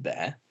trapped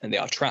there, and they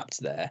are trapped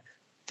there,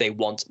 they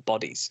want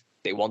bodies.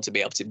 They want to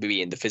be able to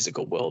be in the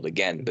physical world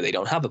again, but they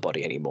don't have a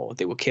body anymore.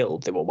 They were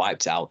killed. They were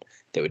wiped out.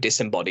 They were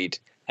disembodied.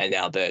 And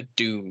now they're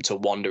doomed to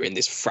wander in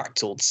this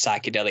fractal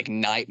psychedelic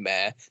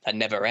nightmare that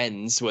never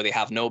ends, where they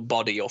have no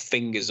body or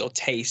fingers or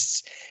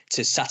tastes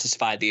to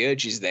satisfy the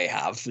urges they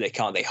have. They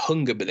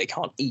hunger, but they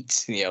can't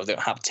eat. They don't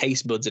have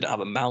taste buds, they don't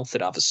have a mouth, they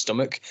don't have a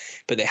stomach,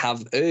 but they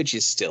have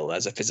urges still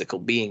as a physical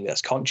being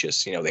that's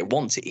conscious. They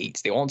want to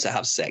eat, they want to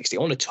have sex, they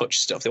want to touch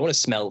stuff, they want to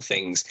smell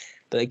things,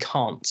 but they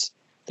can't.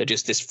 They're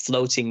just this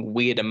floating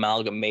weird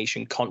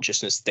amalgamation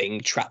consciousness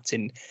thing trapped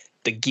in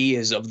the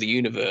gears of the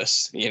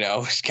universe,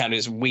 kind of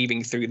just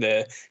weaving through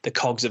the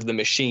cogs of the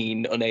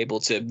machine, unable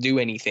to do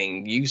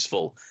anything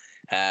useful.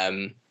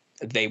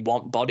 They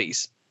want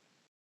bodies.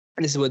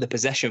 And this is where the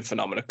possession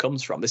phenomena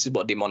comes from. This is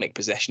what demonic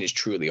possession is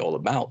truly all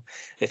about.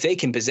 If they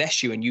can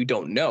possess you and you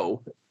don't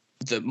know,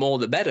 the more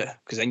the better,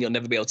 because then you'll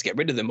never be able to get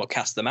rid of them or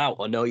cast them out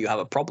or know you have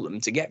a problem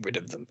to get rid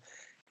of them.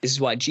 This is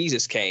why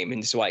Jesus came,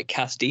 and this is why he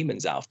cast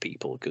demons out of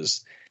people,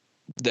 because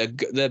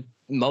the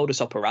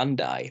modus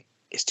operandi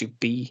is to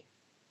be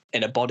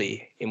in a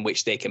body in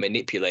which they can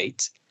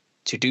manipulate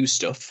to do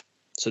stuff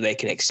so they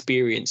can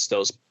experience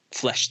those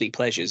fleshly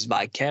pleasures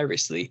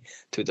vicariously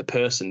through the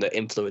person they're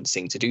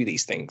influencing to do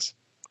these things.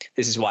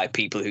 This is why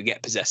people who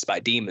get possessed by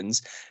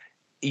demons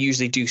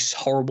usually do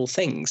horrible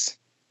things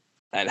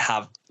and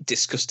have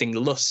disgusting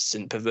lusts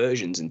and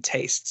perversions and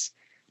tastes,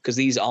 because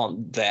these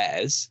aren't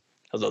theirs,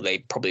 although they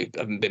probably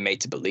haven't been made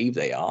to believe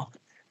they are.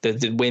 They're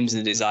the whims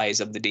and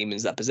desires of the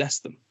demons that possess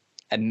them.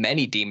 And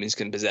many demons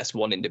can possess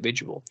one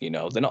individual.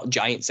 They're not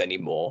giants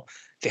anymore.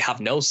 They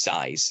have no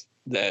size.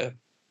 They're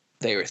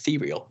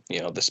ethereal,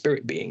 the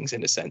spirit beings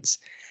in a sense.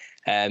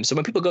 So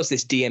when people go to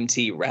this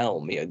DMT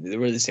realm,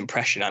 there is this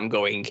impression I'm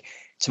going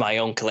to my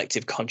own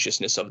collective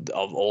consciousness of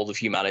all of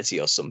humanity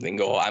or something,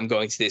 or I'm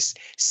going to this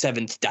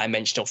seventh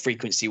dimensional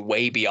frequency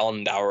way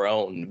beyond our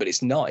own. But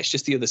it's not. It's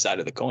just the other side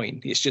of the coin.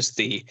 It's just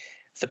the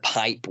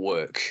pipe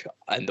work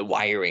and the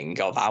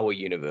wiring of our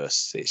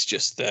universe. It's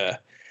just the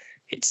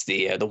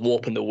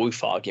warp and the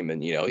woof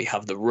argument. You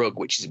have the rug,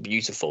 which is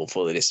beautiful,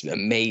 full of this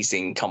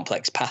amazing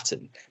complex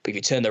pattern. But if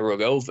you turn the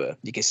rug over,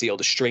 you can see all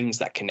the strings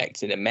that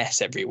connect in a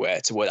mess everywhere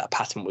to where that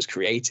pattern was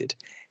created.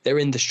 They're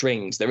in the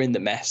strings, they're in the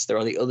mess, they're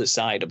on the other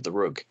side of the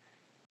rug.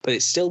 But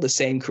it's still the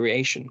same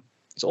creation.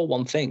 It's all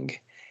one thing.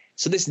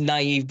 So this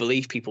naive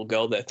belief, people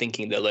go there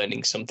thinking they're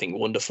learning something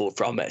wonderful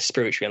from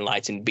spiritually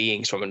enlightened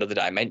beings from another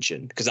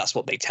dimension, because that's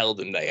what they tell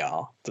them they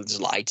are. They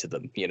just lie to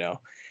them,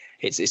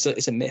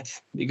 It's a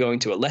myth. You're going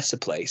to a lesser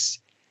place,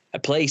 a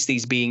place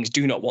these beings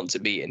do not want to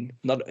be in.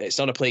 It's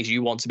not a place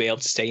you want to be able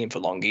to stay in for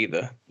long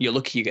either. You're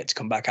lucky you get to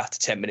come back after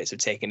 10 minutes of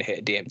taking a hit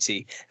of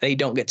DMT. They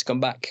don't get to come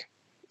back.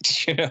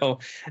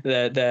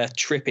 They're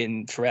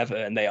tripping forever,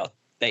 and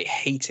they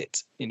hate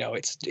it.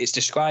 It's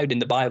described in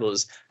the Bible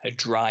as a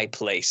dry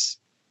place.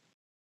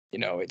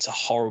 It's a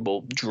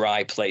horrible,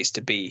 dry place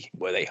to be,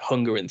 where they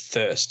hunger and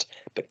thirst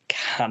but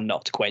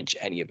cannot quench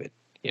any of it.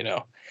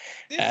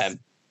 Is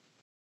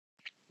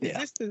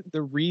this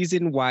the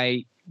reason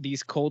why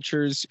these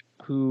cultures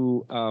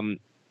who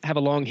have a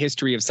long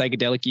history of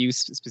psychedelic use,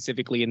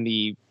 specifically in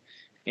the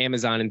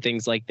Amazon and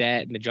things like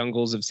that, in the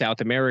jungles of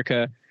South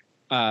America,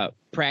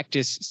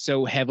 practice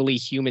so heavily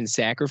human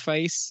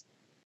sacrifice?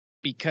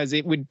 Because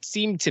it would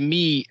seem to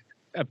me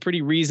a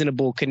pretty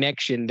reasonable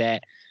connection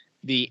that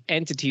the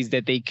entities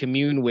that they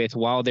commune with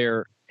while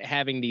they're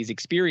having these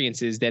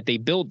experiences that they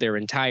built their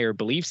entire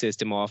belief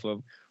system off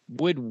of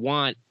would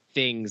want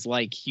things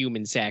like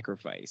human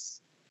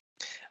sacrifice.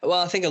 Well,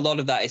 I think a lot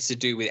of that is to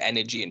do with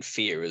energy and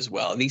fear as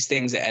well. These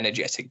things are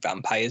energetic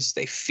vampires.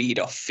 They feed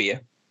off fear.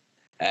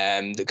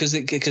 Because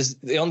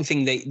the only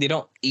thing they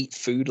don't eat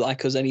food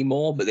like us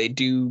anymore, but they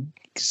do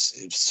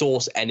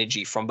source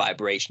energy from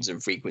vibrations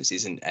and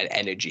frequencies and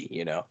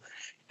energy,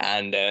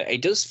 And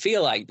it does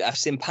feel like I've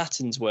seen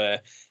patterns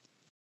where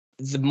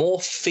the more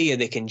fear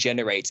they can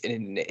generate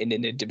in an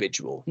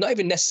individual, not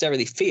even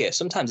necessarily fear,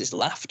 sometimes it's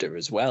laughter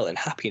as well, and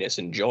happiness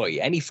and joy,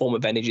 any form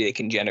of energy they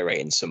can generate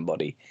in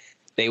somebody,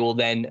 they will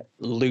then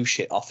loose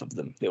it off of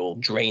them. They will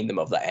drain them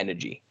of that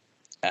energy.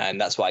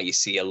 And that's why you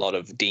see a lot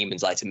of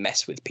demons like to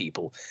mess with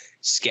people,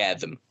 scare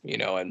them,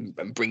 and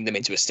bring them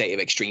into a state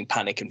of extreme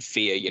panic and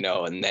fear,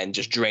 and then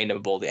just drain them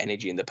of all the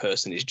energy, and the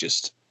person is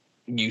just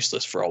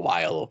useless for a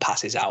while or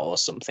passes out or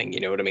something, you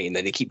know what I mean?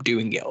 Then they keep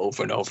doing it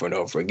over and over and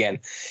over again,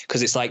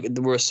 because it's like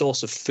we're a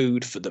source of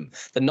food for them.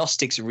 The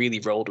Gnostics really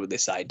rolled with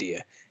this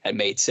idea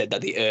and said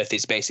that the earth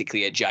is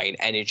basically a giant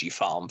energy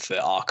farm for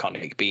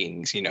archonic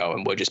beings,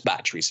 and we're just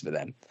batteries for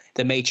them.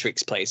 The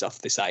Matrix plays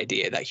off this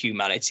idea that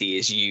humanity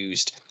is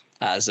used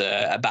as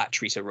a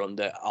battery to run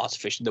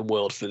the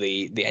world for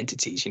the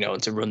entities,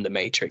 and to run the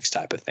Matrix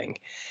type of thing.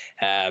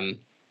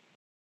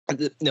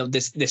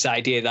 This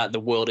idea that the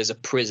world is a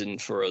prison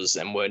for us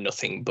and we're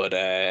nothing but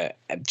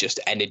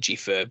just energy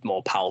for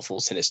more powerful,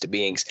 sinister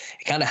beings.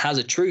 It kind of has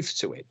a truth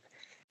to it,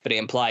 but it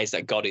implies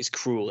that God is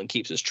cruel and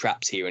keeps us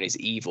trapped here and is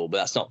evil. But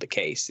that's not the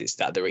case. It's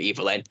that there are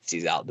evil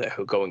entities out there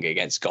who are going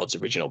against God's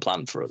original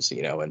plan for us,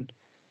 and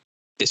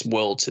this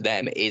world to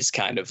them is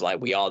kind of like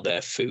we are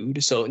their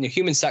food. So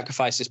human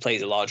sacrifices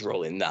plays a large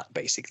role in that.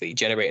 Basically,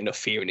 generate enough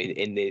fear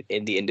in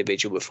the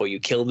individual before you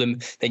kill them.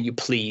 Then you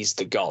please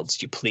the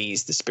gods, you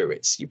please the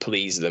spirits, you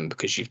please them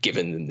because you've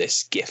given them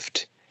this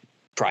gift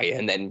prior,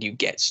 and then you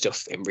get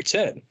stuff in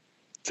return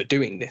for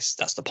doing this.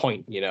 That's the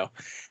point,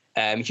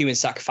 Human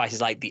sacrifice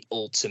is like the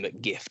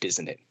ultimate gift,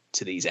 isn't it,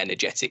 to these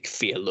energetic,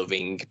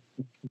 fear-loving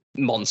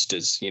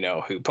monsters,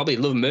 who probably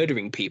love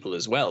murdering people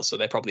as well. So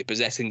they're probably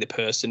possessing the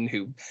person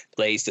who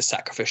plays the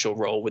sacrificial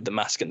role with the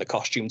mask and the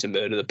costume to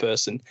murder the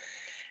person.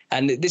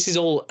 And this is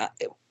all, I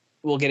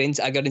got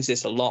into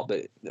this a lot,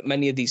 but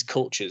many of these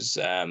cultures,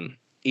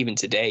 even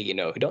today,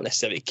 who don't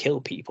necessarily kill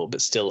people,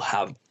 but still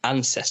have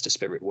ancestor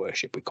spirit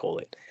worship, we call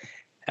it.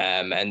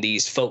 And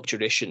these folk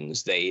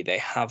traditions,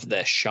 they have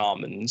their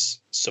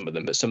shamans, some of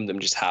them, but some of them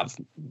just have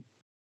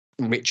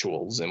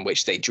rituals in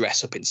which they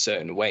dress up in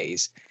certain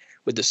ways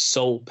with the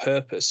sole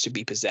purpose to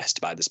be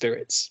possessed by the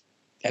spirits.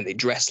 And they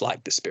dress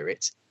like the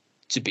spirit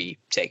to be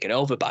taken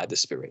over by the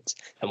spirit.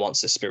 And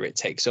once the spirit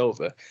takes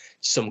over,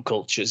 some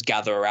cultures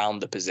gather around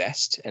the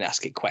possessed and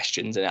ask it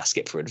questions and ask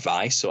it for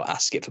advice or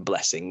ask it for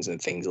blessings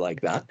and things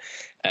like that.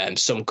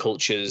 Some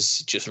cultures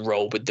just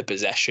roll with the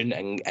possession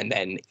and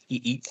then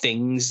eat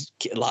things,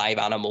 live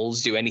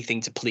animals, do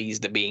anything to please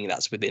the being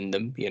that's within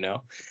them,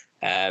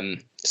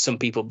 Some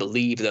people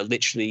believe they're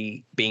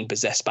literally being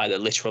possessed by their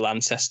literal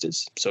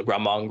ancestors, so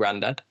grandma and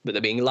granddad, but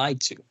they're being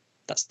lied to.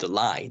 That's the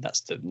lie.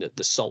 That's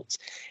the salt.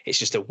 It's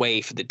just a way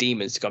for the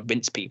demons to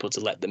convince people to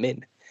let them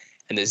in.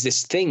 And there's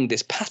this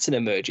pattern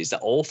emerges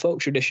that all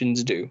folk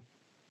traditions do.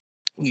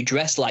 You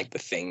dress like the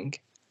thing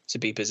to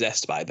be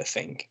possessed by the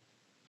thing.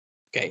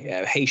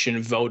 Okay,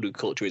 Haitian Vodou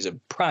culture is a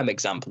prime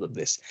example of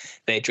this.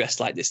 They dress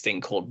like this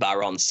thing called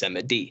Baron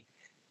Samedi,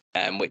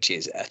 which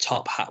is a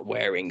top hat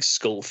wearing,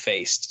 skull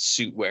faced,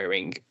 suit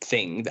wearing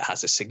thing that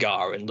has a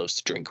cigar and loves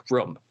to drink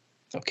rum.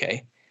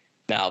 Okay,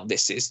 now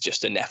this is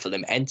just a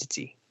Nephilim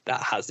entity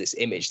that has this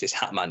image, this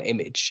Hatman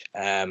image.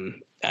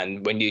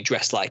 And when you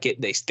dress like it,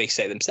 they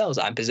say themselves,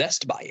 I'm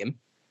possessed by him.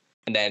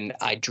 And then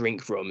I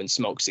drink rum and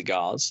smoke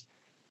cigars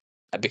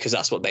because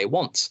that's what they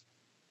want.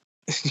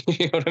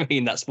 You know what I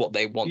mean? That's what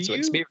they want to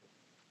experience.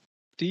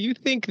 Do you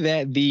think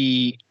that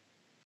the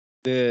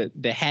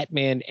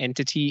Hatman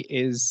entity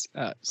is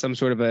some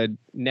sort of a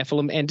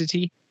Nephilim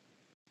entity?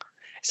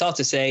 It's hard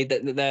to say.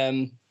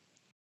 That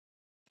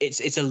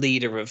it's a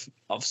leader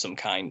of some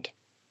kind.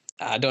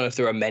 I don't know if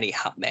there are many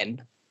Hatmen.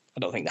 I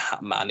don't think the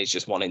Hatman is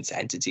just one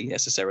entity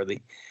necessarily.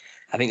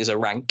 I think there's a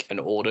rank and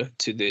order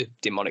to the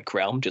demonic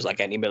realm, just like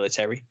any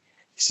military.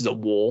 This is a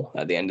war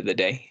at the end of the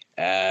day.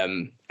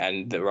 And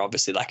there are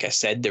obviously, like I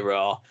said, there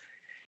are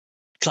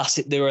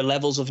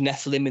levels of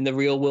Nephilim in the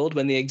real world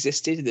when they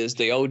existed. There's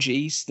the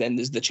OGs, then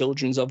there's the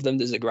children of them,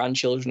 there's the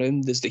grandchildren of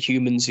them, there's the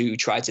humans who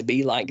try to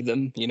be like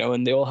them,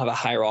 and they all have a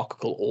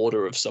hierarchical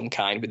order of some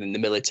kind within the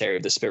military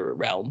of the spirit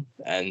realm.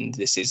 And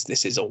this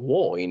is a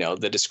war,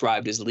 they're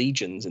described as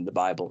legions in the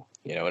Bible,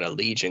 and a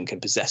legion can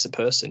possess a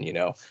person,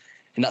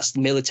 and that's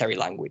military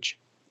language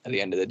at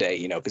the end of the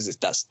day, because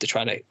they're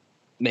trying to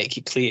make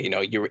it clear,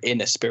 you're in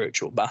a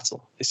spiritual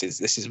battle. This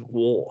is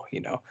war,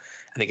 I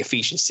think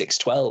Ephesians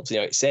 6:12,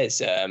 it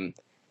says,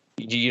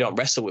 you don't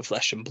wrestle with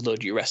flesh and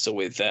blood. You wrestle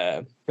with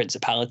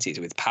principalities,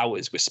 with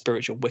powers, with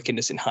spiritual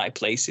wickedness in high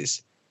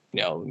places.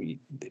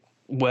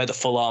 Wear the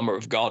full armor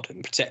of God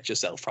and protect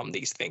yourself from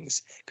these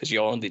things, because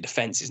your only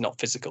defense is not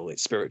physical,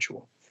 it's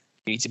spiritual.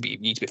 You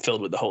need to be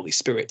filled with the Holy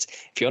Spirit.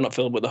 If you're not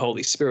filled with the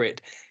Holy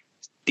Spirit,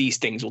 these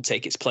things will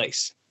take its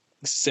place.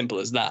 It's simple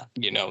as that,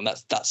 and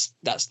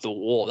that's the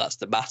war, that's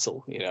the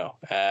battle,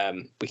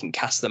 we can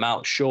cast them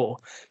out, sure,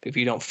 but if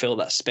you don't fill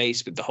that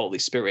space with the Holy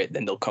Spirit,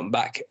 then they'll come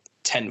back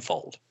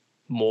tenfold.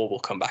 More will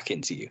come back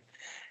into you.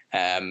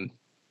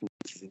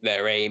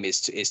 Their aim is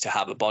to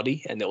have a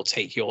body, and they'll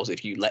take yours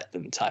if you let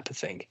them, type of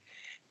thing.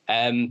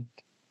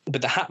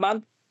 But the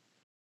Hatman,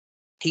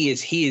 he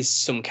is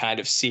some kind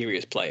of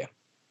serious player.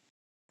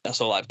 That's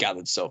all I've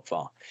gathered so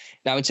far.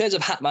 Now, in terms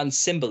of Hatman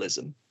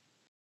symbolism,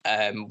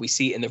 we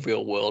see it in the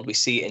real world. We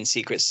see it in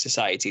secret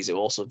societies who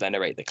also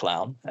venerate the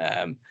clown.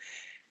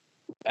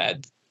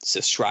 So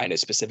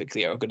Shriners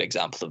specifically are a good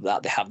example of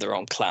that. They have their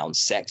own clown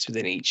sects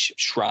within each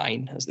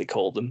shrine, as they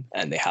call them,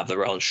 and they have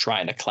their own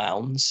Shriner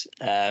clowns.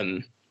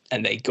 And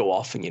they go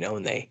off and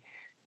they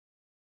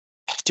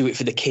do it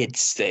for the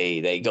kids.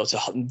 They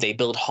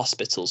build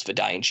hospitals for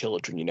dying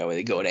children, and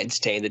they go and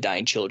entertain the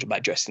dying children by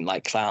dressing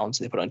like clowns.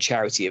 They put on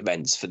charity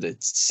events for the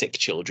sick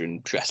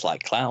children dressed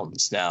like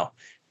clowns. Now,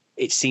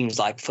 it seems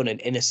like fun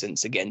and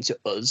innocence again to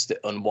us, the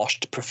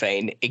unwashed,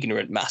 profane,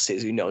 ignorant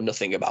masses who know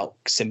nothing about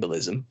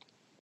symbolism.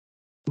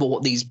 But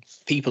what these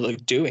people are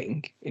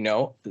doing,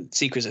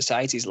 secret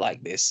societies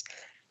like this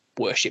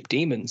worship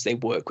demons. They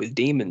work with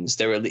demons.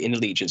 They're in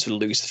allegiance with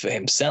Lucifer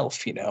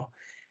himself,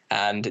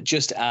 And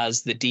just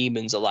as the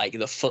demons are like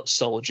the foot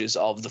soldiers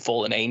of the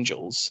fallen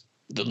angels,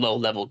 the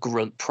low-level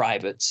grunt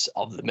privates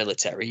of the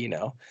military,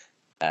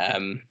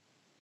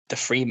 the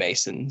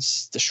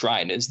Freemasons, the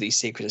Shriners, these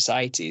secret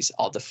societies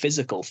are the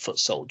physical foot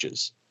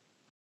soldiers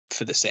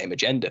for the same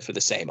agenda, for the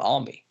same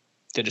army.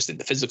 They're just in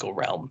the physical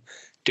realm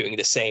doing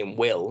the same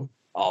will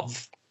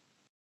of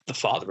the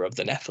father of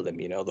the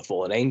Nephilim, the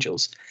fallen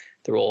angels.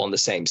 They're all on the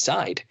same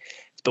side.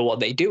 But what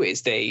they do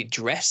is they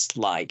dress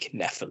like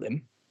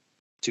Nephilim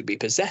to be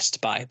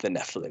possessed by the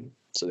Nephilim.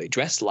 So they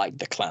dress like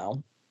the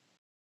clown,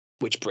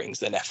 which brings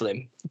the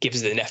Nephilim,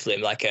 gives the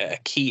Nephilim like a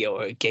key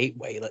or a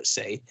gateway, let's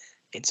say,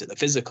 into the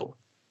physical.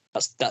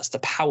 That's the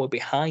power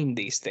behind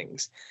these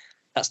things.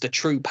 That's the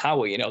true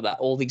power, that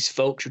all these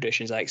folk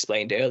traditions I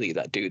explained earlier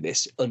that do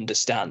this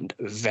understand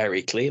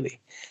very clearly.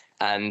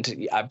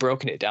 And I've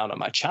broken it down on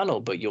my channel,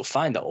 but you'll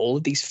find that all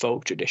of these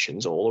folk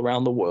traditions all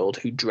around the world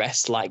who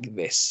dress like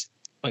this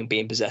when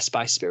being possessed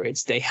by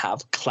spirits, they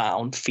have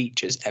clown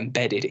features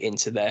embedded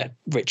into their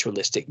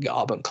ritualistic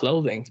garb and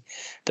clothing.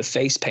 The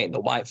face paint, the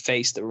white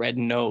face, the red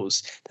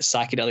nose, the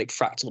psychedelic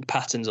fractal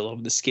patterns all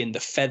over the skin, the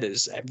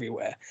feathers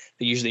everywhere.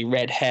 They're usually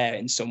red hair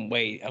in some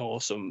way,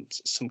 or some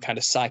kind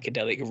of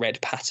psychedelic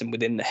red pattern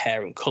within the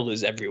hair and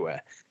colors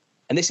everywhere.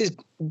 And this is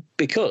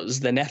because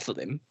the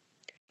Nephilim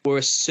were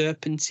a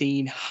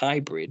serpentine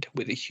hybrid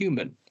with a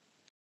human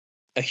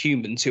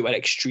who had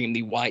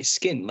extremely white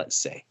skin, let's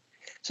say.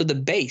 So the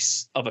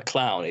base of a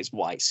clown is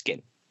white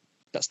skin.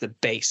 That's the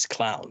base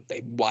clown. They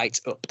white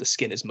up the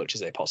skin as much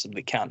as they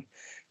possibly can.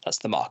 That's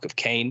the mark of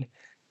Cain.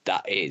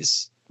 That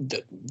is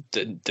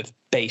the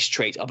base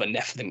trait of a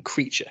Nephilim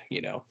creature,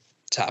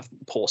 to have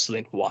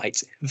porcelain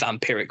white,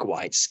 vampiric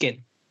white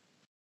skin.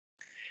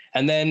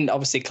 And then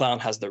obviously clown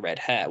has the red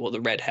hair. Well,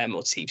 the red hair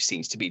motif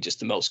seems to be just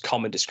the most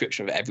common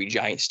description of every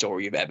giant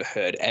story you've ever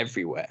heard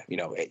everywhere.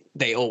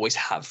 They always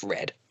have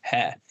red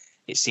hair.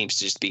 It seems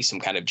to just be some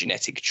kind of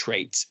genetic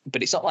trait,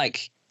 but it's not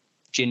like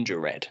ginger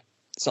red.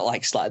 It's not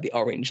like slightly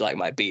orange like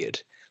my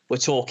beard. We're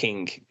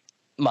talking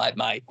my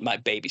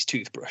baby's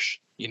toothbrush,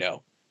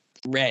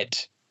 red.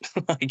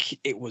 Like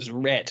it was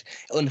red,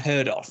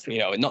 unheard of,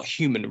 not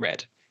human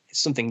red. It's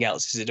something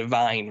else. It's a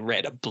divine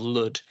red, a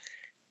blood,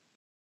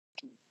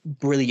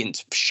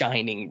 brilliant,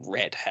 shining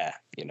red hair,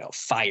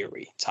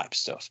 fiery type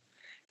stuff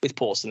with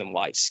porcelain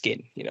white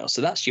skin, so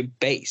that's your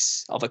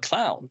base of a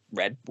clown,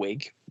 red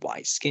wig,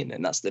 white skin,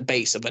 and that's the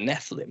base of a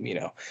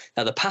Nephilim,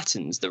 Now the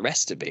patterns, the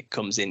rest of it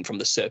comes in from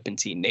the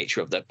serpentine nature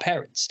of their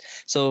parents.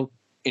 So,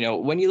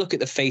 when you look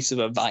at the face of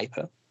a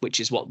viper, which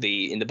is what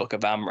in the book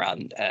of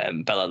Amran,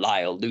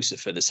 Belial,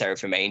 Lucifer, the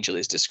seraphim angel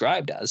is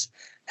described as,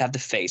 have the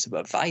face of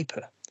a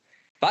viper.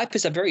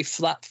 Vipers have very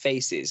flat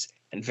faces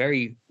and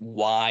very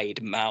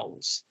wide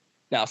mouths.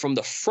 Now, from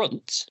the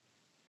front,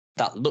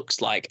 that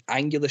looks like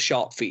angular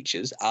sharp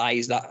features,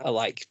 eyes that are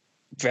like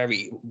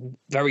very,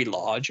 very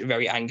large,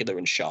 very angular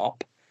and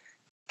sharp,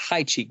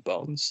 high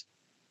cheekbones,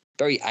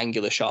 very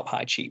angular, sharp,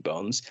 high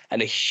cheekbones,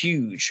 and a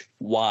huge,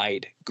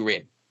 wide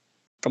grin.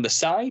 From the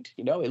side,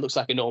 it looks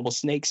like a normal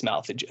snake's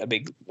mouth, a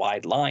big,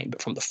 wide line,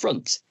 but from the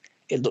front,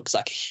 it looks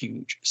like a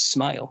huge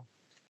smile.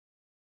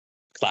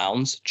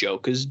 Clowns,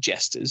 jokers,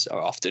 jesters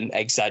are often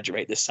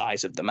exaggerate the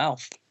size of the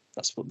mouth.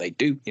 That's what they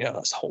do.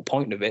 That's the whole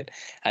point of it.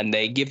 And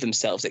they give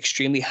themselves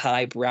extremely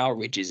high brow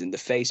ridges in the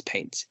face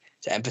paint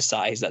to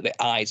emphasize that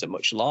the eyes are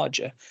much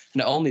larger.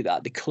 Not only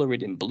that, they color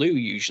it in blue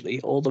usually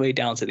all the way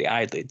down to the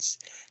eyelids.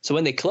 So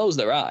when they close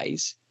their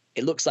eyes,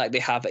 it looks like they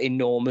have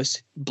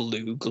enormous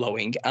blue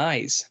glowing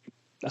eyes.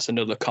 That's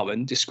another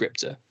common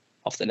descriptor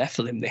of the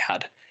Nephilim. They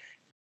had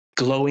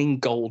glowing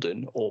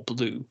golden or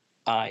blue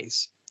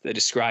eyes. They're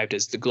described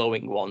as the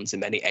glowing ones in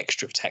many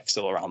extra texts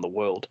all around the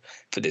world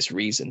for this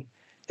reason.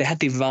 They had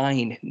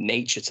divine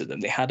nature to them.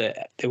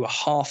 They were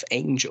half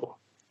angel.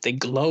 They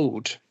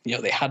glowed.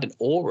 They had an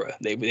aura.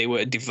 They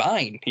were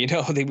divine.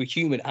 They were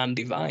human and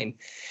divine.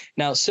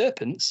 Now,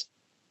 serpents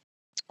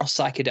are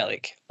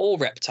psychedelic. All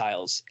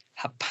reptiles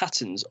have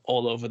patterns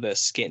all over their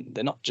skin.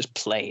 They're not just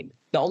plain.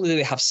 Not only do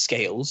they have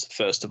scales,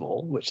 first of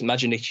all, which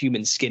imagine a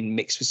human skin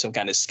mixed with some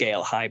kind of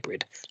scale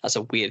hybrid. That's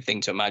a weird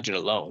thing to imagine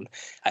alone.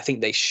 I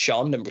think they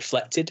shone and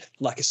reflected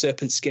like a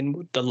serpent skin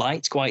would, the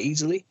light quite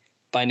easily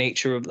by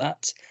nature of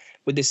that,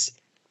 with this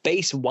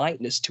base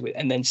whiteness to it,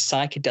 and then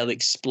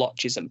psychedelic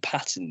splotches and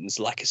patterns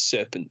like a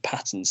serpent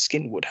pattern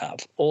skin would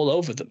have all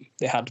over them.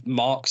 They had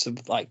marks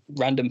of like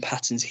random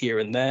patterns here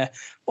and there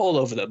all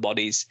over their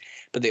bodies,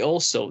 but they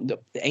also, the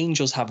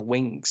angels have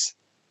wings.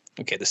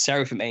 Okay, the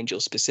seraphim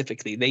angels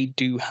specifically, they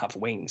do have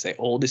wings. They're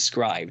all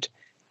described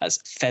as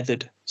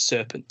feathered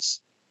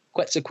serpents.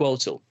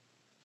 Quetzalcoatl,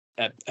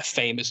 a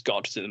famous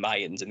god to the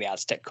Mayans and the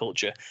Aztec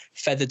culture,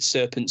 feathered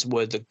serpents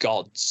were the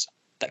gods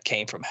that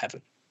came from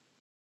heaven.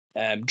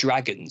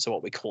 Dragons are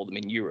what we call them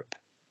in Europe,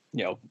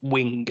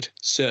 winged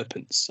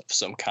serpents of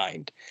some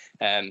kind.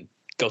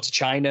 Go to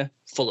China,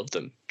 full of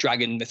them.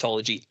 Dragon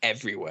mythology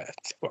everywhere.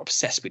 We're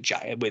obsessed with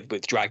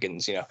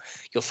dragons.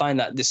 You'll find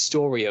that this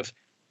story of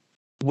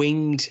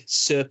winged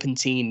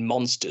serpentine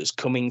monsters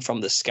coming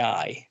from the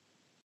sky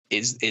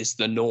is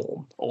the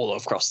norm all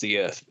across the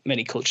earth.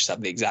 Many cultures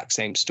have the exact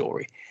same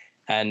story.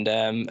 And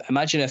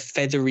imagine a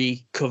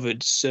feathery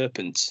covered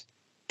serpent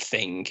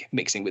thing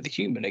mixing with the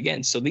human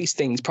again. So these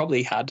things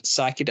probably had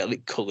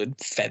psychedelic colored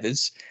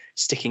feathers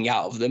sticking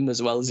out of them,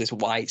 as well as this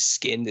white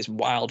skin, this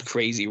wild,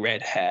 crazy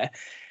red hair,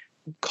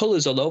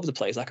 colors all over the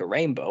place like a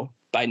rainbow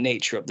by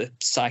nature of the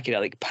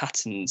psychedelic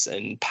patterns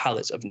and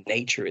palette of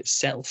nature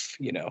itself,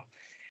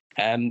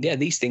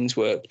 these things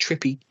were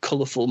trippy,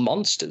 colorful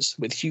monsters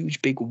with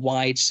huge, big,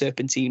 wide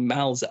serpentine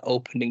mouths that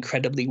opened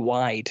incredibly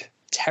wide,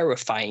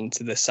 terrifying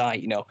to the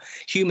sight.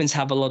 Humans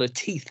have a lot of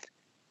teeth.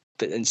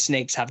 and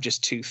snakes have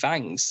just two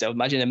fangs. So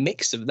imagine a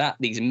mix of that,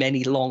 these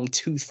many long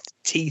teeth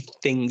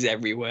things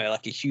everywhere,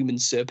 like a human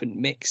serpent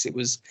mix.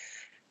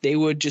 They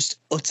were just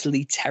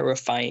utterly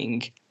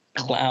terrifying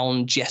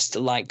clown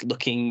jester-like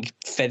looking,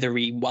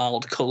 feathery,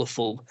 wild,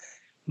 colorful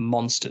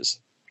monsters.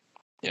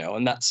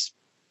 And that's,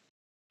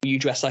 you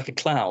dress like a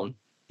clown,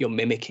 you're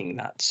mimicking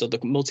that. So the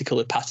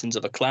multicolored patterns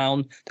of a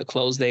clown, the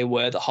clothes they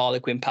wear, the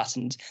harlequin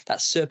patterns,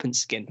 that's serpent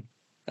skin,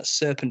 that's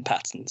serpent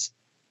patterns.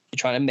 You're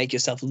trying to make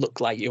yourself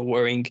look like you're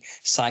wearing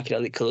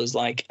psychedelic colors,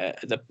 like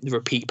the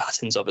repeat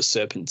patterns of a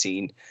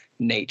serpentine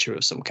nature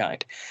of some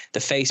kind. The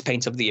face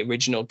paint of the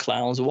original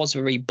clowns was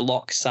very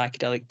block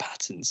psychedelic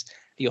patterns.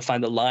 You'll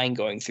find the line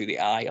going through the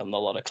eye on a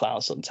lot of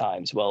clowns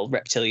sometimes. Well,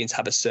 reptilians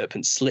have a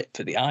serpent slit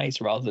for the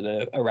eyes rather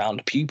than a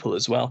round pupil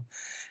as well.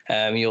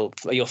 You'll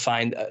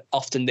find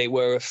often they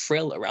wear a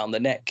frill around the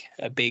neck,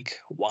 a big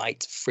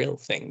white frill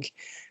thing.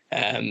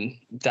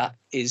 That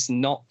is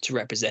not to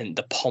represent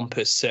the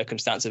pompous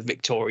circumstance of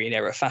Victorian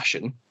era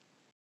fashion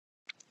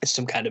in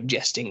some kind of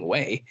jesting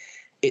way.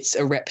 It's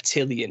a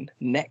reptilian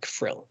neck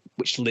frill,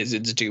 which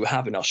lizards do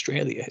have in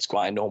Australia. It's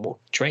quite a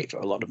normal trait for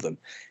a lot of them.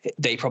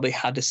 They probably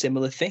had a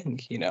similar thing,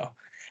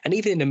 And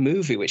even in a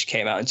movie which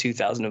came out in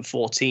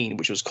 2014,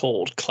 which was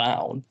called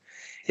Clown,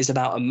 is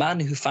about a man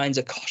who finds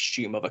a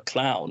costume of a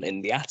clown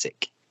in the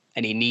attic,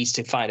 and he needs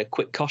to find a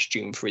quick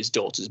costume for his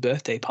daughter's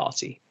birthday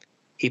party.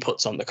 He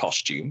puts on the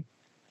costume,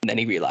 and then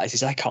he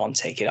realizes, I can't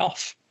take it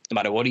off. No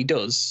matter what he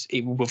does,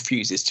 it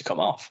refuses to come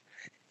off.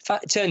 In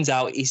fact, it turns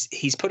out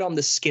he's put on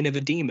the skin of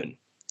a demon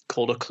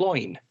called a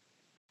cloyne,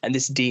 and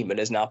this demon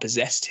has now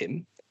possessed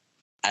him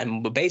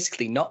and will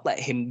basically not let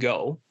him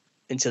go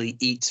until he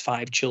eats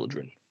 5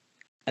 children.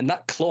 And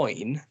that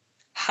cloyne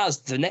has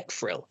the neck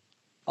frill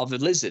of a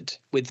lizard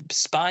with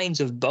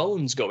spines of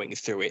bones going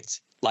through it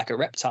like a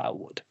reptile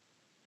would.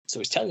 So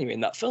it's telling you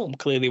in that film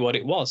clearly what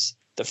it was.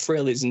 The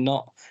frill is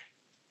not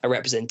a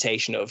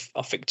representation of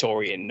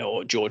Victorian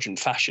or Georgian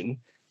fashion.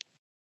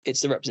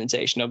 It's the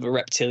representation of a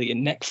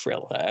reptilian neck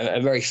frill,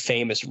 a very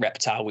famous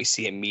reptile we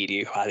see in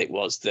media. Who had it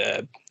was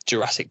the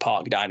Jurassic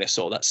Park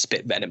dinosaur that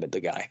spit venom at the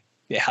guy.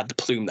 It had the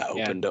plume that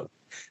opened up.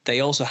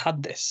 They also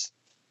had this.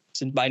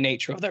 It's by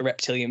nature of their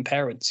reptilian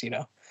parents,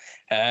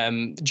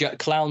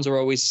 Clowns are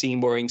always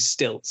seen wearing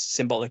stilts,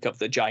 symbolic of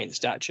the giant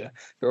stature.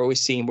 They're always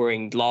seen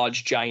wearing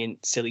large,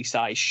 giant,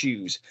 silly-sized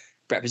shoes,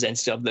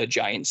 representative of their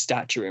giant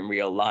stature in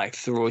real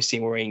life. They're always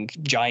seen wearing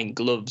giant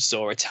gloves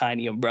or a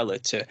tiny umbrella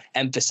to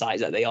emphasize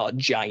that they are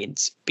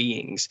giant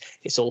beings.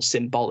 It's all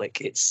symbolic.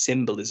 It's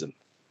symbolism.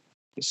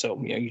 So,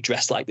 you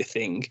dress like the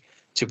thing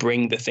to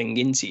bring the thing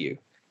into you.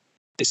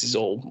 This is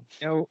all.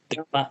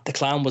 The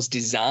clown was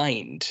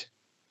designed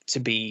to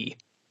be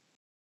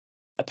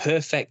a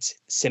perfect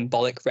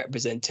symbolic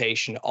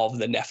representation of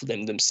the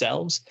Nephilim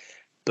themselves,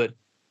 but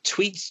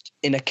tweaked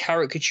in a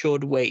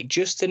caricatured way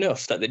just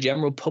enough that the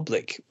general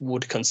public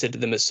would consider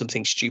them as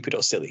something stupid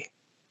or silly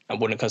and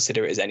wouldn't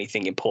consider it as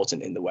anything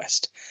important in the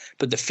West.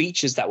 But the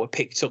features that were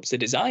picked up to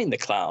design the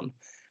clown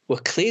were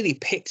clearly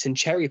picked and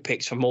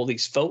cherry-picked from all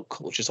these folk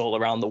cultures all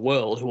around the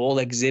world who all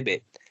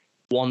exhibit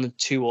 1,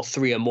 2, or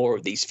 3 or more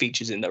of these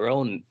features in their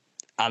own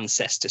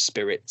ancestor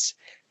spirits,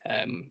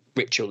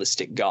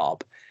 ritualistic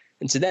garb.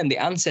 And to them, the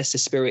ancestor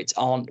spirits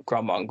aren't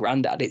grandma and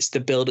granddad. It's the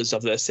builders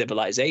of their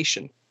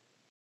civilization,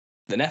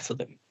 the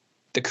Nephilim.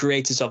 The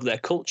creators of their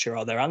culture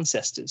are their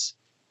ancestors,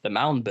 the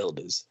mound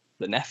builders,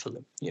 the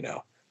Nephilim.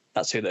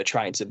 That's who they're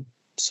trying to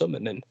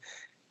summon. And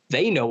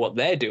they know what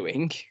they're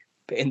doing.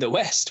 But in the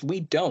West,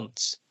 we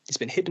don't. It's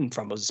been hidden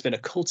from us. It's been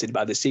occulted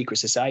by the secret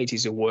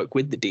societies who work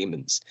with the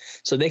demons.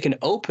 So they can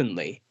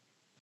openly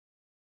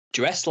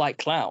dress like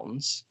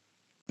clowns,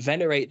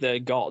 venerate their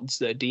gods,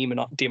 their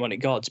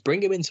demonic gods,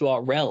 bring them into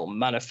our realm,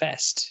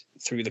 manifest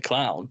through the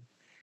clown,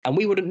 and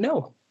we wouldn't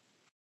know.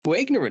 We're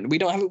ignorant. We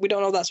don't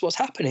know that's what's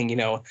happening,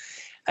 And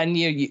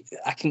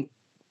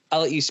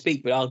I'll let you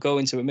speak, but I'll go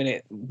into a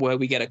minute where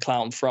we get a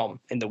clown from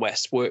in the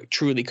West, where it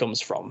truly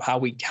comes from, how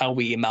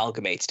we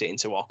amalgamated it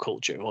into our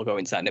culture. We'll go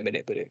into that in a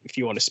minute, but if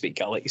you want to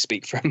speak, I'll let you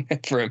speak for a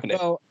minute.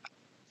 Well,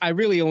 I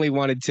really only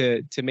wanted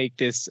to make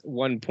this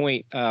one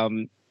point.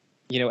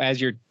 As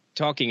you're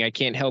talking, I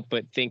can't help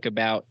but think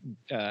about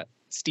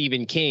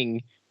Stephen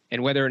King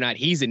and whether or not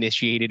he's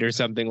initiated or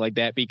something like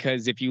that.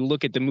 Because if you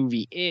look at the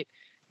movie It,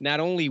 not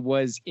only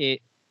was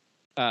it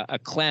a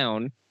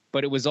clown,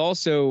 but it was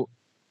also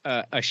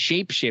a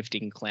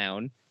shape-shifting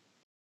clown.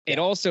 It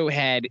also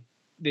had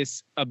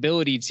this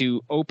ability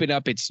to open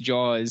up its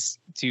jaws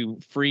to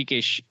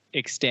freakish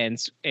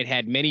extents. It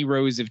had many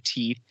rows of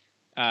teeth,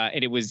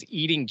 and it was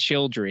eating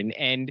children.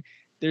 And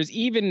there's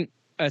even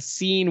a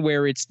scene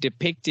where it's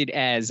depicted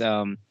as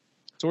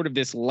sort of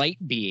this light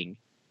being.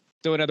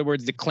 So in other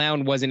words, the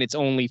clown wasn't its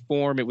only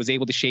form. It was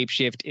able to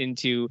shapeshift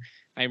into,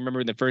 I remember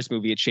in the first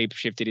movie, it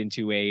shapeshifted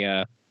into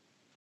a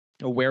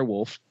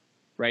werewolf,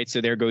 right? So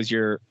there goes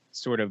your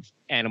sort of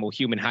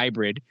animal-human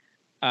hybrid.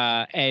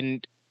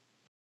 And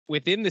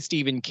within the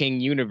Stephen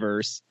King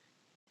universe,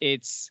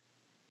 it's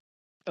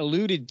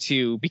alluded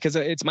to, because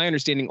it's my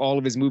understanding all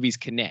of his movies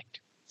connect.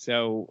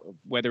 So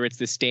whether it's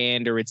The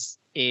Stand or it's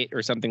It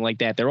or something like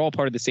that, they're all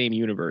part of the same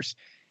universe.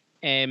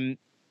 And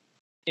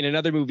in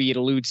another movie, it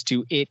alludes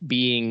to it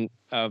being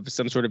of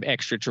some sort of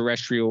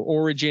extraterrestrial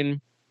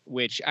origin,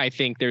 which I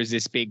think there's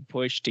this big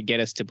push to get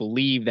us to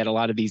believe that a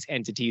lot of these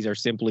entities are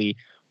simply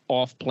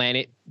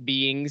off-planet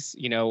beings,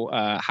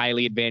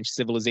 highly advanced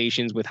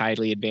civilizations with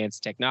highly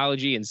advanced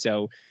technology. And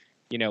so,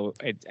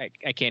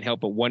 I can't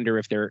help but wonder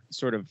if they're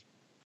sort of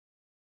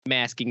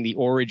masking the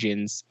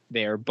origins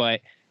there.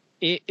 But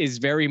it is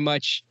very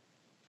much,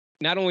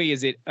 not only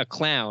is it a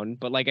clown,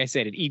 but like I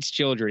said, it eats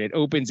children.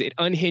 It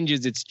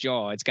unhinges its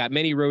jaw. It's got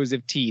many rows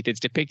of teeth. It's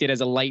depicted as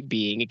a light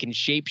being. It can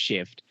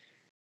shapeshift.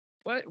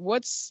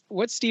 What's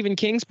Stephen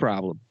King's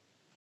problem?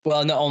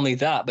 Well, not only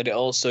that, but it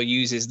also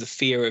uses the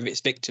fear of its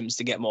victims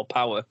to get more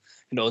power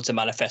in order to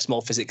manifest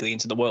more physically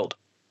into the world.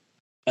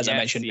 As I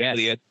mentioned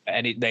earlier,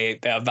 they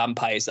are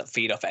vampires that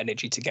feed off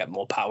energy to get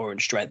more power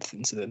and strength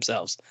into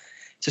themselves.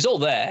 So it's all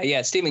there.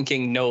 Yeah, Stephen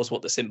King knows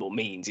what the symbol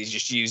means. He's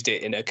just used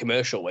it in a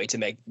commercial way to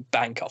make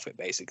bank off it,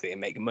 basically, and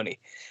make money.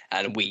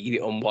 And we,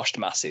 the unwashed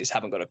masses,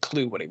 haven't got a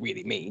clue what it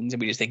really means,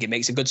 and we just think it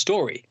makes a good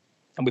story,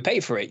 and we pay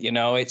for it.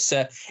 It's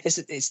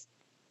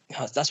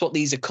that's what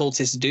these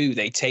occultists do.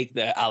 They take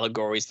their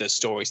allegories, their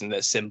stories, and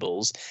their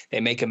symbols. They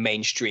make a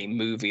mainstream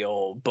movie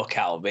or book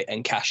out of it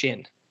and cash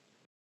in.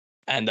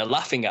 And they're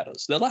laughing at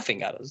us.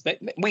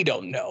 We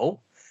don't know.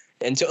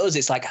 And to us,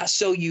 it's like, that's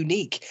so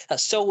unique.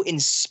 That's so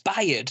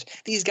inspired.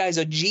 These guys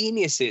are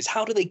geniuses.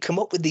 How do they come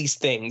up with these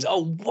things?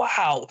 Oh,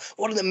 wow.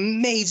 What an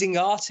amazing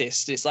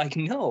artist. It's like,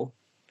 no.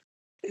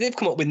 They've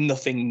come up with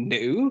nothing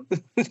new.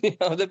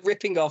 They're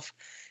ripping off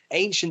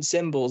ancient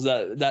symbols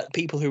that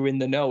people who are in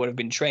the know and have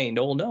been trained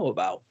all know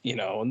about,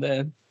 and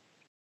they're,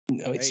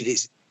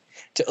 it's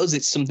to us,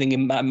 it's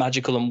something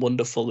magical and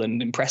wonderful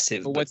and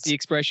impressive. But what's the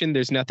expression?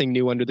 There's nothing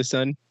new under the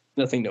sun.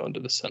 Nothing new under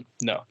the sun.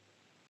 No,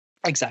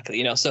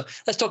 exactly. So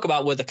let's talk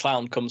about where the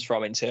clown comes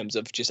from in terms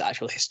of just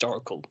actual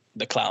historical,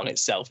 the clown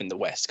itself in the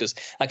West. Because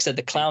like I said,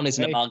 the clown is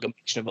an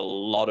amalgamation of a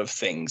lot of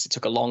things. It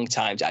took a long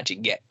time to actually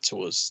get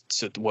to us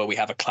to where we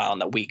have a clown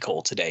that we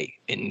call today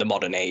in the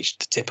modern age,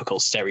 the typical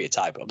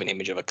stereotype of an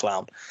image of a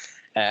clown.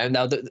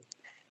 Now,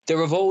 there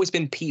have always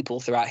been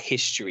people throughout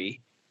history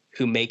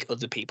who make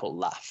other people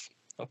laugh.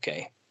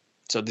 Okay.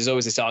 So there's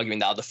always this argument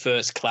that the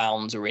first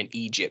clowns were in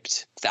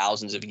Egypt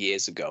thousands of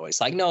years ago.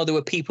 It's like, no, there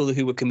were people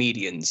who were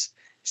comedians.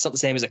 It's not the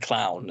same as a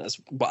clown, as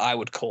what I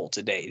would call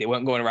today. They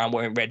weren't going around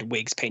wearing red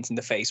wigs, painting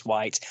the face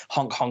white,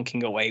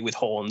 honking away with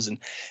horns and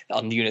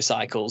on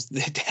unicycles.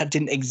 That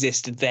didn't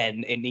exist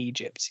then in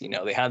Egypt.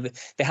 They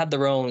had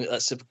their own,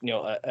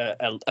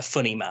 a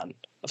funny man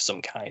of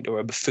some kind, or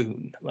a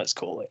buffoon, let's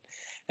call it.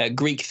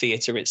 Greek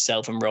theatre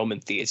itself and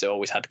Roman theatre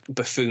always had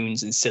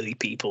buffoons and silly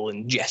people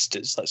and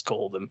jesters, let's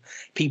call them.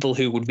 People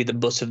who would be the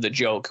butt of the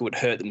joke, who would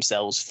hurt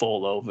themselves,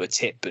 fall over,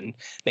 tip, and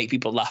make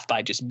people laugh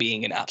by just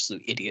being an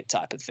absolute idiot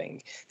type of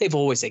thing. They've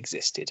always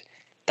existed.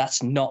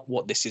 That's not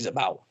what this is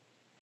about.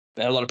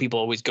 And a lot of people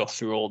always go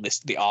through all this,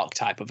 the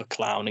archetype of a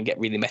clown, and get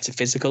really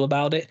metaphysical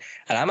about it.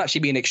 And I'm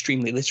actually being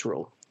extremely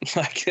literal.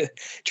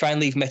 Try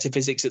and leave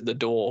metaphysics at the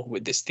door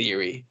with this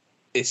theory.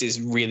 This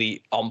is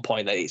really on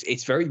point. That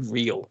it's very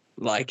real.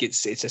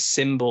 It's a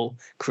symbol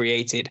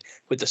created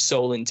with the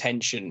sole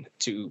intention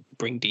to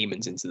bring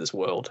demons into this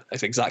world.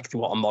 That's exactly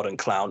what a modern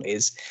clown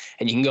is.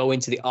 And you can go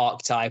into the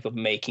archetype of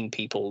making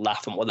people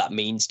laugh and what that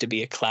means to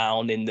be a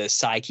clown in the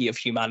psyche of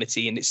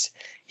humanity. And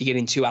you're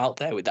getting too out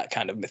there with that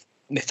kind of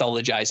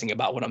mythologizing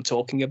about what I'm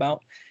talking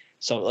about.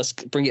 So let's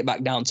bring it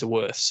back down to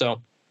earth. So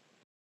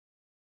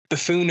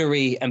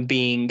buffoonery and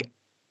being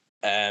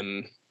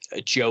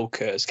a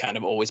joker has kind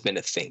of always been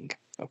a thing.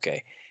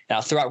 Okay.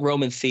 Now, throughout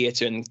Roman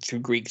theatre and through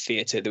Greek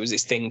theatre, there was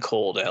this thing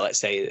called, let's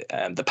say,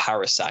 the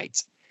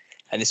parasite.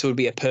 And this would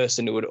be a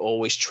person who would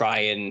always try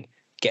and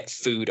get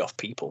food off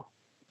people.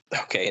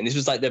 Okay. And this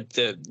was like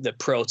the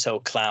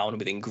proto-clown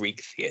within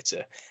Greek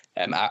theatre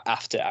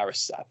after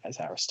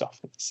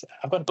Aristophanes.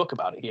 I've got a book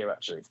about it here,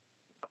 actually.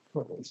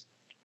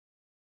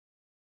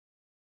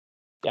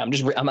 Yeah,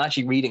 I'm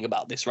actually reading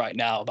about this right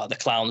now, about the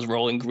clown's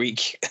role in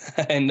Greek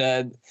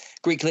and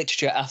Greek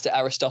literature after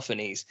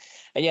Aristophanes.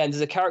 And yeah, and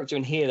there's a character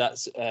in here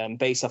that's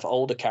based off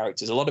older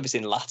characters. A lot of it's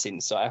in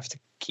Latin, so I have to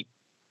keep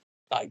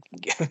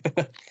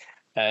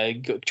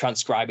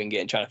transcribing it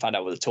and trying to find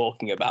out what they're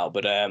talking about.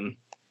 But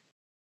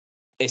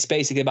it's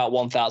basically about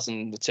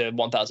 1,000 to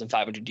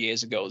 1,500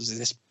 years ago.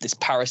 There's this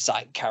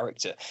parasite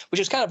character, which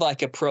was kind of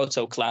like a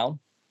proto-clown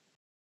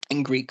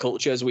in Greek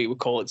culture, as we would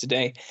call it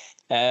today.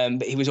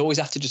 But he was always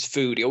after just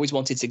food. He always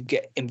wanted to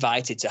get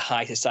invited to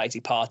high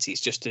society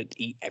parties just to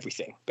eat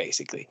everything,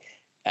 basically.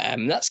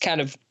 That's kind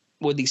of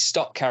where these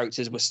stock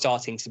characters were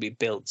starting to be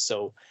built.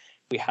 So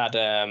we had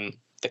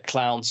the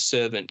clown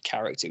servant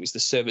character, who was the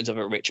servant of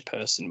a rich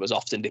person, was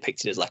often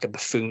depicted as like a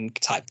buffoon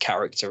type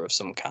character of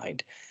some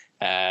kind.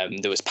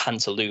 There was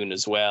Pantaloon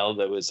as well.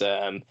 There was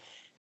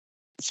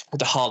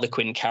the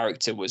Harlequin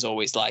character was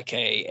always like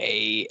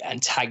a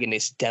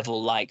antagonist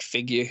devil-like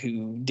figure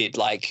who did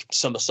like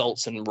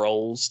somersaults and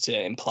rolls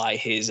to imply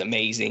his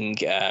amazing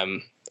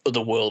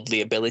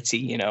otherworldly ability,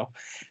 you know.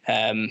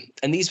 And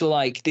these were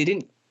like, they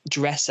didn't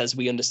dress as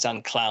we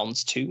understand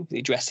clowns too.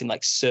 They dressed in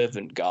like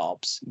servant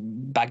garbs,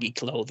 baggy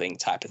clothing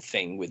type of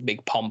thing with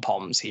big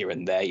pom-poms here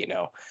and there, you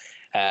know.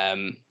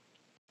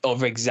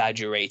 Over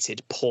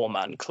exaggerated poor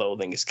man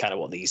clothing is kind of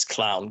what these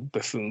clown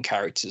buffoon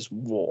characters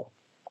wore.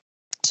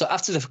 So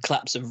after the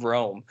collapse of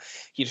Rome,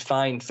 you'd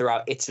find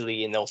throughout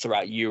Italy and all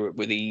throughout Europe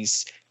were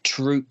these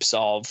troops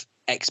of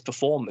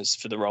ex-performers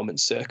for the Roman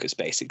circus,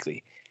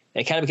 basically.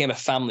 It kind of became a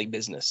family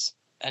business,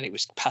 and it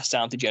was passed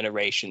down to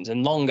generations.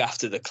 And long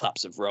after the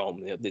collapse of Rome,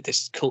 you know,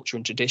 this culture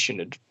and tradition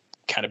had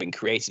kind of been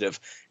created of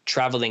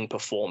traveling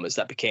performers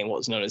that became what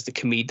was known as the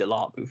Commedia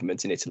dell'arte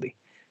movement in Italy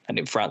and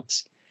in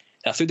France.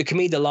 Now, through the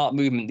Commedia dell'arte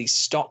movement, these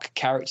stock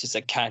characters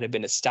had kind of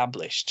been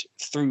established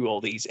through all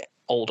these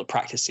older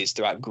practices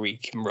throughout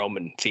Greek and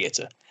Roman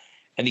theatre.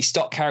 And these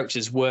stock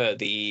characters were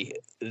the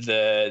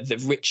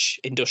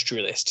rich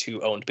industrialist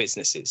who owned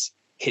businesses,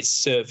 his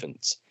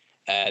servant,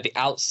 the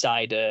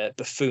outsider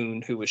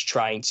buffoon who was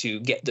trying to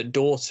get the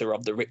daughter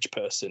of the rich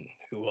person,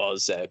 who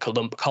was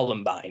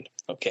Columbine.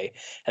 Okay,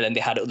 and then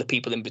they had other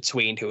people in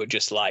between who were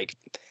just like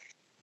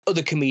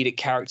other comedic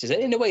characters.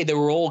 And in a way, they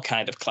were all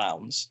kind of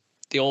clowns.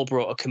 They all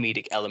brought a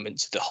comedic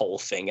element to the whole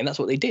thing, and that's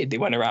what they did. They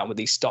went around with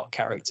these stock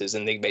characters,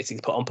 and they basically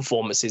put on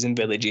performances in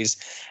villages,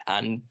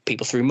 and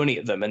people threw money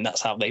at them, and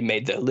that's how they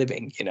made their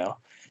living, you know.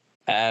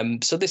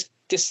 So this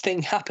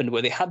thing happened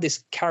where they had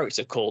this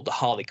character called the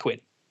Harley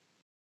Quinn.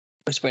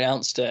 It's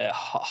pronounced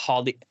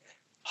Harlequin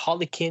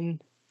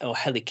or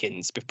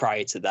Helikins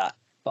prior to that,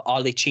 but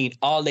Arlecchino,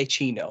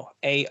 Arllicio,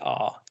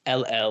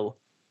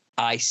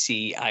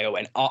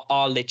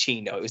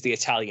 Arlecchino. It was the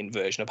Italian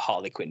version of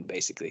Harley Quinn,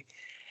 basically.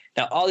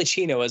 Now,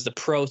 Arlecchino, as the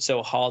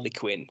proto Harley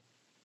Quinn,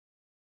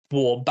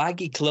 wore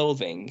baggy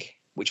clothing,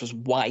 which was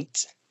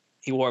white.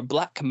 He wore a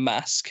black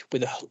mask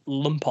with a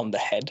lump on the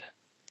head,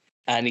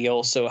 and he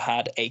also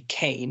had a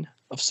cane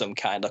of some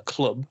kind, a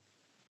club,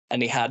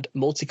 and he had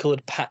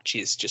multicolored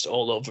patches just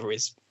all over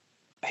his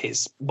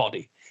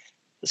body.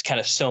 It's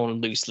kind of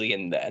sewn loosely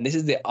in there. And this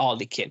is the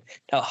Arlequin.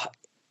 Now,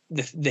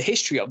 the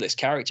history of this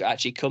character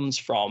actually comes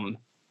from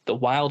the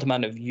Wild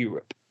Man of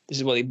Europe. This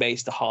is what he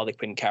based the Harley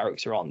Quinn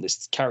character on,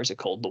 this character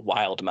called the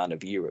Wild Man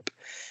of Europe.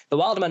 The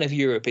Wild Man of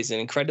Europe is an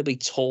incredibly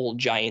tall,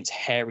 giant,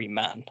 hairy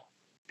man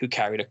who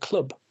carried a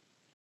club,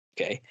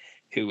 okay,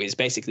 who is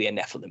basically a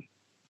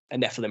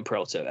Nephilim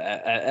proto.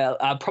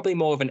 Probably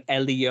more of an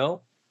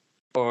Elio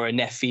or a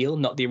Nephil,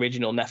 not the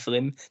original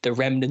Nephilim, the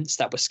remnants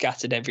that were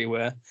scattered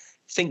everywhere.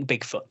 Think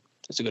Bigfoot.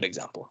 That's a good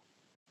example.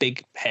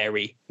 Big,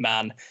 hairy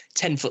man,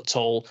 10 foot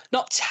tall,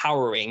 not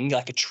towering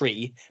like a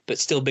tree, but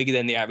still bigger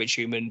than the average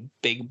human,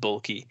 big,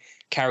 bulky,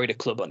 carried a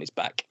club on his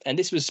back. And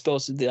this was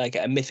supposed to be like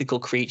a mythical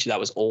creature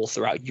that was all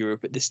throughout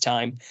Europe at this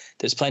time.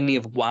 There's plenty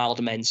of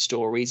wild men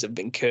stories of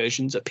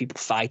incursions of people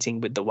fighting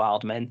with the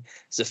wild men.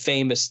 There's a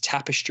famous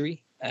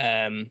tapestry,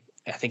 I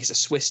think it's a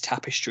Swiss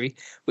tapestry,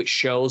 which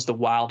shows the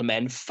wild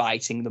men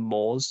fighting the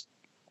Moors.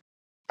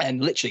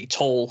 And literally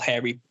tall,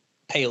 hairy,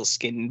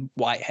 pale-skinned,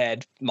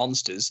 white-haired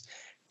monsters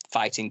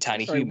fighting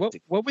tiny humans.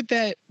 What would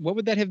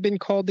that have been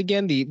called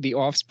again? The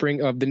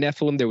offspring of the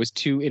Nephilim. There was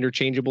two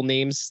interchangeable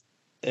names.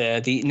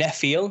 The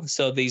Nephil.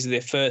 So these are the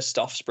first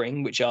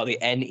offspring, which are the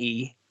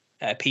Nephil,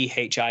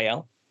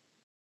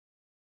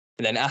 and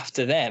then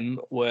after them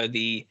were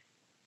the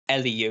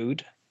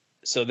Eliud.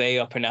 So they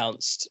are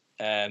pronounced.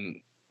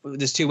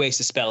 There's two ways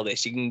to spell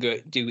this. You can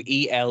do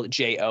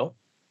Eljo,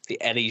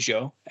 the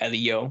Elio,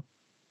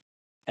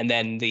 and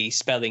then the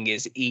spelling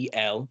is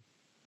Eliud,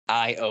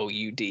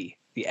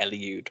 the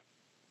Eliud.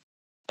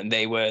 And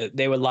they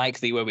were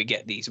likely where we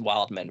get these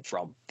wild men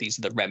from. These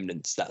are the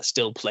remnants that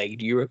still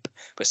plagued Europe,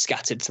 were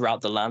scattered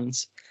throughout the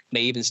lands,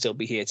 may even still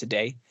be here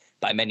today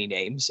by many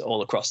names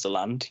all across the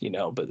land, you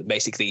know, but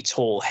basically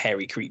tall,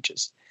 hairy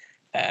creatures,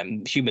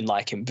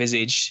 human-like in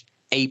visage,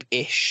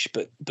 ape-ish,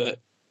 but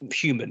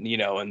human, you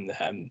know,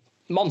 and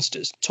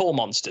monsters, tall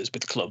monsters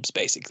with clubs,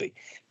 basically.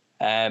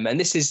 And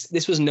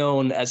this was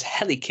known as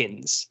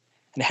Helikins.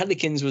 And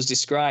Helikins was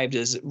described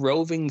as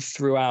roving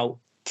throughout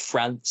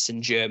France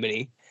and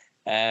Germany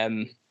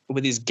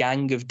with his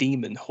gang of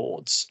demon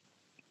hordes.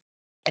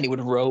 And he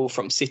would rove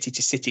from city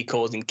to city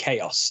causing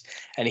chaos.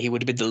 And he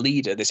would be the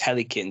leader, this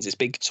Helikins, this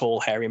big, tall,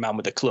 hairy man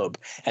with a club.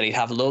 And he'd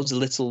have loads of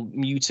little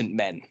mutant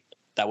men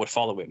that would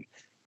follow him.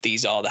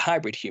 These are the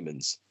hybrid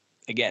humans.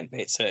 Again,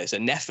 it's a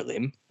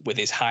Nephilim with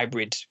his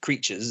hybrid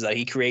creatures that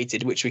he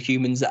created, which were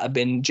humans that have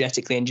been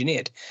genetically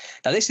engineered.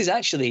 Now, this is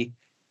actually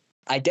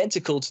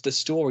identical to the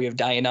story of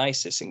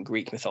Dionysus in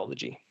Greek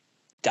mythology.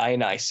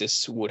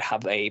 Dionysus would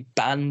have a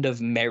band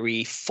of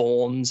merry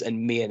fauns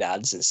and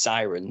maenads and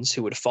sirens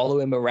who would follow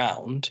him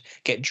around,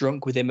 get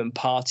drunk with him and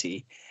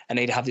party, and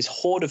he'd have this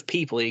horde of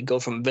people. He'd go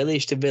from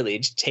village to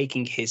village,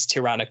 taking his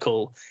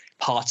tyrannical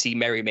party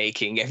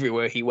merrymaking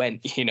everywhere he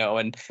went, you know,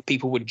 and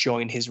people would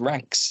join his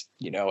ranks,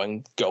 you know,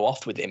 and go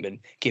off with him and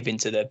give in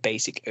to their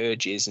basic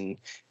urges and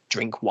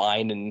drink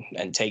wine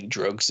and take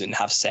drugs and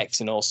have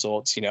sex and all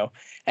sorts, you know.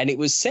 And it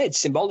was said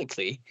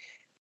symbolically,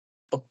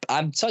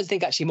 I'm starting to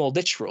think actually more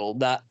literal,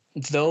 that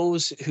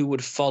those who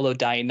would follow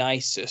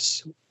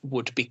Dionysus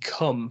would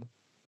become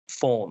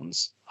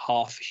fauns,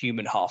 half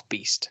human, half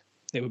beast.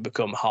 They would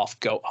become half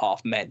goat,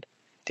 half men.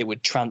 They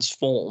would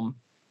transform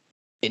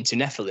into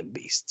Nephilim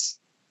beasts,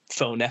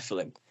 faux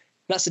Nephilim.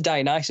 That's the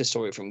Dionysus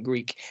story from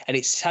Greek, and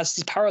it has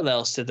these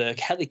parallels to the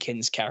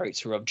Helicons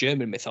character of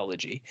German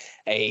mythology,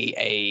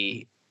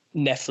 a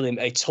Nephilim,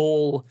 a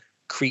tall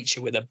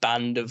creature with a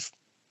band of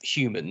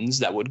humans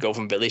that would go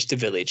from village to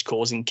village,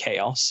 causing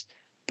chaos,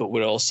 but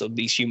would also,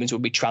 these humans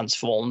would be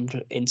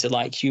transformed into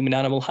like human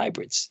animal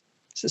hybrids.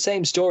 It's the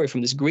same story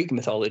from this Greek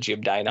mythology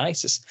of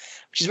Dionysus,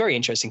 which is very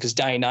interesting because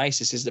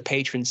Dionysus is the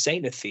patron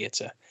saint of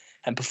theatre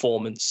and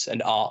performance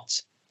and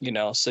art. You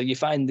know, so you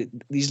find that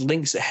these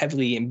links are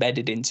heavily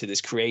embedded into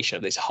this creation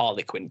of this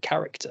Harlequin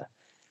character,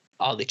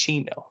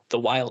 Arlecchino, the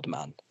wild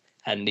man.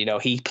 And, you know,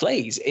 he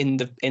plays in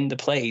the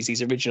plays,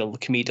 these original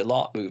commedia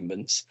dell'arte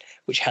movements,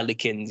 which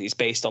Helicons is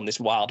based on this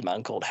wild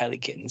man called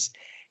Helicons.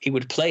 He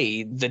would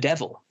play the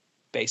devil,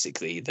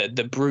 basically,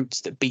 the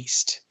brute, the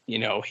beast. You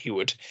know, he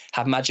would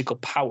have magical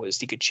powers.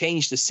 He could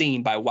change the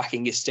scene by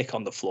whacking his stick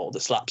on the floor, the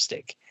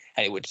slapstick,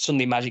 and it would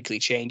suddenly magically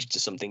change to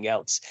something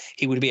else.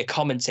 He would be a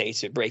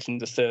commentator breaking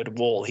the third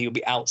wall. He would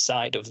be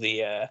outside of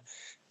the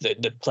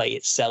play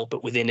itself,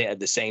 but within it at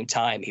the same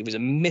time. He was a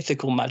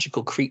mythical,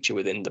 magical creature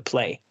within the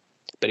play,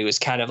 but he was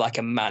kind of like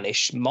a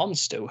mannish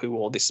monster who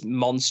wore this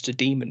monster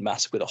demon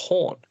mask with a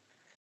horn.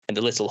 And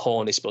the little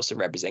horn is supposed to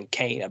represent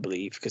Cain, I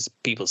believe, because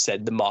people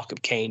said the mark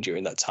of Cain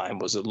during that time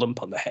was a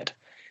lump on the head.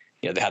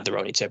 You know, they had their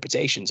own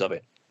interpretations of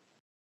it.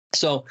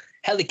 So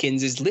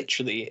Helicons is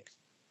literally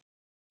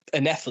a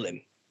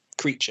Nephilim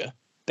creature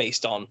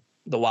based on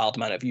the wild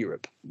man of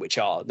Europe, which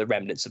are the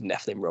remnants of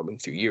Nephilim roaming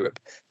through Europe.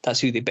 That's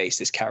who they based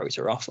this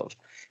character off of.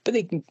 But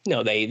they, you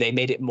know, they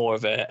made it more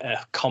of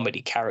a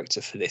comedy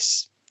character for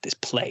this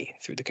play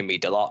through the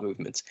commedia dell'arte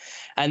movement.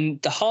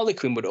 And the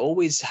Harlequin would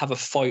always have a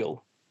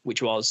foil,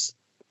 which was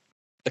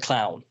the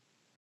clown.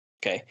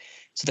 Okay,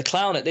 so the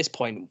clown at this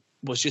point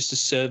was just a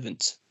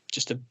servant,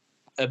 just a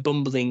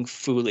bumbling,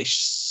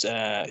 foolish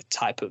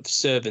type of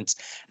servant,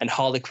 and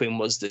Harlequin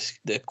was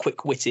the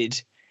quick-witted,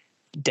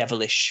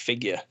 devilish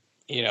figure,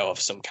 you know, of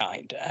some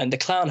kind. And the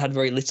clown had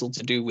very little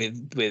to do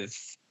with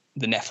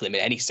the Nephilim in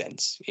any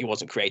sense. He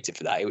wasn't created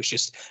for that. It was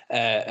just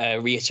a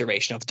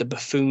reiteration of the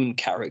buffoon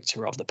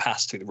character of the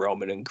past through the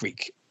Roman and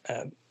Greek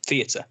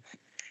theatre.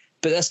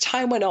 But as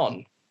time went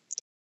on,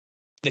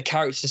 the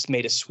characters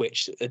made a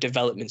switch. The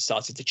development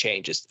started to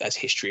change as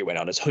history went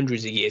on, as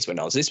hundreds of years went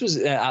on. So this was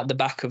at the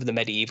back of the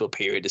medieval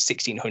period, the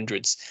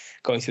 1600s,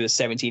 going through the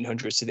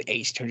 1700s to the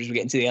 1800s. We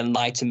get into the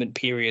Enlightenment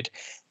period.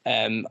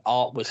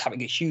 Art was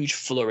having a huge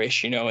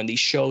flourish, you know, and these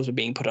shows were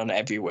being put on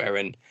everywhere.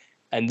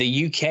 And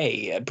the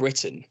UK,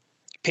 Britain,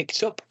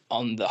 picked up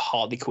on the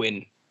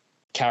Harlequin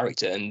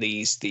character and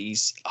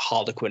these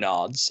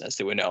Harlequinades, as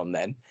they were known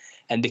then,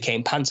 and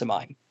became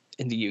pantomime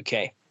in the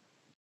UK.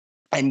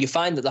 And you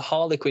find that the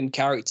Harlequin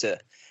character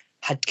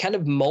had kind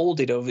of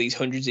molded over these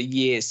hundreds of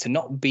years to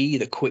not be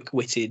the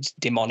quick-witted,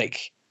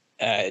 demonic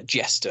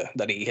jester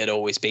that he had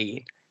always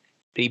been.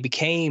 But he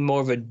became more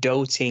of a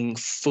doting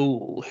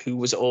fool who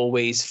was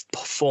always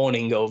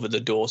fawning over the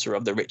daughter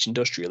of the rich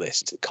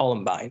industrialist,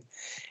 Columbine.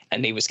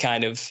 And he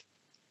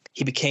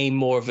became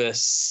more of a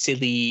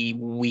silly,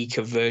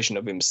 weaker version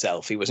of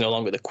himself. He was no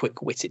longer the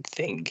quick-witted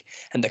thing.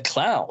 And the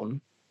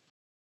clown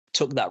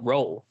took that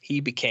role.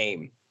 He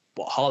became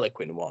what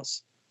Harlequin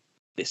was,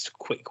 this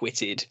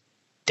quick-witted,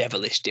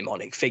 devilish,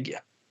 demonic figure.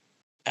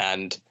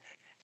 And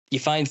you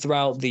find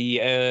throughout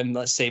the,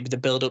 let's say, the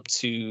build-up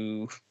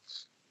to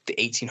the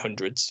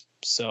 1800s,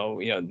 so,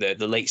 you know,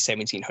 the late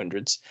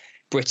 1700s,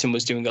 Britain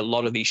was doing a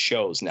lot of these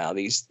shows now.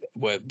 They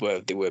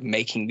were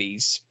making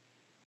these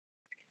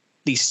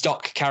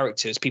stock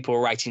characters. People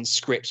were writing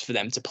scripts for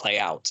them to play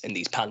out in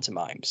these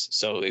pantomimes.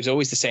 So it was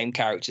always the same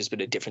characters,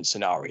 but a different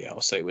scenario.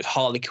 So it was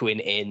Harlequin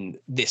in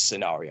this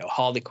scenario,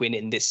 Harlequin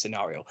in this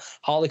scenario.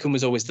 Harlequin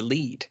was always the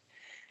lead.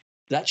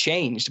 That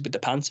changed with the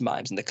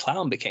pantomimes, and the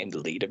clown became the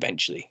lead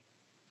eventually.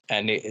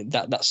 And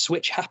that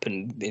switch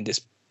happened in this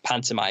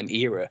pantomime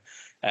era,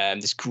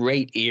 this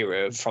great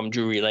era from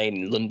Drury Lane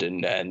in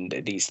London and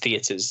these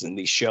theatres and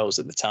these shows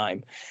at the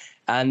time.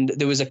 And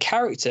there was a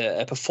character,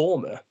 a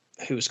performer,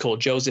 who was called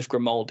Joseph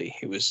Grimaldi,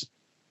 who was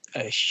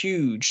a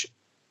huge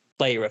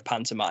player of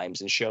pantomimes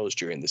and shows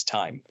during this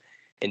time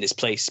in this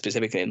place,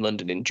 specifically in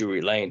London, in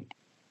Drury Lane,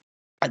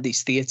 at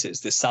these theatres,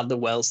 the Sadler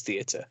Wells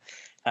Theatre,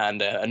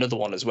 and another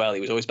one as well.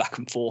 He was always back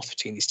and forth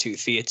between these two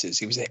theatres.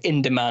 He was an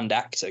in-demand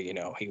actor, you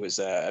know. He was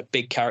a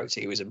big character.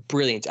 He was a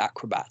brilliant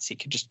acrobat. He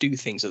could just do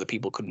things other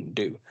people couldn't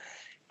do.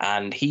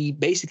 And he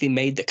basically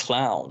made the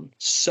clown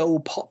so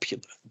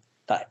popular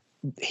that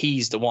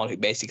he's the one who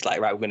basically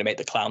like, right, we're going to make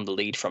the clown the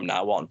lead from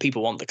now on.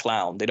 People want the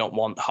clown. They don't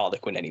want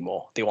Harlequin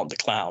anymore. They want the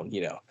clown,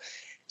 you know.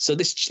 So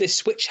this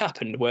switch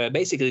happened where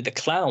basically the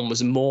clown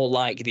was more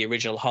like the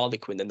original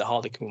Harlequin than the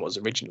Harlequin was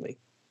originally.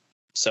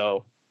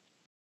 So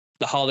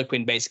the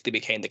Harlequin basically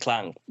became the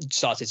clown,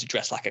 started to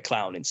dress like a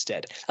clown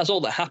instead. That's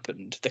all that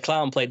happened. The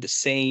clown played the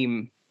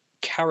same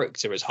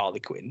character as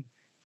Harlequin,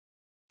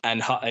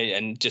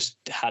 and just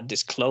had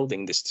this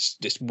clothing,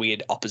 this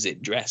weird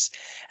opposite dress.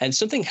 And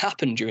something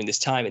happened during this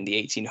time in the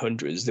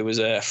 1800s. There was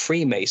a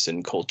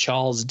Freemason called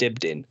Charles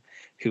Dibdin,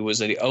 who was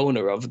the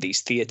owner of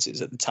these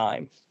theaters at the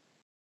time,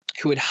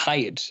 who had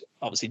hired,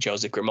 obviously,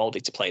 Joseph Grimaldi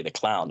to play the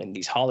clown in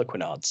these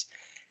Harlequinades.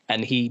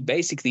 And he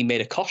basically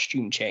made a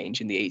costume change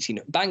in the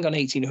bang on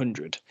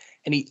 1800,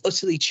 and he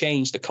utterly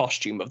changed the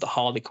costume of the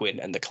Harlequin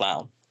and the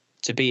clown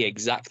to be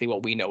exactly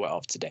what we know it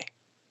of today.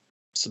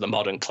 So the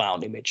modern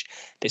clown image,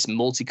 this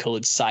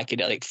multicolored,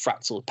 psychedelic,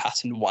 fractal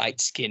pattern,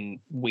 white skin,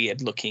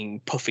 weird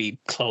looking, puffy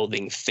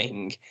clothing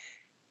thing,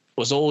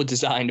 was all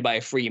designed by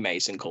a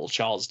Freemason called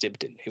Charles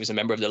Dibdin, who was a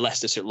member of the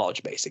Leicester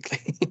Lodge,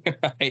 basically.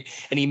 Right?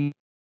 And he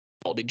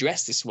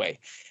dressed this way.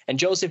 And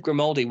Joseph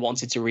Grimaldi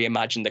wanted to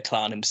reimagine the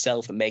clown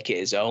himself and make it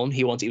his own.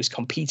 He was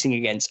competing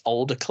against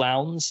older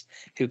clowns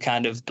who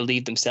kind of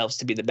believed themselves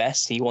to be the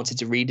best. He wanted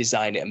to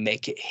redesign it and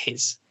make it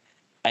his.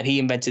 And he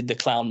invented the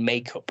clown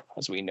makeup,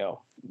 as we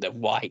know, the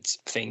white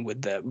thing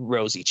with the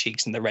rosy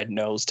cheeks and the red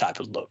nose type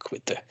of look,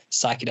 with the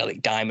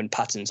psychedelic diamond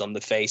patterns on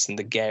the face and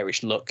the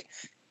garish look,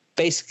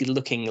 basically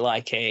looking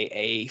like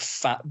a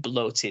fat,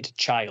 bloated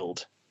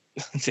child,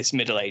 this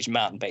middle-aged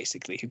man,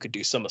 basically, who could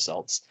do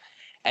somersaults.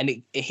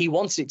 And he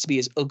wanted it to be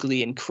as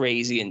ugly and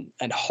crazy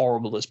and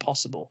horrible as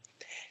possible.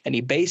 And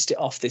he based it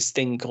off this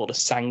thing called a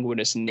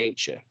sanguineous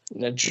nature.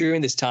 Now,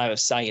 during this time of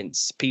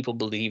science, people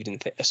believed in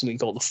something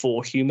called the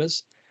four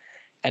humors.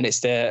 And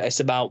it's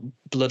about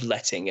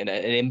bloodletting and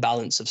an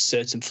imbalance of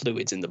certain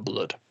fluids in the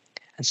blood.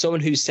 And someone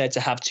who's said to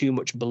have too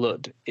much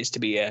blood is to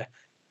be a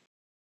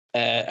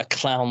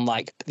clown.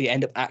 Like, they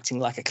end up acting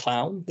like a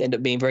clown. They end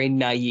up being very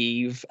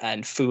naive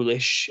and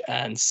foolish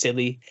and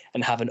silly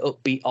and have an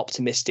upbeat,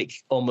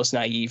 optimistic, almost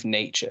naive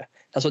nature.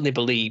 That's what they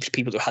believed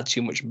people who had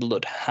too much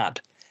blood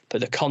had. But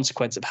the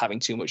consequence of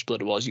having too much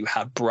blood was you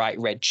have bright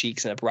red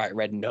cheeks and a bright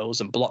red nose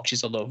and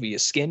blotches all over your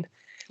skin,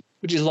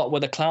 which is a lot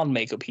what the clown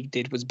makeup he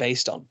did was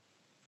based on.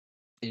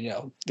 You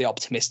know, the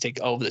optimistic,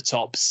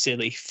 over-the-top,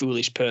 silly,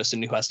 foolish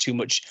person who has too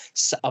much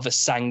of a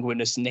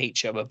sanguineous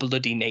nature, of a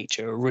bloody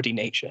nature, a ruddy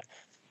nature.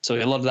 So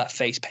a lot of that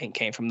face paint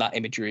came from that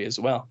imagery as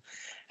well.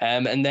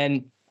 And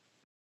then,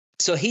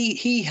 so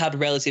he had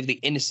relatively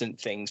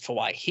innocent things for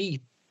why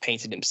he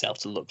painted himself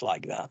to look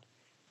like that.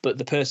 But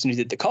the person who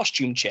did the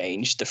costume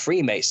change, the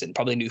Freemason,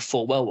 probably knew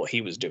full well what he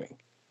was doing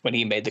when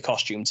he made the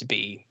costume to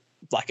be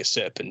like a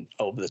serpent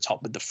over the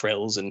top with the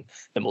frills and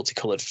the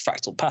multicolored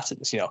fractal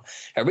patterns. You know,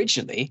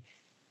 originally,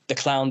 the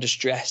clown just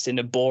dressed in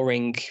a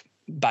boring,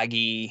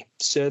 baggy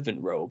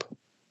servant robe.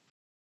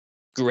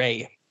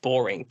 Grey,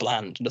 boring,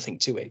 bland, nothing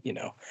to it, you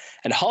know.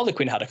 And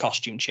Harlequin had a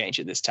costume change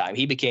at this time.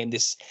 He became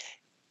this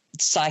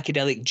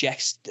psychedelic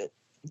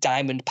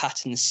diamond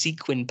pattern,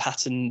 sequin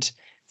patterned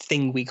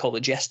thing we call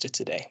a jester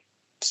today.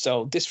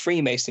 So this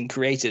Freemason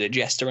created a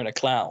jester and a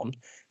clown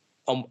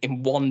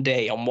in one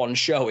day, on one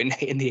show in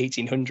the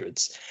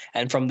 1800s.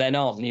 And from then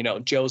on, you know,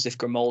 Joseph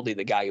Grimaldi,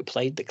 the guy who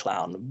played the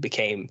clown,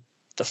 became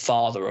the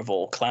father of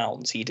all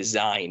clowns. He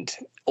designed,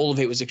 all of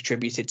it was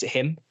attributed to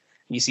him.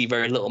 You see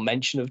very little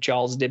mention of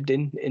Charles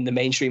Dibdin in the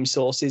mainstream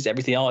sources.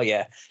 Everything, oh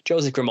yeah,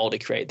 Joseph Grimaldi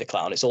created the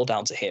clown. It's all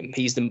down to him.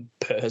 He's the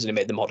person who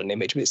made the modern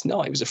image. But it's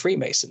not. It was a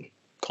Freemason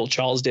called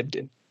Charles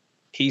Dibdin.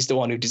 He's the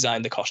one who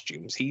designed the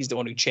costumes. He's the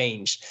one who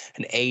changed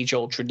an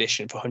age-old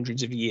tradition for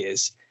hundreds of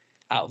years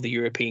out of the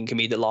European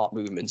comedic art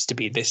movements to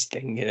be this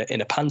thing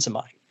in a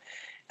pantomime.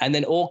 And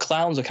then all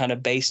clowns are kind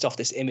of based off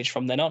this image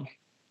from then on.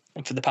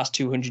 And for the past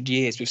 200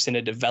 years, we've seen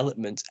a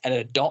development and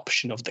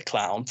adoption of the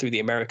clown through the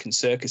American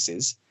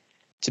circuses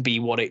to be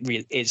what it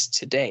really is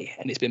today.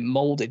 And it's been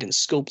molded and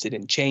sculpted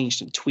and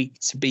changed and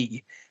tweaked to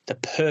be the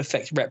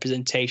perfect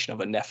representation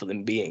of a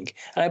Nephilim being.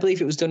 And I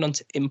believe it was done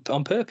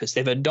on purpose.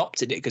 They've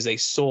adopted it because they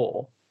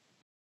saw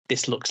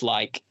this looks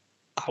like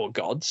our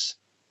gods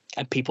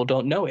and people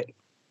don't know it.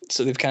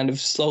 So they've kind of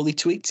slowly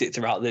tweaked it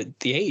throughout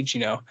the age,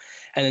 you know.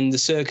 And then the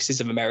circuses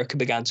of America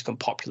began to become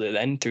popular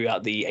then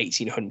throughout the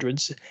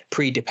 1800s,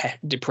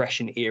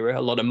 pre-Depression era.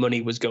 A lot of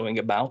money was going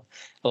about.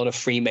 A lot of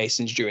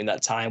Freemasons during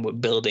that time were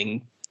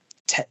building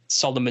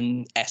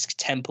Solomon-esque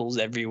temples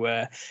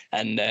everywhere.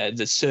 And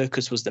the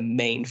circus was the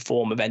main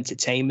form of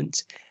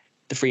entertainment.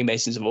 The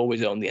Freemasons have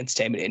always owned the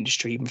entertainment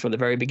industry, even from the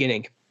very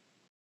beginning.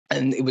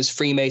 And it was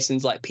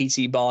Freemasons like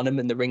P.T. Barnum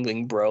and the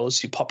Ringling Bros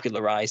who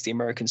popularized the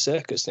American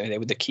circus. They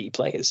were the key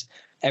players.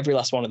 Every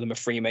last one of them a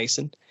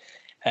Freemason.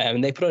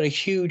 And they put on a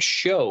huge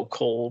show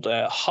called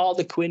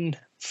Harlequin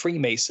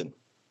Freemason.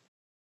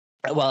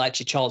 Well,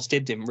 actually, Charles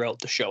Dibdin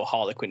wrote the show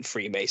Harlequin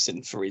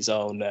Freemason for his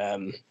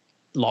own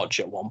lodge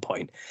at one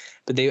point.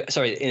 But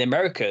in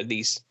America,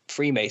 these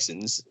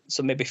Freemasons,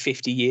 so maybe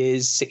 50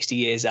 years, 60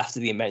 years after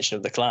the invention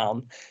of the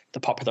clown, the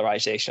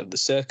popularization of the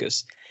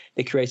circus,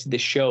 they created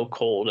this show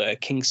called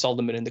King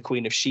Solomon and the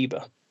Queen of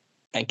Sheba.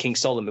 And King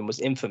Solomon was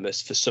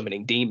infamous for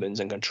summoning demons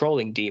and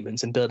controlling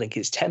demons and building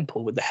his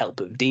temple with the help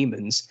of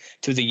demons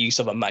through the use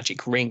of a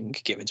magic ring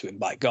given to him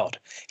by God.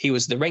 He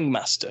was the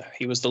ringmaster.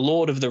 He was the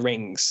Lord of the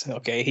Rings.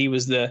 Okay, he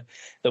was the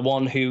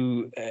one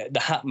who,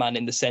 the hat man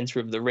in the center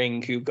of the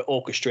ring who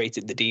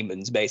orchestrated the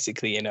demons,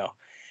 basically, you know.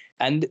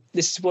 And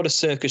this is what a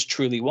circus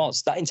truly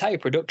was. That entire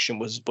production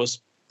was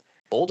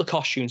all the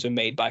costumes were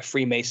made by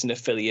Freemason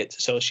affiliate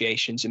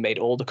associations who made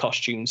all the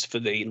costumes for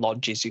the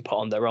lodges who put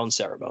on their own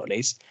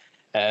ceremonies.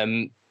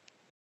 The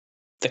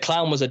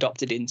clown was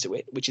adopted into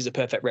it, which is a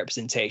perfect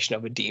representation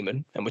of a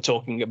demon. And we're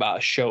talking about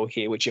a show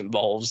here which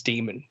involves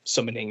demon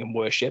summoning and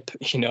worship,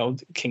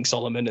 King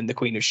Solomon and the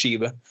Queen of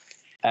Sheba.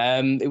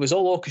 It was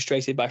all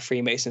orchestrated by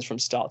Freemasons from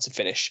start to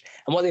finish.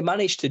 And what they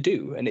managed to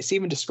do, and it's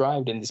even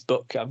described in this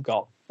book I've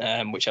got,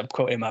 which I've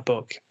quoted in my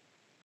book,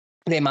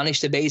 they managed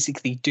to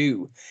basically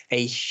do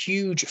a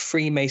huge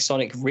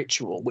Freemasonic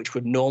ritual, which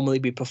would normally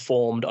be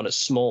performed on a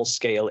small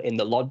scale in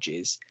the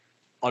lodges,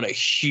 on a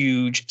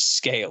huge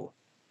scale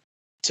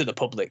to the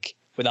public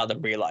without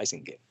them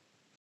realizing it.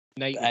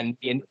 And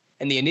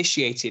the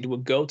initiated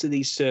would go to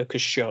these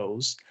circus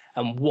shows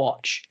and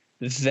watch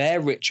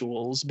their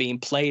rituals being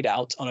played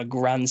out on a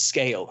grand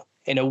scale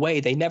in a way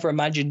they never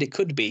imagined it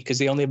could be, because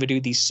they only ever do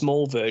these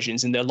small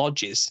versions in their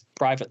lodges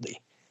privately.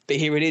 But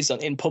here it is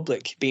in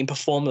public, being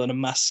performed on a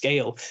mass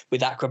scale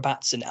with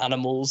acrobats and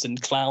animals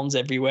and clowns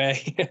everywhere,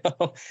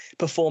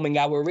 performing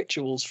our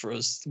rituals for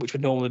us, which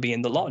would normally be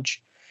in the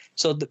lodge.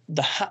 So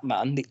the Hat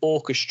Man, the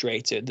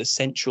orchestrator, the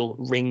central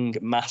ring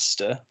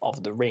master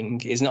of the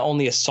ring, is not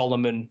only a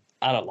Solomon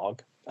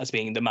analog as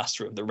being the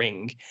master of the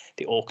ring,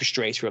 the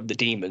orchestrator of the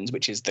demons,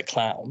 which is the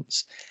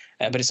clowns,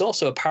 but it's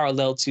also a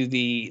parallel to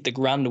the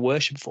grand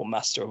worshipful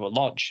master of a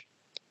lodge.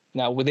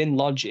 Now, within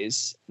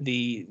lodges,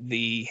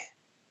 the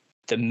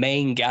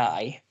main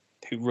guy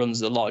who runs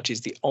the lodge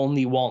is the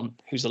only one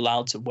who's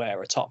allowed to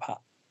wear a top hat,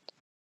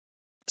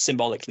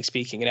 symbolically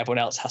speaking, and everyone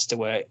else has to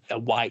wear a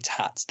white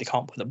hat. They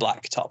can't wear a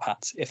black top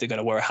hat if they're going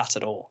to wear a hat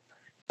at all.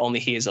 Only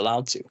he is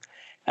allowed to.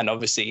 And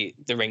obviously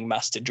the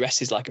ringmaster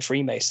dresses like a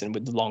Freemason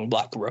with the long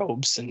black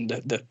robes and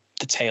the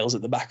tails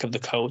at the back of the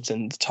coat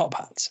and the top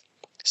hats.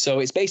 So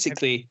it's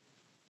basically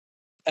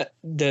if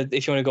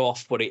you want to go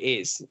off what it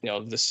is,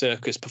 the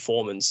circus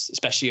performance,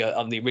 especially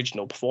on the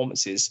original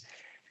performances,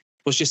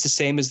 was just the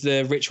same as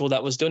the ritual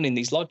that was done in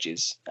these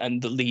lodges.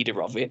 And the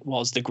leader of it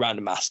was the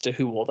Grand Master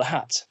who wore the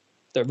hat,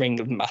 the ring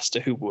master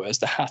who wears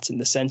the hat in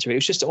the center. It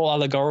was just all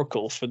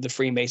allegorical for the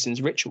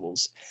Freemasons'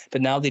 rituals.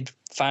 But now they'd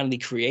finally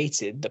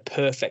created the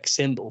perfect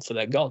symbol for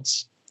their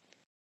gods,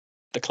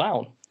 the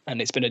clown. And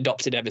it's been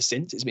adopted ever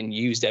since. It's been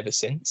used ever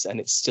since,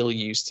 and it's still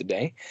used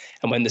today.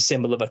 And when the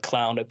symbol of a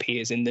clown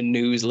appears in the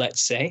news,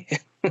 let's say,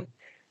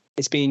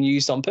 it's being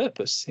used on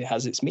purpose. It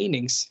has its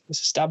meanings.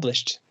 It's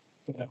established,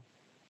 and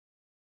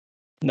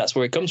that's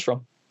where it comes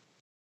from.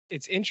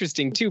 It's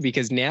interesting too,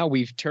 because now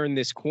we've turned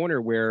this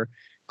corner where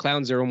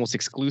clowns are almost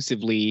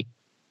exclusively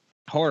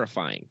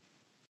horrifying.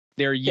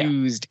 They're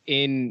used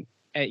in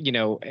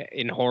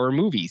horror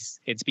movies.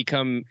 It's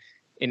become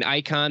an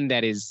icon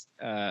that is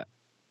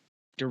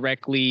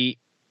directly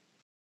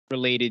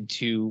related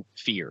to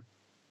fear.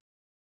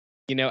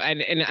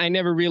 And I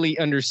never really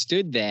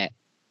understood that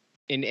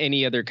in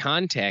any other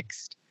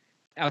context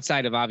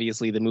outside of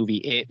obviously the movie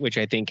It, which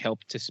I think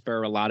helped to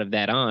spur a lot of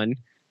that on.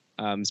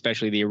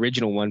 Especially the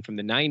original one from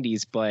the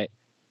 90s. But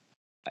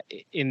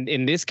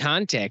in this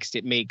context,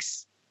 it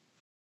makes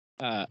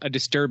a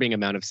disturbing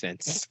amount of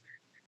sense.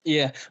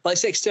 Yeah, well,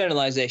 it's the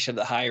externalization of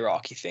the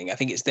hierarchy thing. I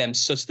think it's them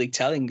subtly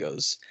telling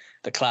us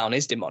the clown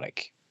is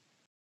demonic.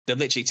 They're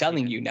literally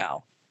telling you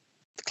now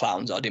the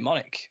clowns are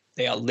demonic.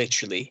 They are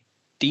literally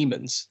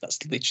demons.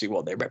 That's literally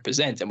what they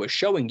represent. And we're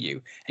showing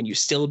you, and you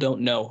still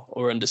don't know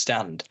or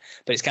understand.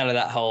 But it's kind of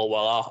that whole,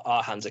 well,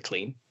 our hands are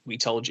clean. We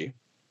told you.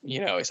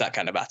 It's that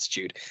kind of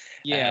attitude.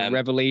 Yeah,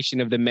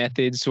 revelation of the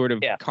method, sort of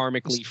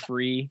karmically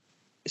free.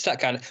 It's that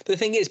kind of. But the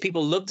thing is,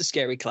 people love the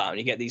scary clown.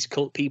 You get these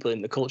cult people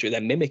in the culture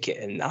that mimic it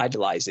and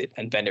idolize it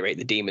and venerate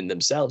the demon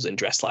themselves and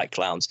dress like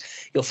clowns.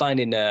 You'll find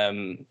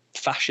in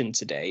fashion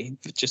today,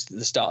 just at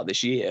the start of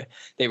this year,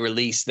 they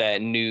released their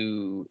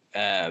new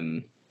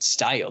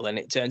style, and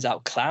it turns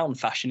out clown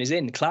fashion is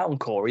in,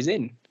 clowncore is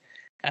in.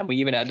 And we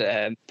even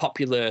had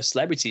popular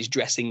celebrities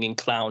dressing in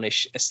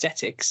clownish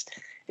aesthetics.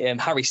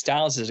 Harry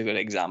Styles is a good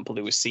example,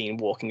 who was seen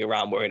walking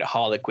around wearing a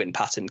Harlequin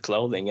patterned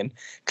clothing, and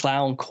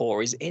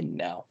clowncore is in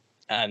now.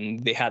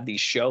 And they had these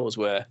shows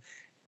where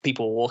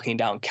people were walking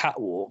down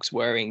catwalks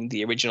wearing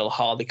the original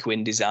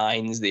Harlequin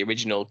designs, the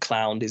original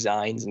clown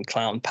designs and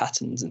clown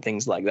patterns and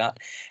things like that.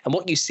 And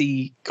what you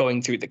see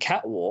going through the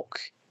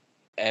catwalk,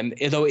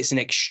 although it's an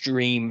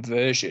extreme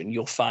version,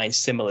 you'll find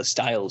similar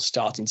styles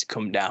starting to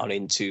come down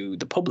into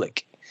the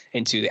public,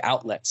 into the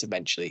outlets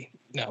eventually.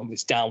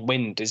 It's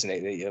downwind, isn't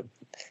it?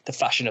 The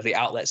fashion of the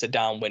outlets are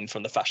downwind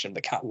from the fashion of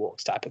the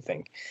catwalks type of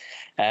thing.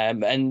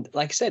 And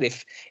like I said,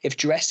 if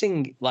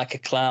dressing like a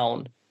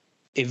clown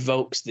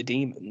evokes the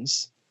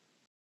demons,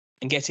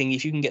 and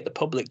if you can get the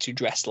public to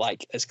dress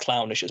like as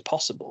clownish as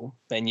possible,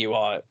 then you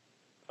are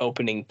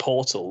opening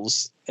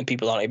portals and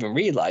people aren't even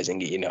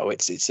realizing it.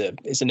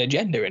 It's an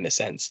agenda in a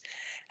sense.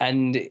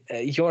 And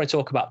if you want to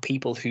talk about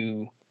people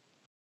who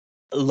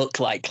look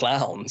like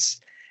clowns,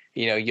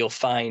 You'll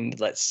find,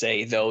 let's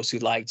say, those who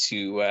like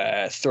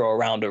to throw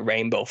around a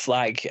rainbow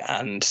flag,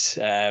 and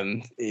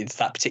it's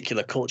that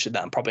particular culture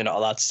that I'm probably not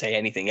allowed to say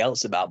anything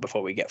else about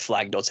before we get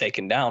flagged or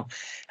taken down.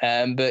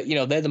 But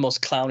they're the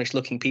most clownish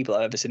looking people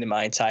I've ever seen in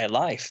my entire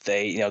life.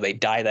 They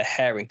dye their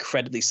hair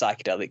incredibly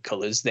psychedelic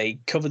colors. They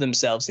cover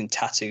themselves in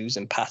tattoos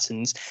and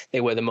patterns.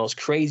 They wear the most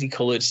crazy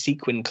colored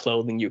sequin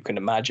clothing you can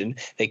imagine.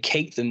 They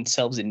cake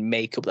themselves in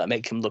makeup that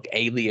make them look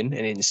alien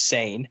and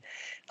insane,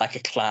 like a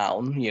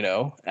clown,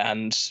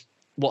 and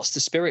what's the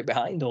spirit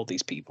behind all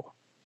these people,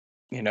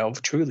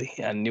 truly.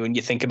 And when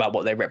you think about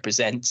what they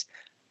represent,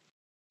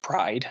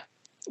 pride,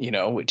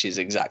 which is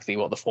exactly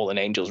what the fallen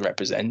angels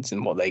represent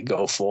and what they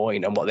go for,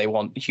 what they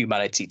want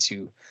humanity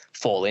to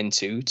fall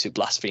into, to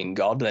blaspheme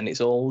God, then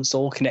it's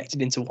all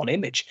connected into one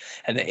image.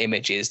 And the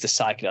image is the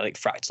psychedelic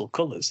fractal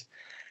colors.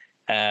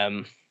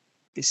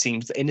 It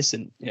seems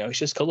innocent, it's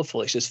just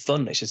colorful, it's just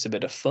fun, it's just a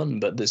bit of fun,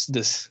 but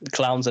there's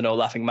clowns are no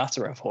laughing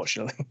matter,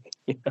 unfortunately.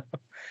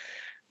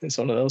 It's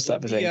one of those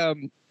type of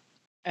things.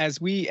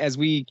 As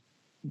we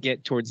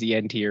get towards the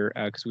end here,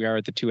 because we are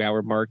at the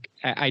 2-hour mark,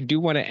 I do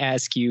want to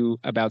ask you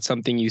about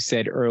something you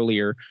said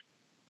earlier.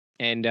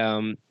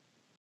 And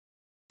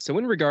so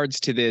in regards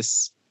to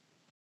this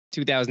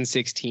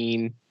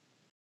 2016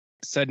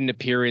 sudden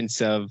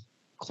appearance of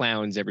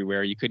clowns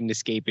everywhere, you couldn't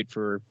escape it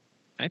for,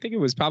 I think it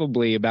was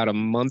probably about a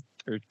month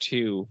or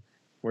two,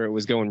 where it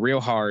was going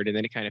real hard, and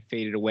then it kind of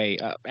faded away.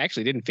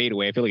 Actually, it didn't fade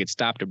away. I feel like it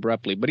stopped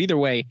abruptly. But either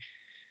way,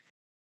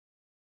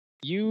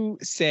 you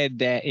said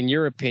that, in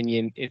your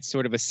opinion, it's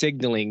sort of a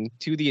signaling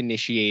to the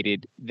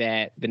initiated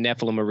that the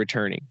Nephilim are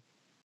returning.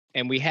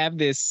 And we have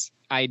this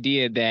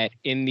idea that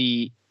in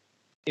the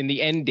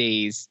end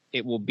days,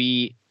 it will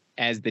be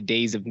as the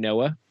days of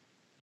Noah.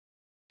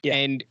 Yeah.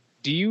 And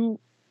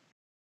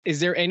is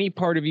there any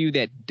part of you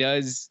that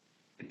does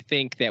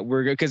think that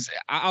we're good? Because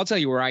I'll tell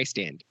you where I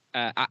stand.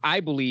 I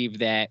believe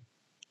that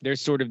there's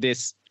sort of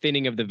this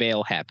thinning of the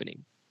veil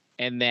happening,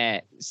 and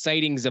that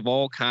sightings of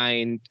all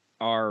kind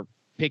are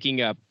picking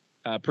up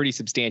pretty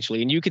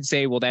substantially. And you could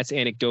say, well, that's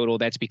anecdotal.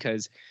 That's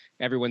because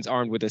everyone's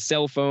armed with a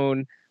cell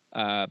phone,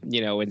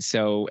 and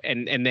so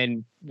and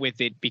then with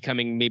it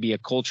becoming maybe a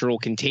cultural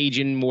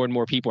contagion, more and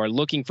more people are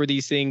looking for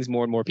these things.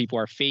 More and more people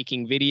are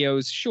faking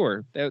videos.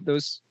 Sure,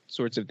 those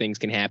sorts of things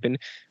can happen.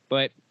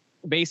 But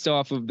based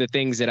off of the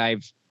things that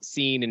I've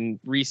seen and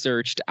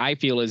researched, I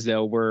feel as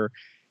though we're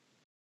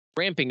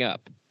ramping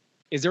up.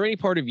 Is there any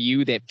part of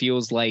you that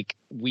feels like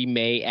we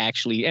may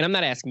actually, and I'm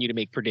not asking you to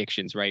make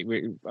predictions, right?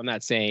 I'm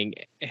not saying,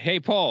 hey,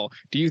 Paul,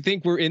 do you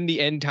think we're in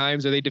the end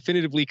times? Are they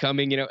definitively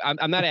coming?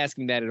 I'm not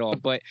asking that at all.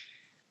 But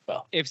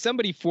if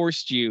somebody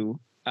forced you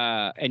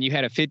and you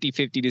had a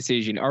 50-50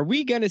 decision, are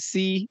we going to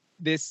see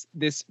this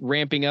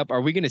ramping up?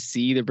 Are we going to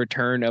see the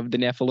return of the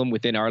Nephilim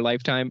within our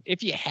lifetime?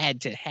 If you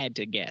had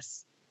to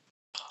guess.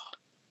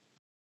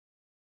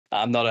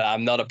 I'm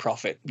not a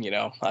prophet,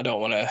 I don't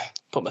want to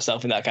put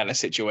myself in that kind of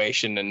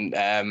situation.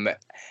 And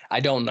I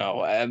don't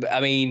know. I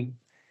mean,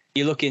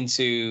 you look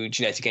into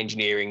genetic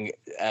engineering,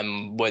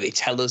 where they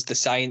tell us the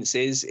science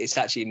is, it's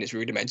actually in its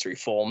rudimentary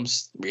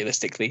forms,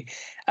 realistically.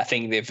 I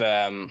think they've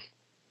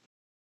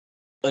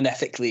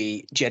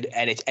unethically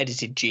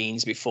edited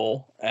genes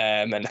before.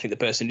 And I think the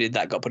person who did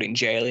that got put in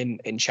jail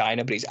in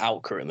China, but he's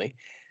out currently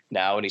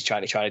now, and he's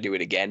trying to do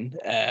it again.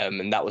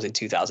 And that was in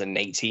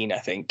 2018, I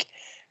think.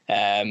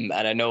 And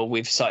I know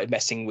we've started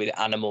messing with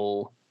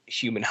animal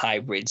human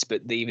hybrids,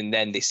 but even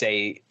then they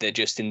say they're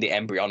just in the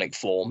embryonic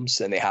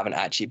forms and they haven't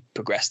actually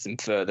progressed them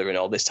further and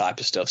all this type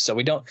of stuff. So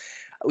we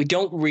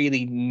don't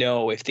really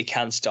know if they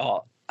can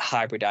start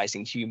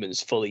hybridizing humans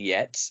fully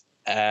yet.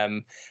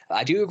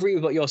 I do agree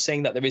with what you're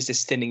saying, that there is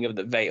this thinning of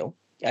the veil.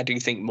 I do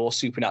think more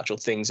supernatural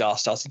things are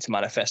starting to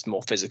manifest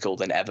more physical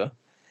than ever.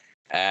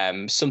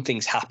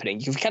 Something's happening.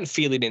 You can kind of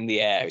feel it in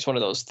the air. It's one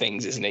of those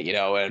things, isn't it?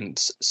 And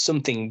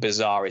something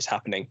bizarre is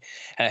happening.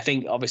 And I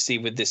think obviously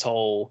with this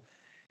whole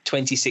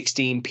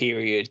 2016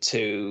 period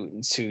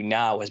to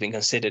now has been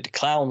considered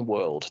clown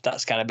world.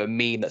 That's kind of a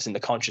meme that's in the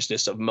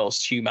consciousness of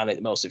most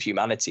of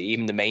humanity.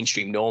 Even the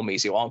mainstream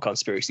normies who aren't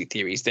conspiracy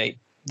theories,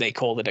 they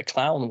call it a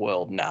clown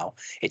world now.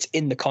 It's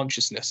in the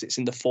consciousness. It's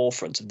in the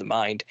forefront of the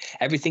mind.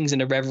 Everything's an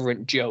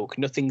irreverent joke.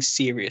 Nothing's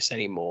serious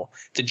anymore.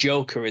 The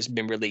Joker has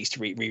been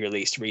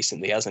re-released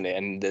recently, hasn't it?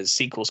 And the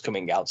sequel's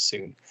coming out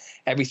soon.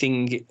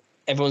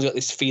 Everyone's got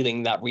this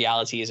feeling that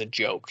reality is a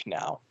joke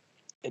now.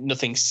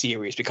 Nothing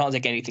serious. We can't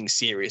take anything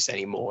serious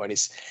anymore. And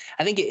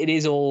I think it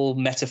is all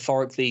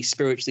metaphorically,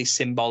 spiritually,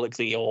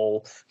 symbolically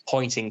all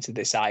pointing to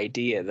this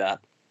idea that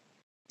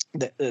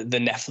the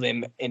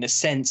Nephilim, in a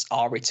sense,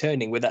 are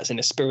returning. Whether that's in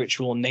a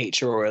spiritual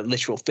nature or a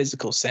literal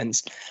physical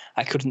sense,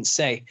 I couldn't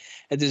say.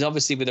 And there's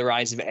obviously, with the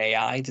rise of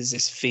AI, there's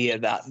this fear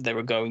that they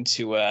were going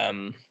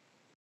to,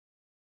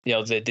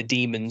 the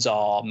demons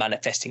are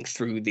manifesting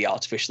through the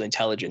artificial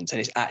intelligence, and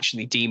it's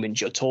actually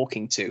demons you're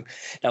talking to.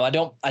 Now, I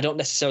don't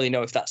necessarily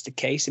know if that's the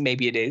case, and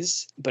maybe it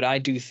is, but I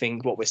do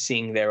think what we're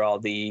seeing there are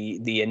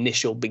the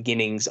initial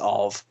beginnings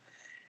of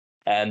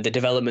the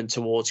development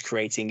towards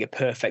creating a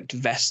perfect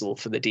vessel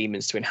for the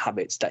demons to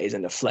inhabit that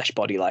isn't a flesh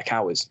body like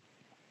ours.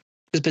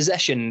 Because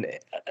possession,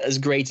 as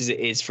great as it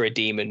is for a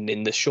demon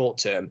in the short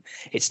term,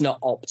 it's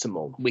not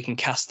optimal. We can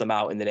cast them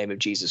out in the name of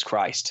Jesus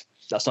Christ.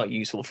 That's not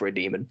useful for a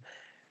demon.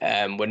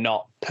 We're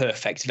not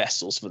perfect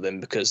vessels for them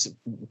because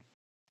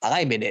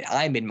I'm in it.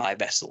 I'm in my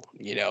vessel,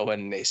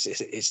 and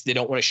it's they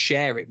don't want to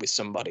share it with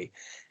somebody,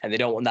 and they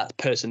don't want that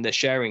person they're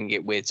sharing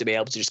it with to be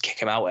able to just kick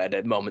them out at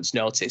a moment's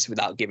notice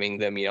without giving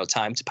them,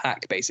 time to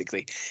pack.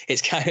 Basically,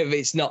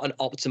 it's not an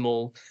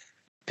optimal.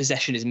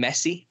 Possession is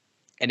messy,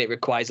 and it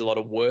requires a lot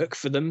of work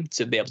for them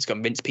to be able to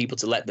convince people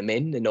to let them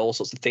in and all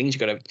sorts of things.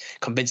 You've got to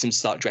convince them to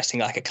start dressing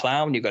like a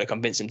clown. You've got to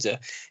convince them to,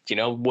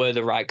 wear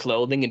the right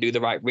clothing and do the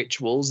right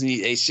rituals.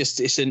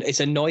 It's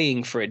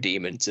annoying for a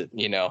demon to,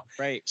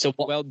 Right. So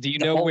do you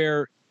know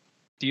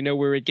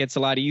where it gets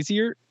a lot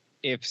easier?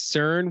 If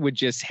CERN would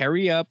just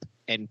hurry up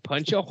and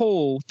punch a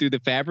hole through the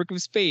fabric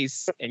of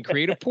space and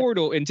create a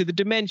portal into the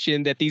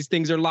dimension that these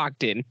things are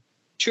locked in.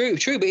 True.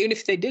 But even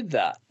if they did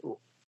that,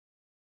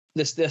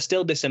 they're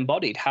still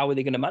disembodied. How are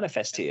they going to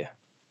manifest here?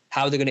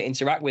 How are they going to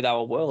interact with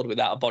our world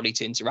without a body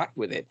to interact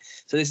with it?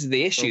 So this is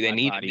the issue. They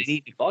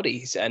need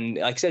bodies. And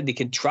like I said, they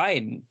can try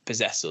and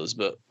possess us,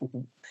 but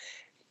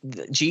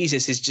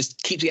Jesus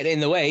just keeps getting in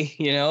the way,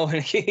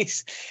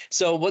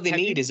 So what they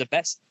need is a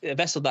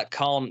vessel that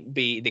can't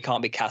be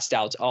cast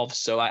out of.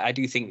 So I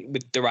do think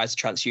with the rise of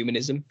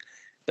transhumanism,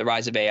 the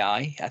rise of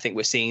AI, I think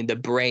we're seeing the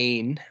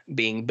brain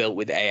being built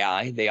with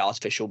AI, the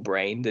artificial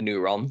brain, the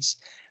neurons.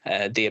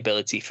 The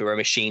ability for a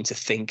machine to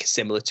think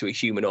similar to a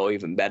human or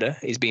even better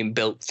is being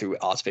built through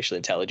artificial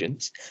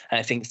intelligence. And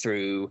I think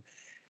through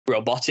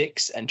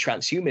robotics and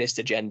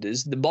transhumanist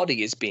agendas, the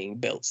body is being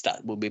built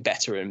that will be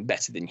better and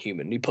better than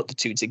human. You put the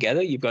two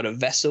together, you've got a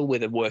vessel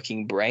with a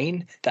working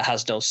brain that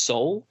has no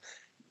soul,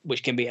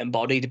 which can be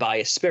embodied by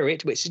a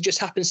spirit, which just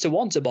happens to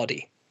want a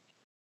body.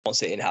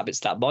 Once it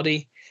inhabits that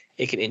body,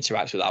 it can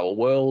interact with our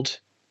world.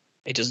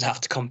 It doesn't have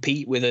to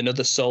compete with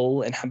another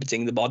soul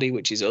inhabiting the body,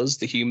 which is us,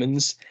 the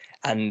humans.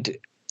 And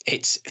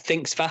it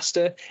thinks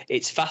faster.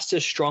 It's faster,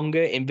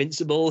 stronger,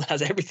 invincible,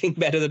 has everything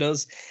better than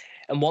us.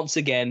 And once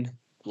again,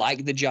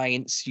 like the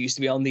giants used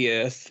to be on the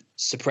earth,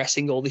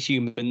 suppressing all the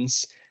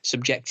humans,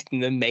 subjecting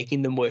them,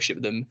 making them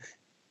worship them,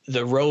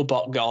 the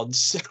robot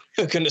gods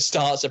are going to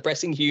start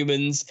suppressing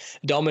humans,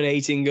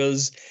 dominating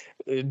us,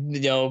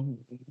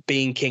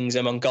 being kings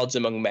among gods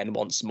among men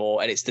once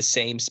more. And it's the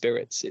same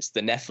spirits. It's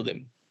the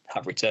Nephilim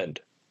have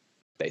returned,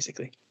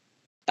 basically,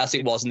 as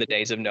it was in the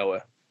days of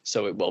Noah.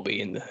 So it will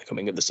be in the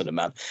coming of the Son of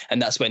Man. And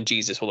that's when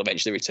Jesus will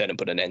eventually return and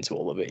put an end to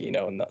all of it,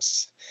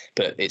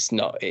 but it's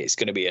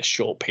going to be a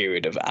short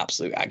period of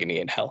absolute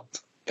agony and hell,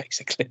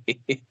 basically.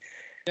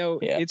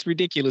 It's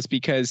ridiculous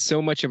because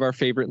so much of our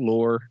favorite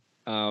lore,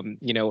 I'm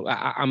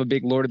a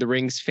big Lord of the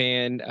Rings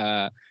fan.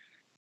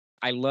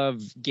 I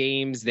love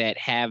games that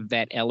have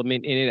that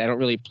element in it. I don't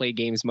really play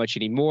games much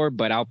anymore,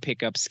 but I'll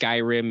pick up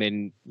Skyrim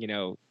and,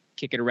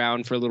 kick it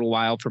around for a little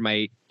while for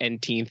my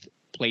N-th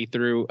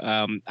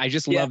playthrough. I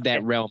just love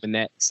that realm and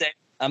that. Same.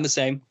 I'm the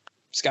same.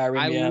 Skyrim.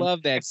 I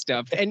love that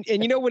stuff. And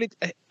you know what?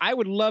 I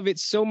would love it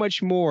so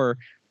much more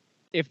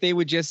if they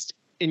would just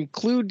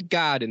include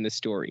God in the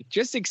story.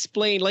 Just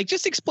explain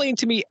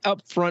to me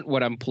up front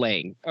what I'm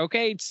playing.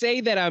 Okay. Say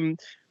that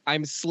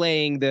I'm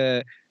slaying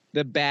the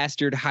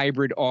bastard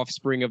hybrid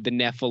offspring of the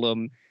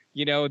Nephilim,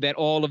 that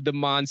all of the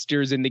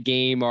monsters in the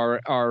game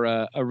are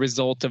a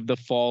result of the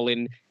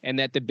fallen, and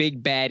that the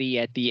big baddie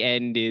at the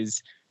end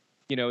is,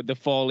 the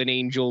fallen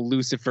angel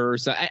Lucifer.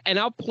 So, and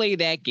I'll play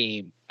that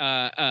game.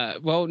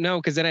 Well, no,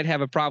 because then I'd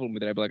have a problem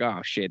with it. I'd be like,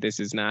 oh shit, this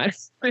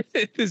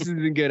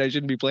isn't good. I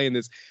shouldn't be playing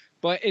this.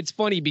 But it's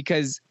funny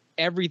because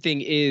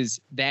everything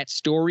is that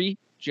story,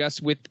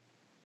 just with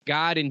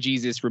God and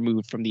Jesus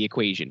removed from the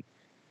equation.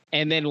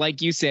 And then,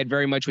 like you said,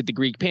 very much with the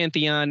Greek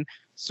pantheon,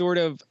 sort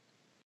of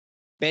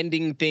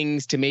bending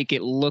things to make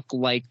it look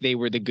like they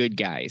were the good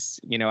guys.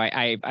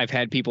 I've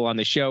had people on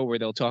the show where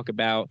they'll talk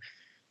about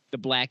the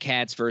black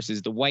hats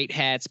versus the white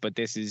hats, but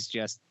this is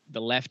just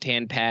the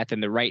left-hand path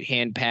and the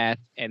right-hand path.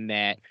 And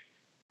that,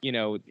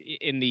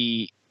 in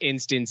the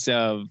instance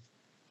of,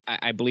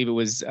 I believe it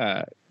was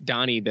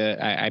Donnie,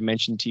 I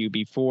mentioned to you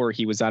before,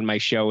 he was on my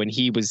show and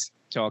he was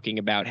talking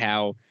about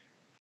how,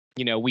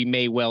 we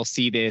may well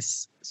see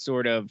this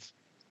sort of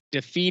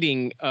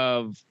defeating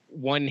of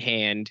one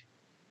hand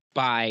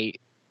by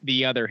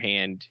the other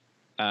hand,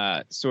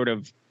 sort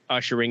of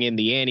ushering in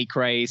the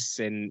Antichrist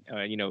and,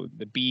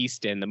 the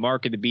beast and the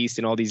mark of the beast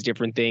and all these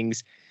different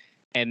things.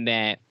 And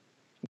that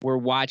we're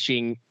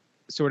watching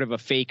sort of a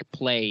fake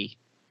play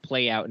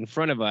out in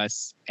front of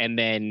us. And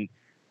then,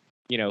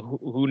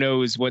 who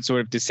knows what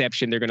sort of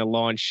deception they're going to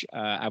launch.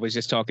 I was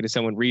just talking to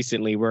someone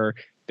recently where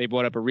they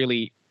brought up a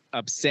really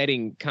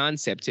upsetting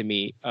concept to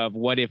me of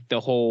what if the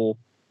whole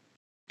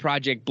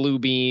Project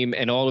Bluebeam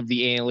and all of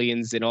the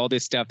aliens and all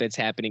this stuff that's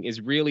happening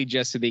is really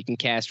just so they can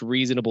cast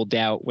reasonable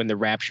doubt when the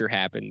rapture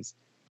happens.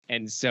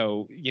 And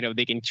so,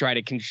 they can try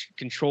to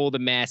control the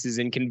masses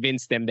and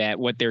convince them that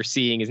what they're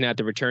seeing is not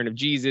the return of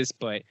Jesus,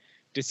 but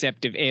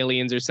deceptive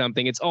aliens or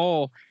something. It's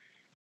all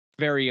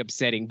very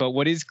upsetting. But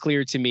what is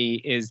clear to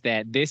me is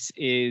that this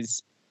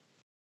is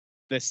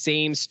the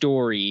same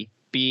story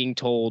being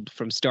told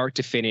from start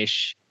to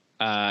finish.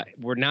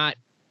 We're not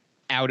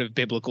out of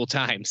biblical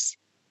times.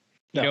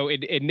 You know,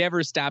 it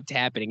never stopped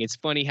happening. It's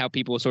funny how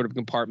people sort of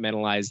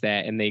compartmentalize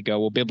that and they go,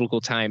 well, biblical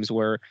times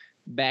were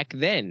back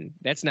then.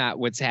 That's not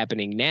what's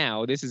happening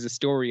now. This is a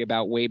story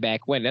about way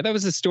back when. Now, that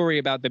was a story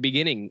about the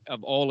beginning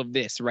of all of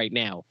this right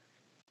now.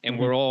 And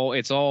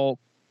it's all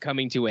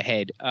coming to a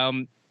head.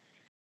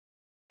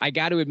 I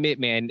got to admit,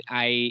 man,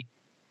 I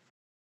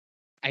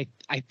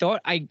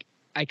thought I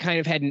kind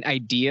of had an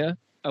idea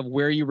of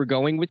where you were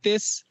going with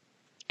this.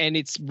 And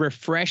it's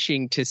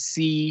refreshing to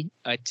see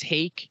a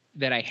take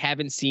that I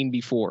haven't seen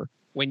before.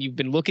 When you've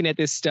been looking at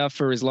this stuff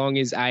for as long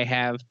as I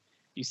have,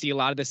 you see a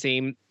lot of the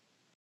same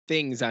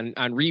things on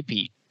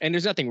repeat. And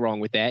there's nothing wrong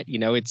with that. You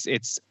know,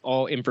 it's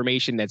all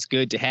information that's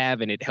good to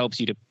have, and it helps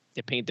you to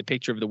paint the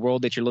picture of the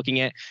world that you're looking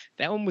at.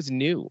 That one was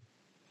new.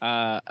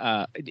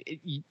 Do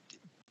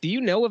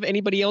you know of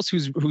anybody else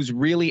who's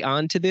really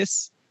onto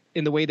this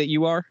in the way that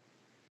you are?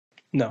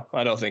 No,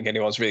 I don't think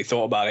anyone's really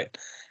thought about it.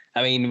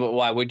 I mean,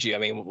 why would you? I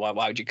mean, why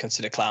would you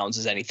consider clowns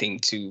as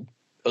anything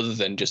other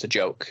than just a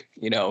joke?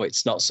 You know,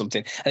 it's not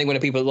something. I think when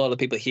a lot of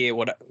people hear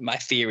what my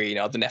theory, you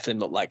know, the Nephilim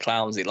look like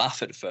clowns, they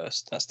laugh at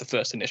first. That's the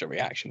first initial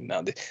reaction.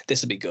 Now,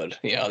 this will be good.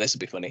 You know, this will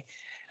be funny.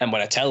 And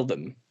when I tell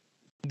them,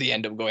 they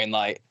end up going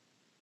like,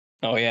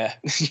 "Oh yeah,"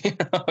 you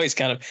know,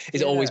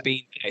 it's always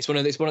been. It's one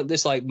of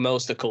this like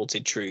most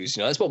occulted truths.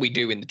 You know, that's what we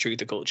do in the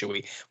truth of culture.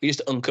 We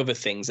just uncover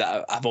things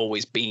that have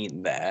always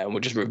been there, and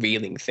we're just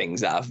revealing things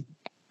that have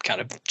kind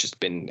of just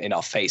been in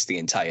our face the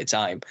entire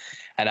time.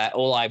 And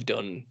all I've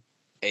done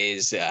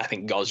is I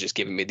think God's just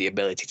given me the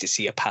ability to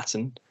see a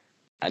pattern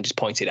and just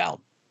point it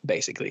out.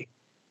 Basically,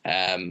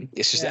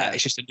 it's just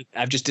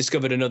I've just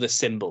discovered another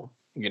symbol,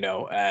 you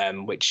know,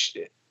 which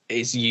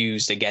is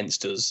used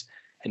against us.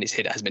 And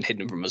has been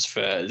hidden from us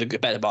for the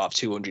better part of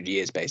 200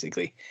 years,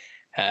 basically.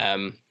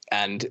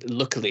 And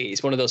luckily,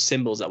 it's one of those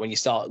symbols that when you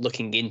start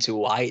looking into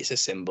why it's a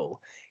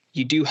symbol,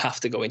 you do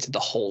have to go into the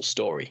whole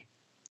story.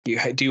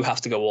 You do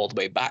have to go all the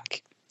way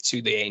back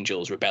to the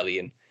angels'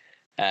 rebellion.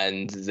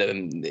 And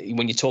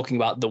when you're talking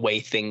about the way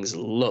things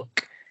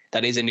look,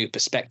 that is a new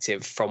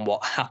perspective from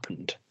what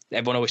happened.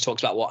 Everyone always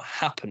talks about what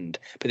happened,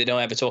 but they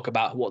don't ever talk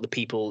about what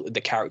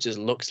the characters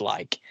looked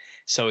like.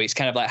 So it's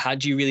kind of like, how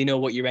do you really know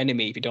what your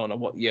enemy if you don't know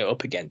what you're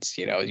up against?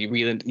 You know,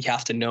 you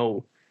have to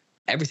know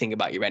everything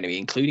about your enemy,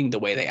 including the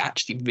way they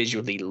actually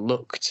visually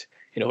looked,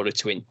 in order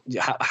to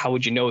how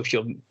would you know if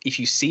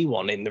you see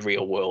one in the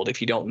real world if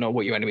you don't know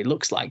what your enemy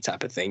looks like,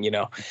 type of thing, you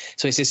know?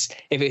 So it's this,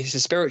 if it's a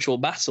spiritual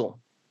battle,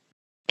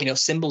 you know,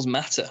 symbols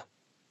matter.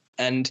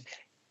 And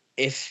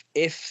if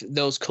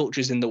those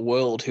cultures in the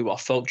world who are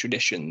folk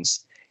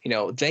traditions, you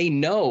know, they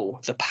know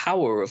the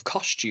power of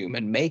costume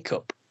and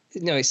makeup.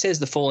 You know, it says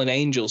the fallen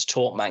angels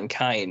taught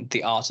mankind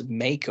the art of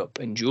makeup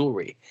and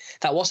jewelry.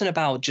 That wasn't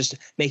about just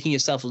making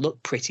yourself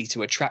look pretty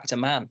to attract a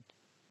man.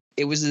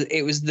 It was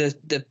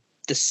the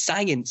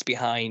science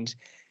behind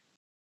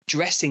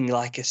dressing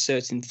like a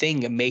certain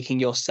thing and making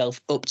yourself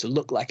up to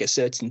look like a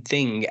certain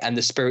thing, and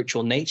the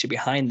spiritual nature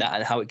behind that,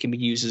 and how it can be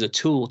used as a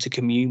tool to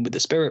commune with the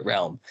spirit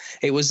realm.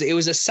 It was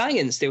a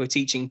science they were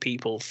teaching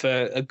people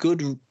for a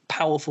good,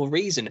 powerful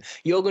reason.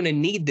 You're going to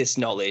need this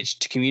knowledge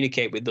to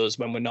communicate with us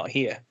when we're not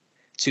here,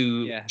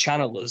 to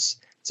channel us,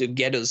 to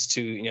get us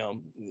to, you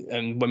know,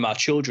 and when our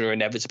children are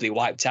inevitably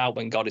wiped out,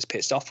 when God is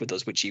pissed off with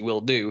us, which he will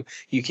do,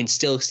 you can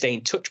still stay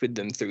in touch with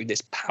them through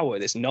this power,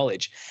 this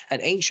knowledge.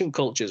 And ancient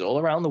cultures all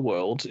around the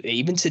world,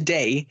 even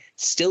today,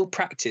 still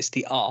practice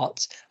the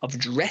art of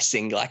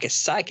dressing like a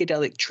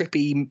psychedelic,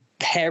 trippy,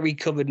 hairy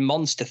covered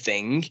monster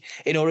thing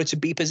in order to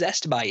be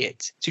possessed by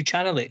it, to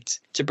channel it,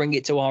 to bring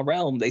it to our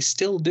realm. They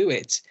still do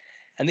it.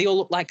 And they all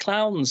look like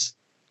clowns.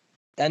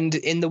 And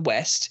in the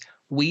West,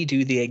 we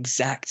do the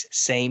exact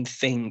same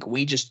thing.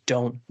 We just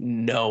don't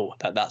know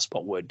that that's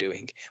what we're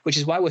doing, which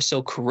is why we're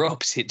so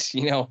corrupted.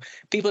 You know,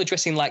 people are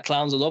dressing like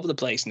clowns all over the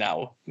place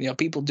now. You know,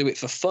 people do it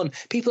for fun.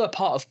 People are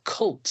part of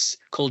cults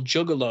called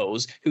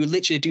juggalos who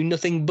literally do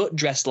nothing but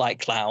dress like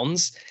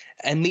clowns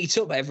and meet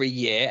up every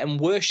year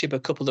and worship a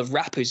couple of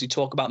rappers who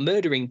talk about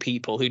murdering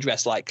people who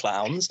dress like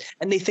clowns,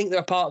 and they think they're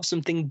a part of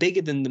something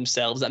bigger than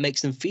themselves that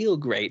makes them feel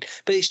great.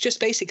 But it's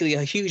just basically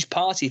a huge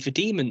party for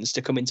demons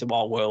to come into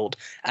our world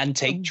and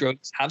take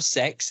drugs, have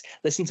sex,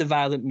 listen to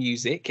violent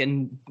music,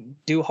 and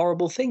do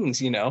horrible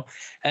things, you know.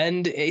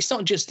 And it's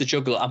not just the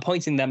juggalo. I'm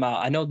pointing them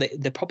out. I know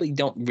they probably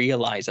don't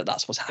realize that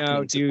that's what's happening.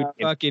 No, dude,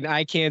 fucking,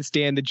 I can't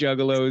stand the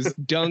juggalos.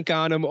 Dunk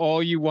on them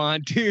all you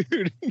want,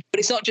 dude. But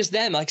it's not just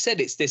them. Like I said,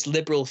 it's this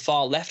liberal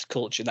far left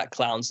culture that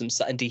clowns them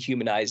and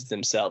dehumanizes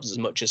themselves as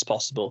much as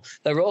possible.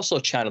 They're also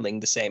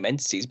channeling the same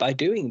entities by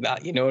doing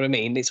that. You know what I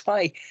mean? It's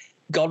why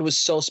God was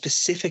so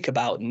specific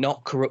about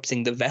not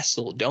corrupting the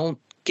vessel. Don't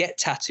get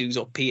tattoos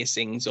or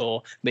piercings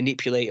or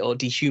manipulate or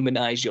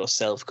dehumanize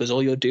yourself, because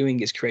all you're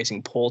doing is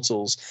creating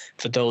portals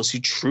for those who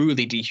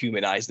truly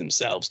dehumanize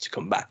themselves to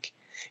come back.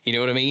 You know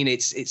what I mean?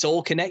 It's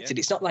all connected.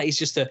 Yeah. It's not like it's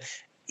just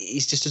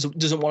he's just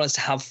doesn't want us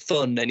to have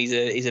fun, and he's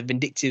a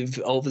vindictive,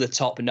 over the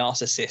top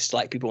narcissist,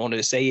 like people wanted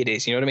to say it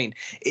is. You know what I mean?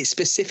 It's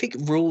specific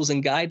rules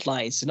and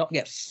guidelines to not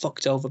get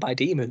fucked over by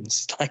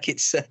demons. Like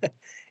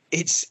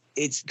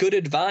it's good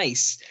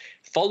advice.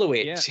 Follow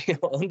it. Yeah. You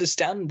know,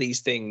 understand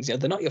these things. You know,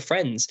 they're not your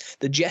friends.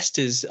 The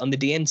jesters on the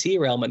DMT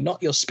realm are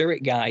not your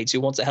spirit guides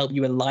who want to help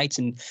you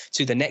enlighten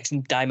to the next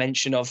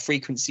dimension of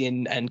frequency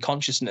and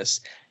consciousness.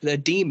 They're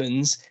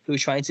demons who are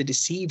trying to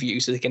deceive you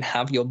so they can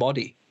have your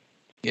body.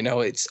 You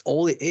know, it's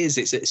all it is.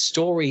 It's a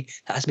story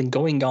that has been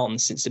going on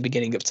since the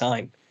beginning of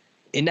time.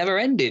 It never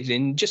ended.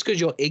 And just because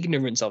you're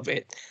ignorant of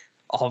it,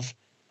 of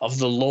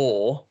the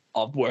law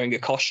of wearing a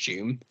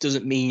costume,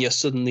 doesn't mean you're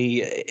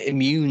suddenly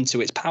immune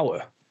to its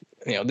power.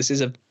 You know, this is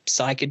a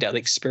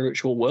psychedelic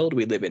spiritual world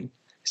we live in.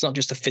 It's not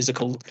just a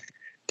physical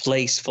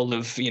place full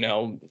of, you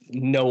know,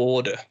 no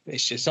order.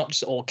 It's not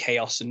just all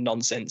chaos and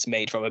nonsense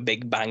made from a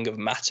big bang of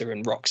matter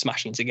and rock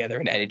smashing together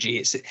and energy.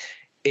 It's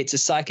a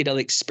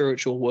psychedelic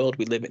spiritual world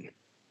we live in.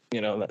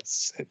 You know,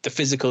 that's the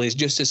physical is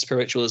just as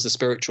spiritual as the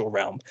spiritual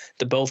realm.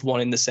 They're both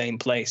one in the same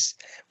place.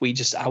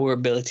 Our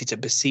ability to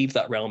perceive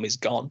that realm is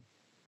gone.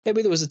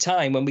 Maybe there was a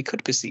time when we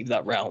could perceive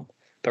that realm.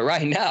 But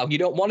right now, you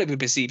don't want to be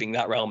perceiving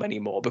that realm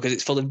anymore because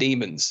it's full of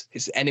demons.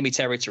 It's enemy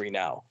territory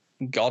now.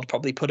 God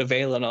probably put a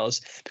veil on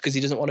us because he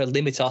doesn't want to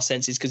limit our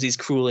senses because he's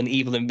cruel and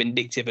evil and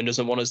vindictive and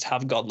doesn't want us to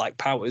have godlike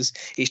powers.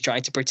 He's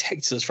trying to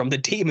protect us from the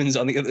demons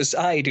on the other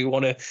side who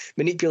want to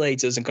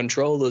manipulate us and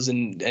control us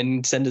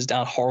and send us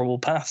down horrible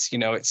paths. You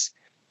know,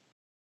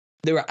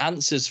 there are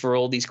answers for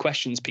all these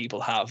questions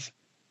people have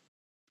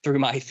through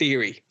my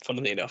theory,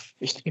 funnily enough.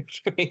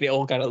 It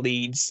all kind of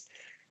leads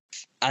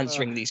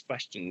answering these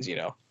questions, you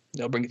know.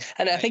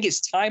 And I think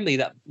it's timely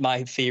that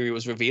my theory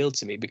was revealed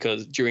to me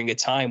because during a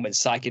time when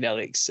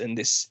psychedelics and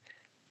this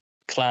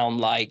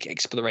clown-like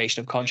exploration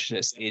of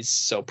consciousness is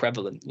so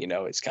prevalent, you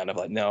know, it's kind of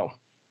like, no,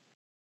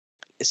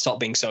 stop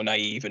being so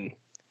naive and,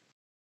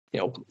 you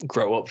know,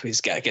 grow up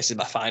is, I guess, is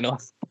my final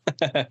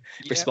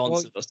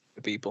response to those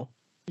people.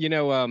 You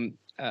know,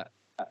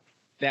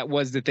 that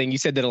was the thing. You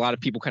said that a lot of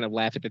people kind of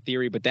laugh at the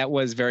theory, but that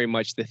was very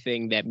much the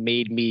thing that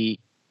made me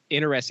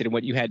interested in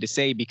what you had to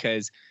say,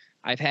 because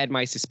I've had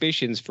my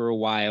suspicions for a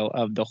while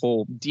of the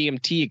whole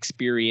DMT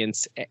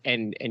experience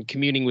and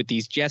communing with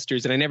these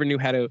jesters, and I never knew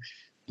how to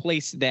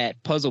place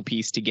that puzzle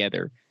piece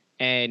together.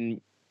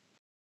 And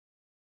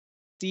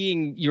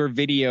seeing your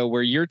video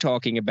where you're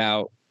talking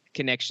about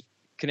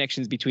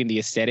connections between the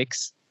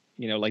aesthetics,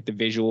 you know, like the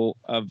visual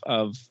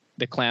of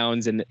the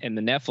clowns and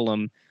the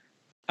Nephilim,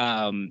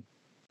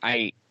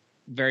 I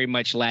very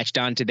much latched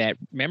onto that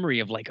memory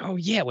of like, oh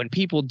yeah, when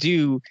people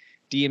do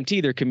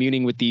DMT, they're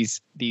communing with these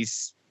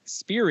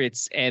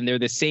spirits, and they're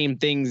the same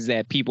things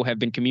that people have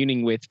been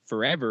communing with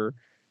forever.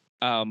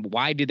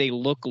 Why do they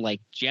look like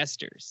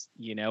jesters?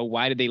 You know,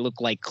 why do they look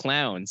like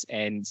clowns?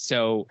 And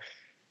so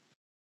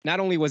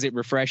not only was it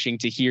refreshing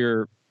to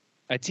hear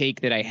a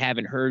take that I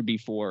haven't heard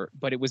before,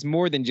 but it was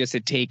more than just a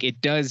take.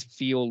 It does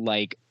feel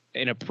like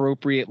an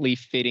appropriately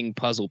fitting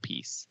puzzle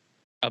piece,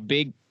 a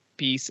big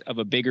piece of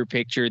a bigger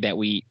picture that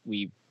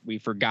we've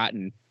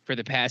forgotten for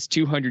the past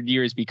 200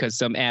 years because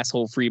some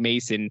asshole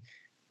Freemason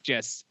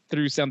just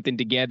threw something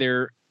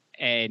together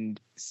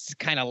and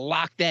kind of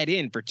locked that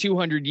in for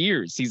 200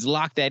 years. He's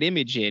locked that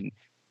image in,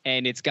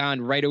 and it's gone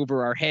right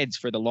over our heads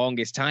for the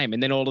longest time.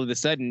 And then all of a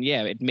sudden,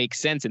 yeah, it makes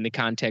sense in the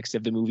context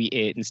of the movie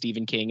It and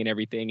Stephen King and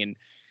everything. And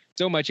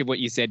so much of what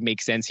you said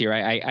makes sense here.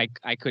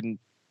 I couldn't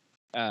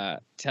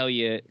tell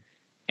you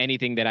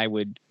anything that I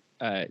would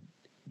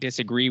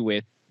disagree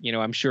with. You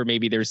know, I'm sure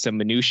maybe there's some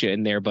minutia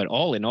in there, but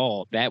all in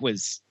all, that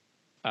was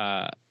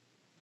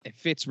it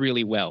fits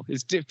really well.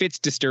 It fits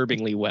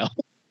disturbingly well.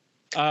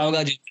 I'm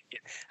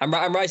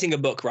writing a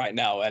book right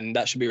now, and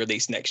that should be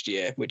released next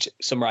year, which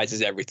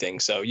summarizes everything.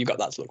 So you got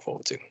that to look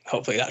forward to.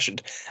 Hopefully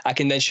I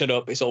can then shut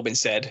up. It's all been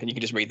said, and you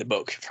can just read the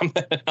book from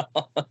then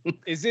on.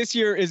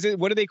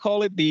 What do they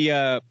call it?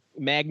 The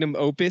magnum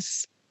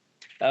opus?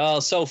 Oh,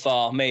 so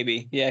far,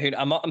 maybe. Yeah,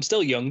 I'm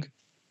still young.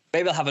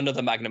 Maybe I'll have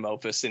another magnum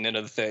opus in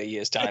another 30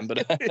 years time,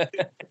 but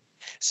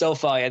so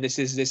far, yeah, this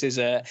is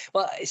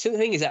well, so the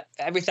thing is that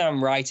everything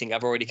I'm writing,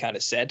 I've already kind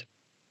of said.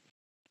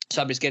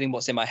 So I'm just getting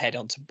what's in my head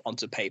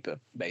onto paper,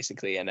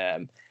 basically, and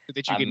so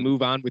that you can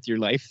move on with your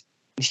life.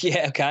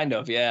 Yeah, kind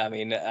of. Yeah, I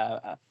mean,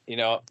 you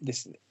know,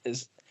 this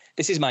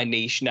is my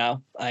niche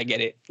now. I get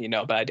it, you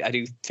know, but I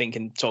do think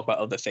and talk about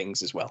other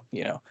things as well,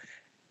 you know.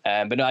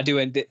 But no, I do.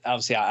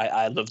 Obviously,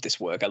 I love this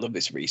work. I love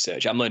this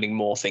research. I'm learning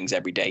more things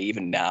every day,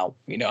 even now.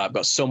 You know, I've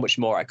got so much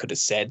more I could have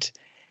said.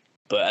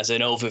 But as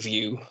an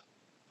overview,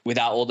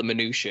 without all the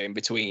minutiae in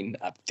between,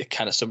 I've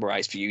kind of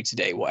summarized for you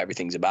today what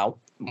everything's about,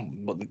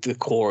 what the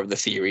core of the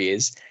theory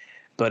is.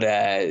 But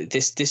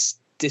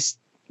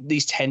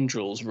these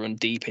tendrils run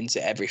deep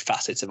into every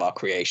facet of our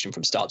creation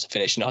from start to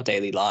finish in our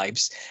daily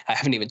lives. I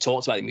haven't even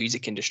talked about the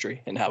music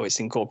industry and how it's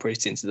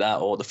incorporated into that,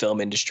 or the film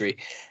industry.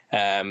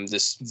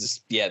 There's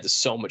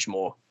so much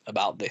more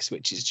about this,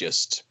 which is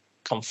just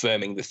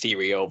confirming the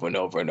theory over and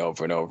over and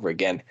over and over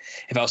again.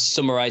 If I was to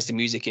summarize the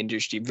music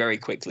industry very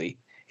quickly,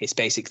 it's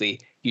basically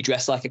you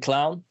dress like a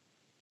clown,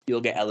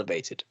 you'll get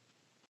elevated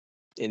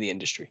in the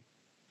industry.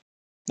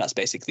 That's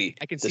basically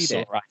I can see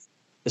that.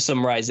 The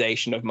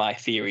summarization of my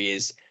theory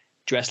is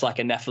dress like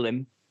a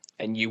Nephilim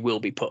and you will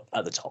be put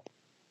at the top.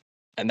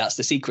 And that's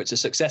the secret to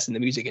success in the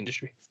music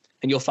industry.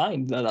 And you'll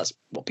find that that's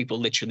what people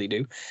literally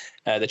do.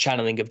 The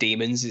channeling of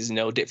demons is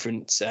no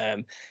different.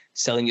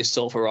 Selling your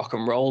soul for rock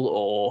and roll,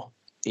 or,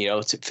 you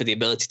know, for the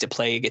ability to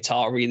play a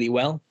guitar really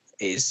well,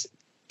 is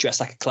dress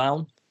like a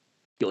clown.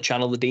 You'll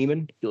channel the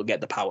demon. You'll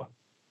get the power.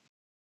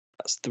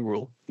 That's the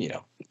rule, you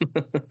know.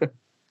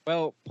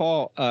 Well,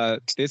 Paul,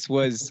 this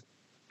was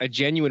a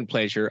genuine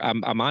pleasure.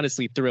 I'm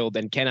honestly thrilled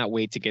and cannot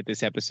wait to get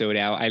this episode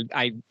out.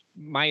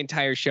 My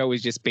entire show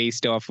is just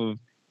based off of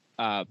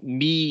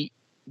me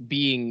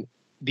being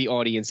the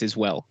audience as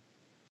well.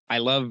 I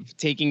love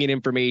taking in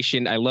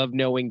information. I love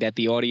knowing that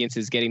the audience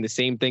is getting the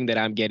same thing that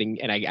I'm getting,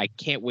 and I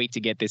can't wait to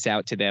get this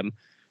out to them.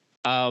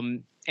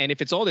 And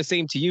if it's all the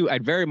same to you,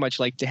 I'd very much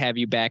like to have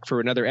you back for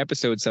another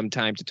episode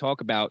sometime to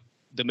talk about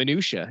the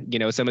minutia, you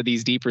know, some of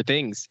these deeper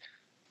things.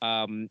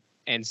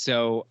 And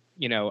so,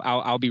 you know,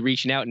 I'll be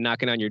reaching out and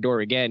knocking on your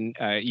door again.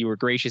 You were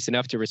gracious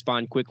enough to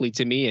respond quickly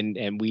to me,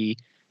 and we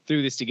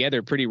threw this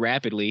together pretty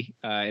rapidly.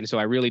 And so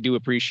I really do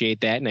appreciate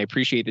that. And I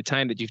appreciate the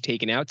time that you've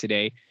taken out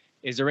today.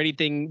 Is there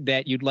anything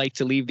that you'd like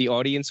to leave the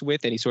audience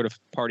with? Any sort of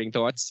parting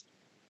thoughts?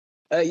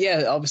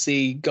 Yeah,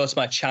 obviously go to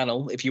my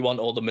channel if you want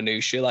all the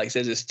minutiae. Like I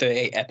said, there's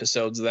 38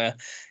 episodes there.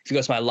 If you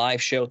go to my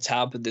live show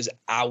tab, there's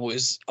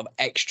hours of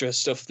extra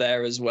stuff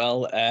there as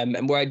well.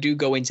 And where I do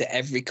go into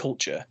every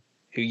culture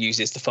who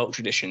uses the folk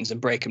traditions and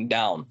break them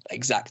down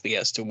exactly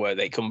as to where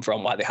they come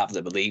from, why they have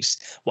their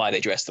beliefs, why they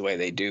dress the way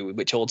they do,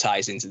 which all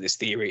ties into this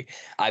theory.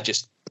 I've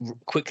just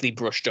quickly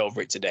brushed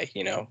over it today,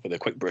 you know, with a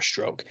quick brush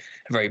stroke,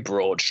 a very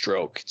broad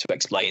stroke to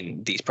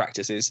explain these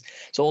practices.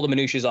 So all the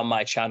minutiae is on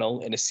my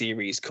channel in a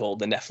series called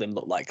The Nephilim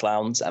Look Like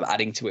Clowns. I'm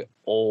adding to it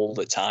all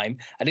the time.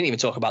 I didn't even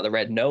talk about the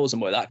red nose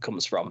and where that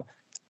comes from.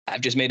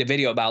 I've just made a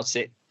video about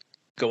it.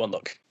 Go and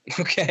look.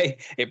 Okay,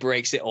 it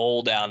breaks it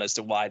all down as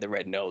to why the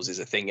red nose is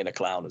a thing in a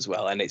clown as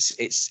well, and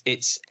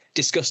it's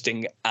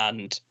disgusting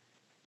and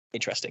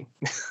interesting.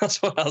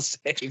 That's what I'll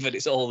say, but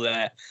it's all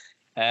there.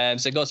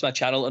 So go to my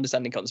channel,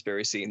 Understanding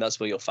Conspiracy, and that's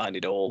where you'll find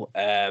it all.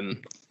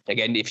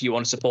 Again, if you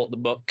want to support the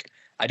book,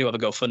 I do have a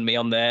GoFundMe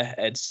on there.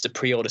 It's a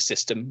pre-order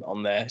system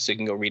on there, so you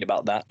can go read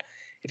about that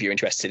if you're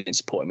interested in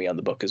supporting me on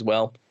the book as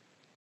well.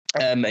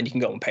 And you can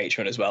go on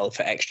Patreon as well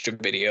for extra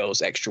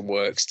videos, extra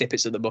work,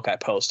 snippets of the book I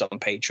post on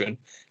Patreon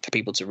for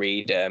people to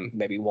read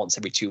maybe once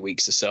every 2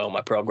 weeks or so, my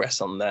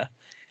progress on there.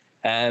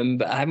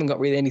 But I haven't got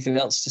really anything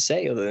else to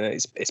say other than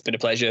it's been a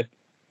pleasure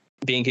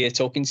being here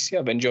talking to you.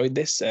 I've enjoyed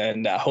this,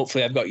 and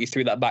hopefully I've got you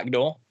through that back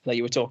door that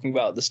you were talking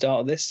about at the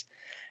start of this.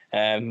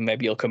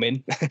 Maybe you'll come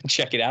in and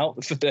check it out.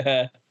 But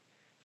yeah,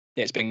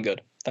 it's been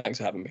good. Thanks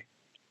for having me.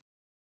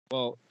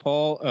 Well,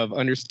 Paul of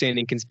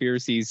Understanding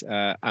Conspiracies,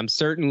 I'm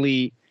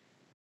certainly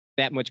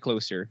that much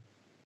closer.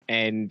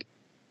 And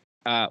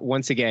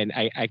once again,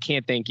 I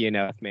can't thank you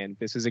enough, man.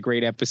 This was a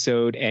great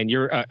episode, and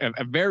you're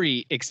a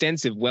very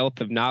extensive wealth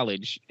of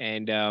knowledge.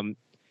 And,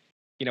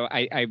 you know,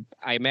 I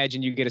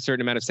imagine you get a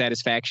certain amount of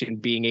satisfaction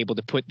being able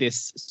to put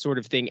this sort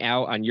of thing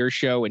out on your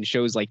show and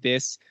shows like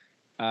this,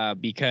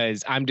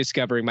 because I'm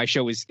discovering my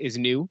show is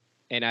new,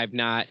 and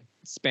I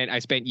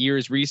spent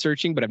years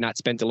researching, but I've not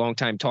spent a long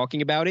time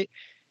talking about it.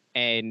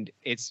 And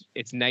it's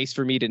nice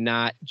for me to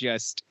not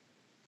just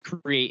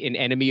create an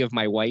enemy of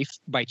my wife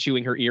by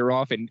chewing her ear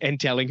off and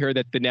telling her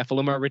that the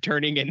Nephilim are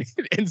returning and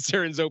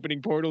CERN's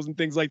opening portals and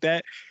things like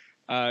that.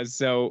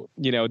 So,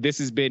 you know, this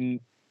has been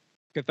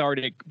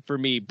cathartic for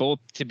me, both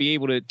to be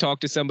able to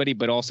talk to somebody,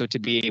 but also to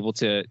be able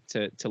to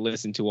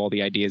listen to all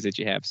the ideas that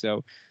you have.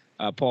 So,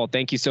 Paul,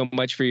 thank you so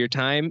much for your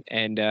time.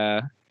 And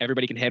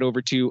everybody can head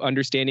over to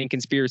Understanding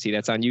Conspiracy.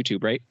 That's on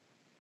YouTube, right?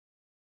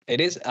 It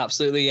is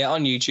absolutely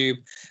on YouTube.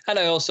 And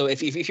I also,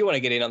 if you want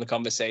to get in on the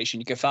conversation,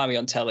 you can find me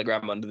on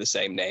Telegram under the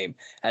same name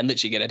and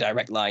literally get a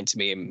direct line to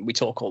me. And we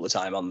talk all the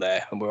time on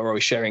there, and we're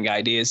always sharing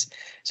ideas.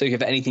 So if you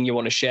have anything you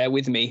want to share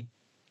with me,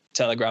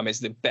 Telegram is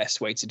the best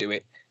way to do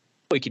it.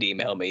 Or you could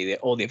email me.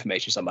 All the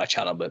information's on my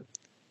channel, but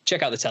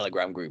check out the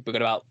Telegram group. We've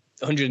got about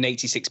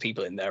 186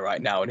 people in there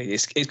right now, and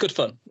it's good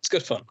fun. It's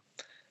good fun.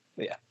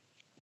 But yeah,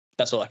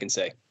 that's all I can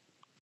say.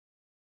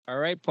 All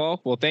right, Paul.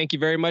 Well, thank you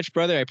very much,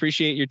 brother. I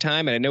appreciate your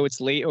time, and I know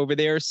it's late over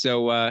there,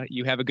 so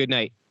you have a good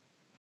night.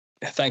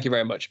 Thank you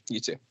very much.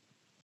 You too.